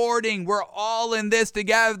 supporting, we're all in this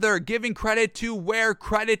together, giving credit to where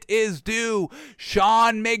credit is due.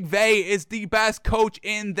 Sean McVay is the best coach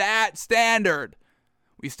in that standard.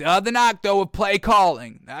 We still have the knock, though, of play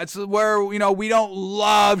calling. That's where, we don't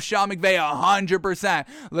love Sean McVay 100%. A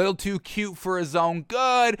little too cute for his own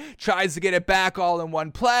good. Tries to get it back all in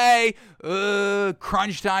one play.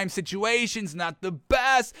 Crunch time situations, not the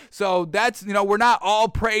best. So that's, we're not all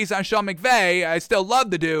praise on Sean McVay. I still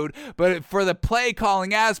love the dude. But for the play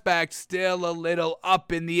calling aspect, still a little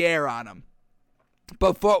up in the air on him.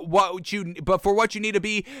 But for what you need to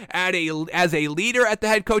be as a leader at the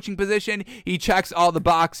head coaching position, he checks all the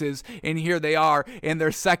boxes, and here they are in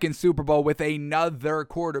their second Super Bowl with another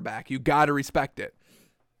quarterback. You got to respect it.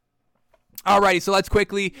 Alrighty, so let's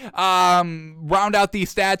quickly round out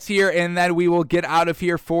these stats here, and then we will get out of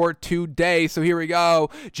here for today. So here we go.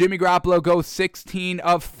 Jimmy Garoppolo goes 16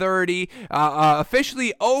 of 30,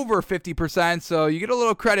 officially over 50%, so you get a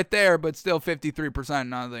little credit there, but still 53%,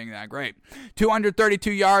 nothing that great.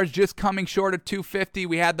 232 yards, just coming short of 250.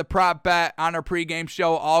 We had the prop bet on our pregame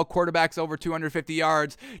show, all quarterbacks over 250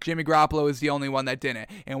 yards. Jimmy Garoppolo is the only one that didn't.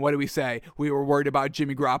 And what did we say? We were worried about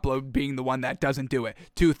Jimmy Garoppolo being the one that doesn't do it.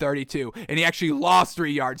 232. And he actually lost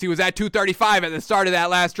 3 yards. He was at 235 at the start of that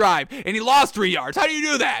last drive, and he lost 3 yards. How do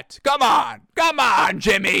you do that? Come on,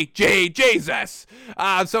 Jimmy. Jesus.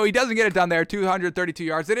 So he doesn't get it done there. 232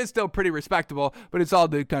 yards. It is still pretty respectable, but it's all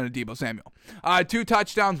the kind of Deebo Samuel. 2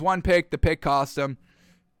 touchdowns, 1 pick. The pick cost him.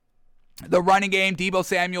 The running game, Deebo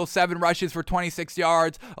Samuel, 7 rushes for 26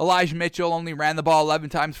 yards. Elijah Mitchell only ran the ball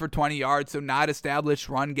 11 times for 20 yards, so not established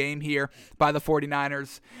run game here by the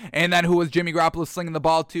 49ers. And then who was Jimmy Garoppolo slinging the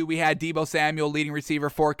ball to? We had Deebo Samuel, leading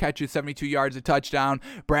receiver, 4 catches, 72 yards, a touchdown.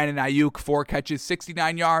 Brandon Ayuk, 4 catches,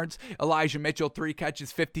 69 yards. Elijah Mitchell, 3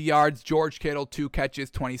 catches, 50 yards. George Kittle, 2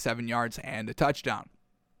 catches, 27 yards, and a touchdown.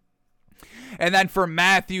 And then for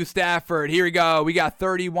Matthew Stafford, here we go. We got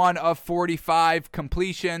 31 of 45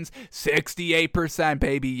 completions, 68%,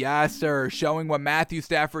 baby. Yes, sir. Showing what Matthew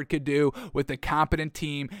Stafford could do with a competent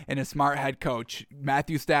team and a smart head coach.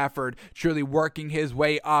 Matthew Stafford truly working his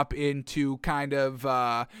way up into kind of,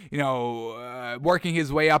 working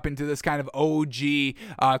his way up into this kind of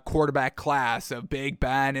OG quarterback class of Big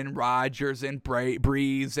Ben and Rodgers and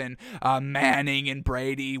Breeze and Manning and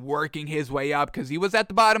Brady, working his way up because he was at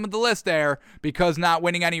the bottom of the list there because not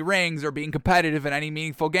winning any rings or being competitive in any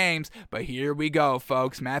meaningful games. But here we go,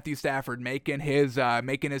 folks. Matthew Stafford making his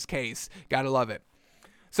case. Gotta love it.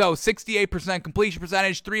 So 68% completion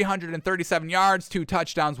percentage, 337 yards, 2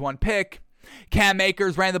 touchdowns, 1 pick. Cam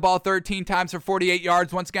Akers ran the ball 13 times for 48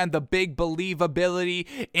 yards. Once again, the big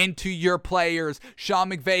believability into your players. Sean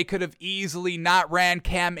McVay could have easily not ran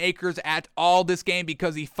Cam Akers at all this game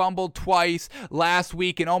because he fumbled twice last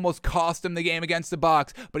week and almost cost him the game against the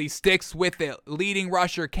Bucs, but he sticks with it. Leading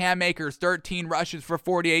rusher Cam Akers, 13 rushes for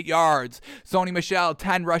 48 yards. Sony Michel,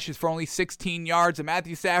 10 rushes for only 16 yards, and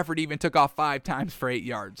Matthew Stafford even took off 5 times for 8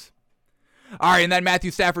 yards. All right, and then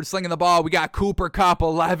Matthew Stafford slinging the ball. We got Cooper Kupp,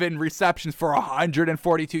 11 receptions for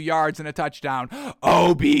 142 yards and a touchdown.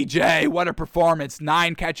 OBJ, what a performance.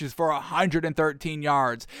 9 catches for 113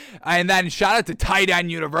 yards. And then shout out to Tight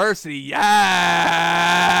End University.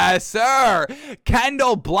 Yes, sir.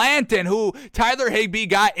 Kendall Blanton, who Tyler Higbee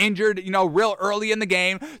got injured, real early in the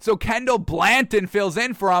game. So Kendall Blanton fills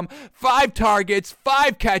in for him. 5 targets,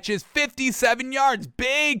 5 catches, 57 yards.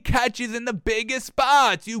 Big catches in the biggest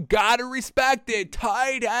spots. You got to respect it.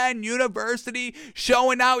 Tight End University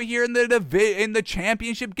showing out here in the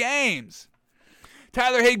championship games.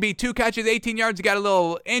 Tyler Higbee, 2 catches, 18 yards. He got a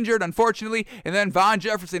little injured, unfortunately. And then Von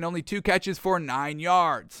Jefferson, only 2 catches for 9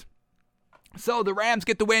 yards. So the Rams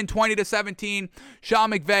get the win 20-17. Sean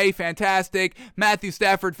McVay, fantastic. Matthew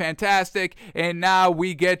Stafford, fantastic. And now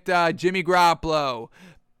we get Jimmy Garoppolo.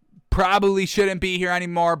 Probably shouldn't be here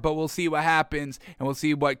anymore, but we'll see what happens, and we'll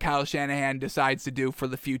see what Kyle Shanahan decides to do for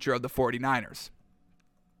the future of the 49ers.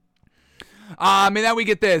 And then we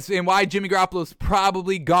get this, and why Jimmy Garoppolo's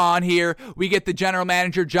probably gone here. We get the general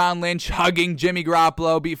manager, John Lynch, hugging Jimmy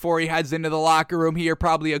Garoppolo before he heads into the locker room here.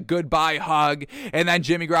 Probably a goodbye hug. And then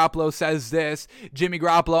Jimmy Garoppolo says this. Jimmy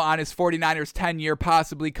Garoppolo on his 49ers tenure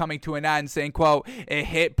possibly coming to an end, saying, quote, "It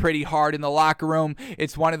hit pretty hard in the locker room.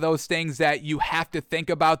 It's one of those things that you have to think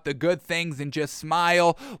about the good things and just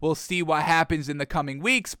smile. We'll see what happens in the coming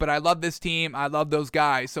weeks, but I love this team. I love those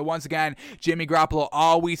guys." So once again, Jimmy Garoppolo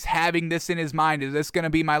always having this in his mind. Is this going to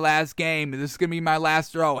be my last game? Is this going to be my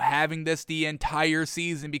last throw? Having this the entire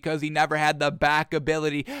season because he never had the back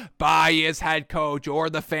ability by his head coach or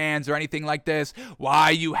the fans or anything like this. Why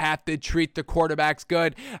you have to treat the quarterbacks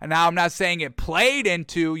good. And now I'm not saying it played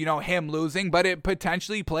into, him losing, but it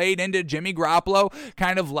potentially played into Jimmy Garoppolo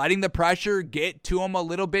kind of letting the pressure get to him a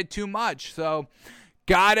little bit too much. So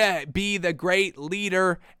gotta be the great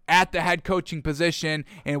leader at the head coaching position,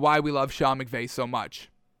 and why we love Sean McVay so much.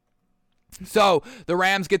 So the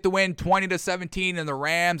Rams get the win 20-17, and the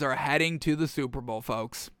Rams are heading to the Super Bowl,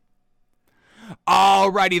 folks.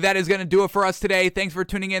 Alrighty, that is going to do it for us today. Thanks for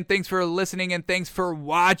tuning in, thanks for listening, and thanks for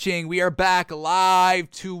watching. We are back live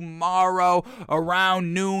tomorrow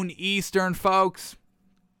around noon Eastern, folks.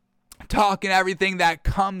 Talking everything that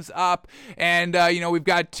comes up, and we've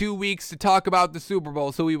got 2 weeks to talk about the Super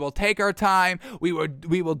Bowl, so we will take our time, we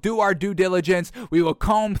will do our due diligence, we will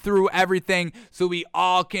comb through everything so we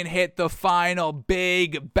all can hit the final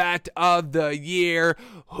big bet of the year: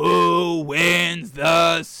 who wins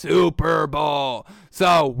the Super Bowl.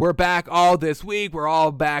 So we're back all this week, we're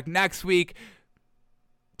all back next week,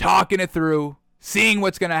 talking it through, seeing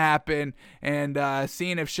what's going to happen, and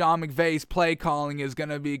seeing if Sean McVay's play calling is going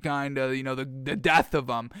to be kind of, the death of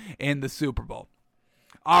him in the Super Bowl.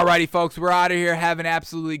 Alrighty, folks, we're out of here. Have an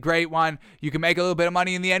absolutely great one. You can make a little bit of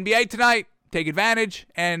money in the NBA tonight. Take advantage,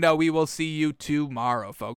 and we will see you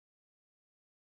tomorrow, folks.